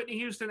is from the Whitney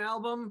Houston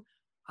album,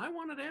 I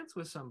Want to Dance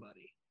with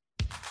Somebody.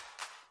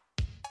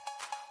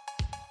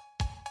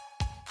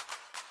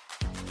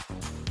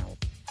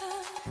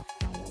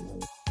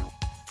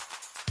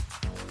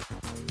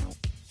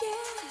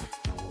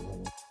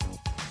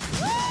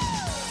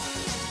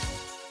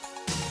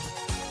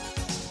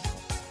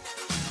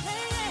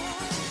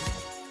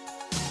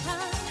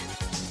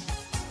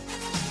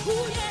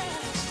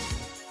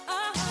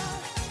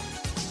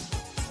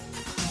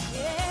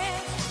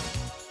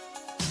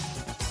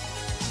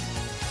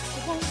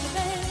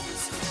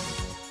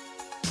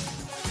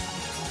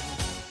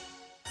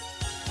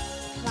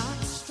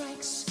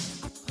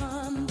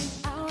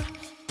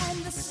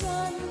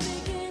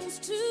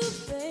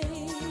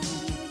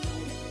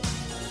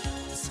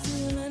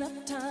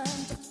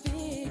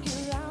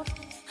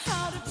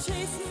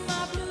 Chase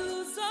my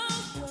blues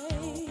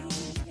away.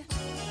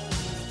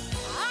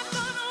 I'm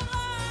gonna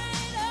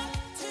ride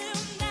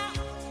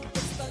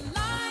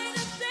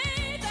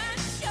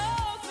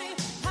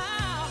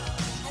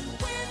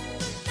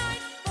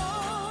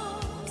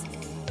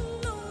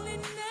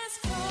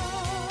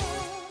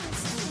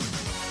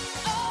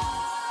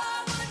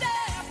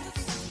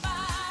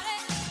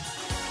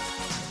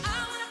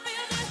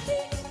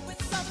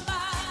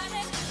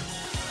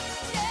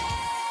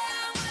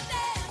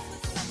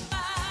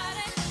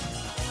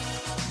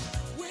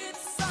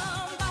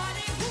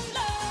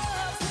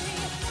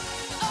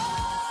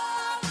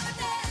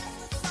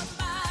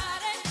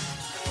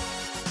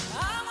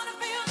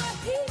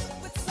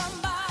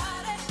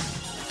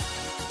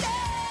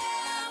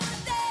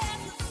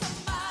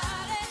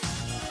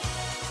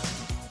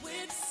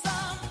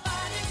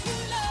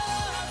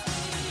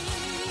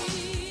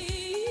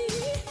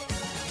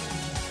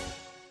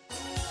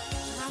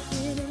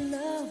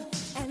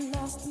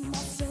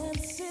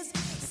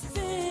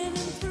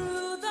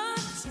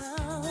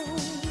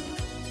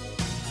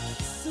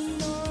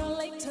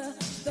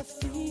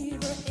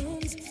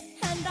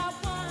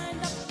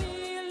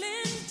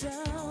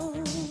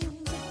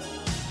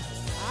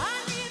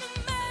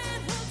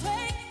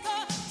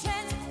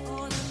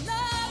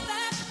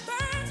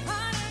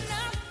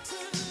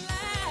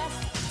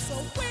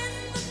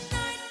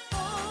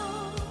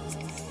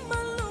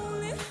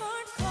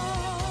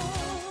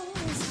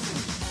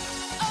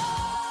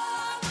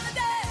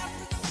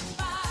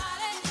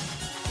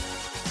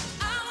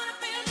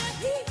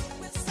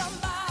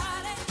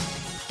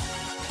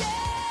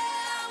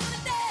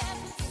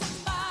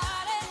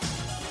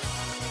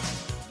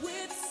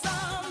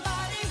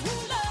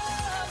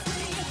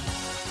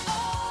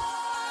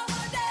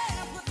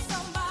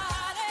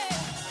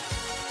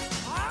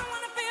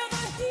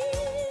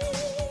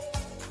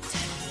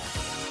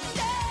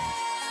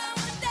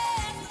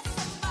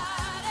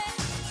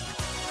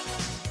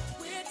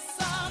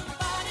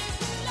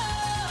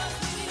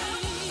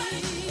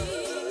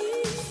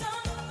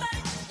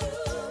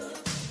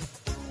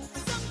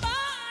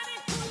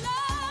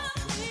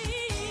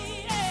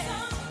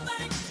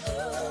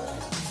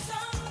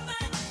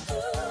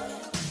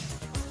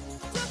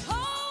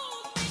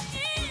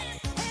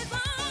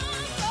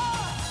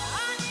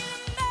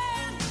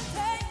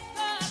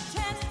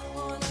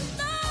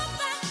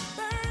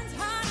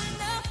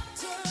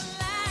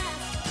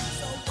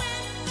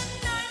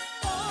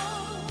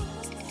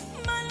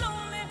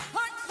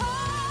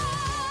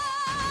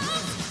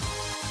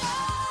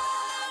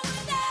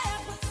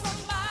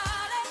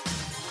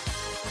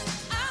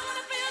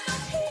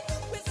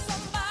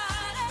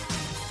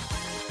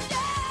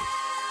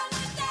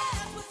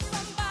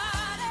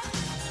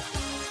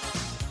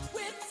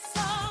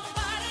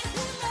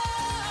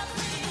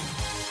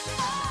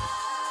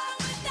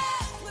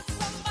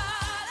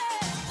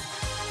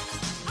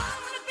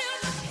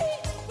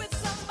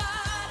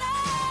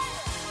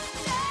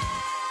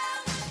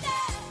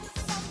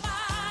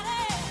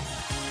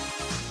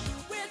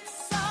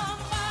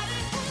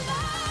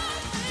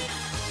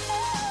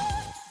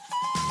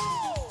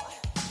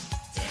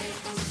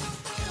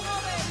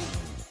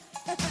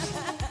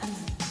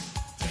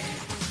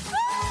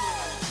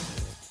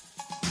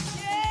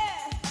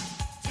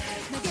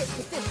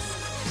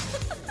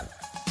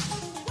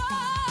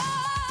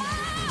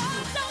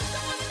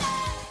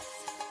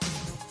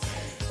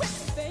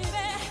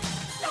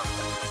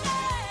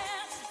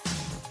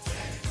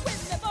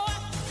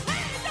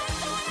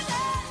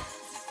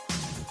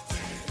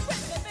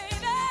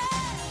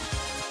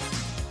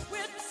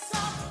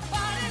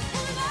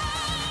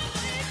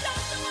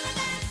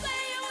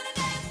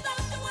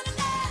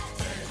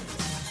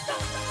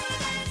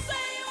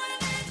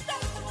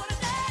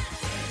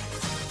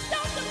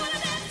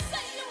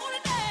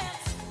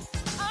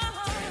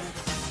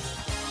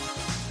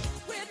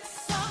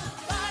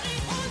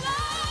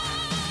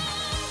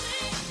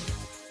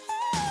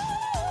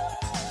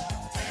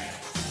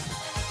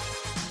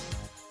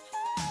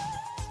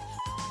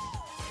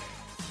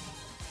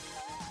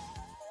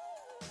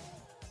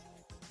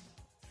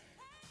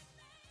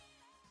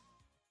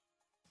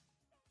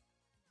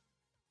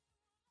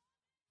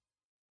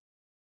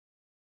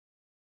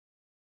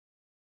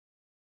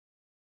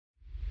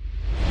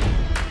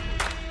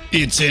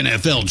It's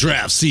NFL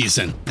draft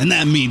season, and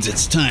that means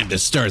it's time to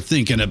start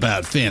thinking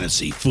about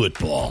fantasy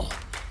football.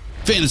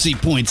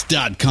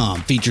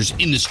 FantasyPoints.com features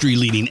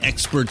industry-leading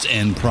experts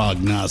and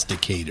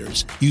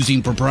prognosticators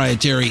using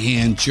proprietary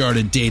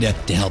hand-charted data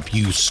to help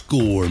you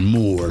score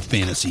more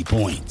fantasy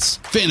points.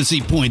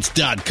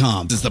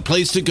 FantasyPoints.com is the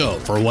place to go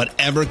for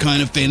whatever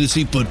kind of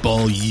fantasy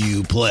football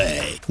you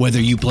play. Whether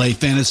you play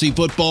fantasy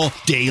football,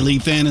 daily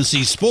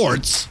fantasy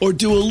sports, or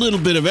do a little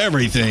bit of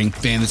everything,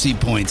 Fantasy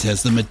Points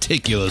has the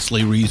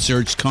meticulously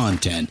researched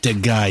content to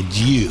guide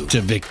you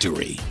to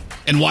victory.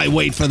 And why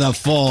wait for the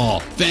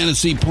fall?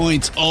 Fantasy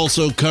Points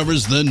also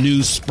covers the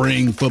new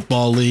spring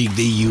football league,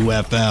 the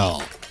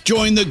UFL.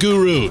 Join the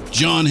guru,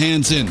 John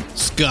Hansen,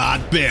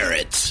 Scott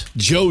Barrett,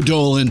 Joe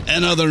Dolan,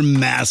 and other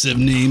massive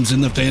names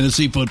in the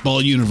fantasy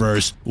football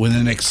universe with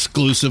an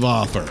exclusive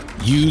offer.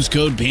 Use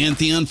code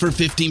Pantheon for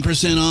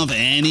 15% off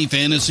any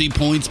Fantasy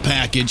Points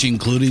package,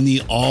 including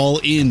the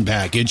all-in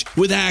package,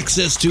 with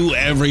access to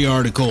every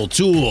article,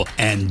 tool,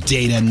 and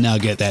data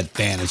nugget that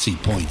Fantasy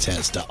Points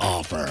has to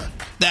offer.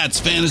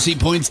 That's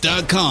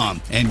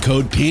FantasyPoints.com and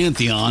code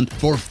Pantheon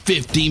for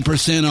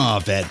 15%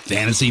 off at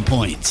Fantasy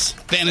Points.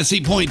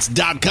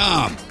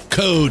 FantasyPoints.com,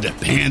 code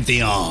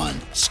Pantheon.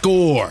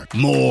 Score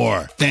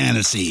more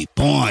fantasy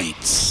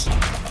points.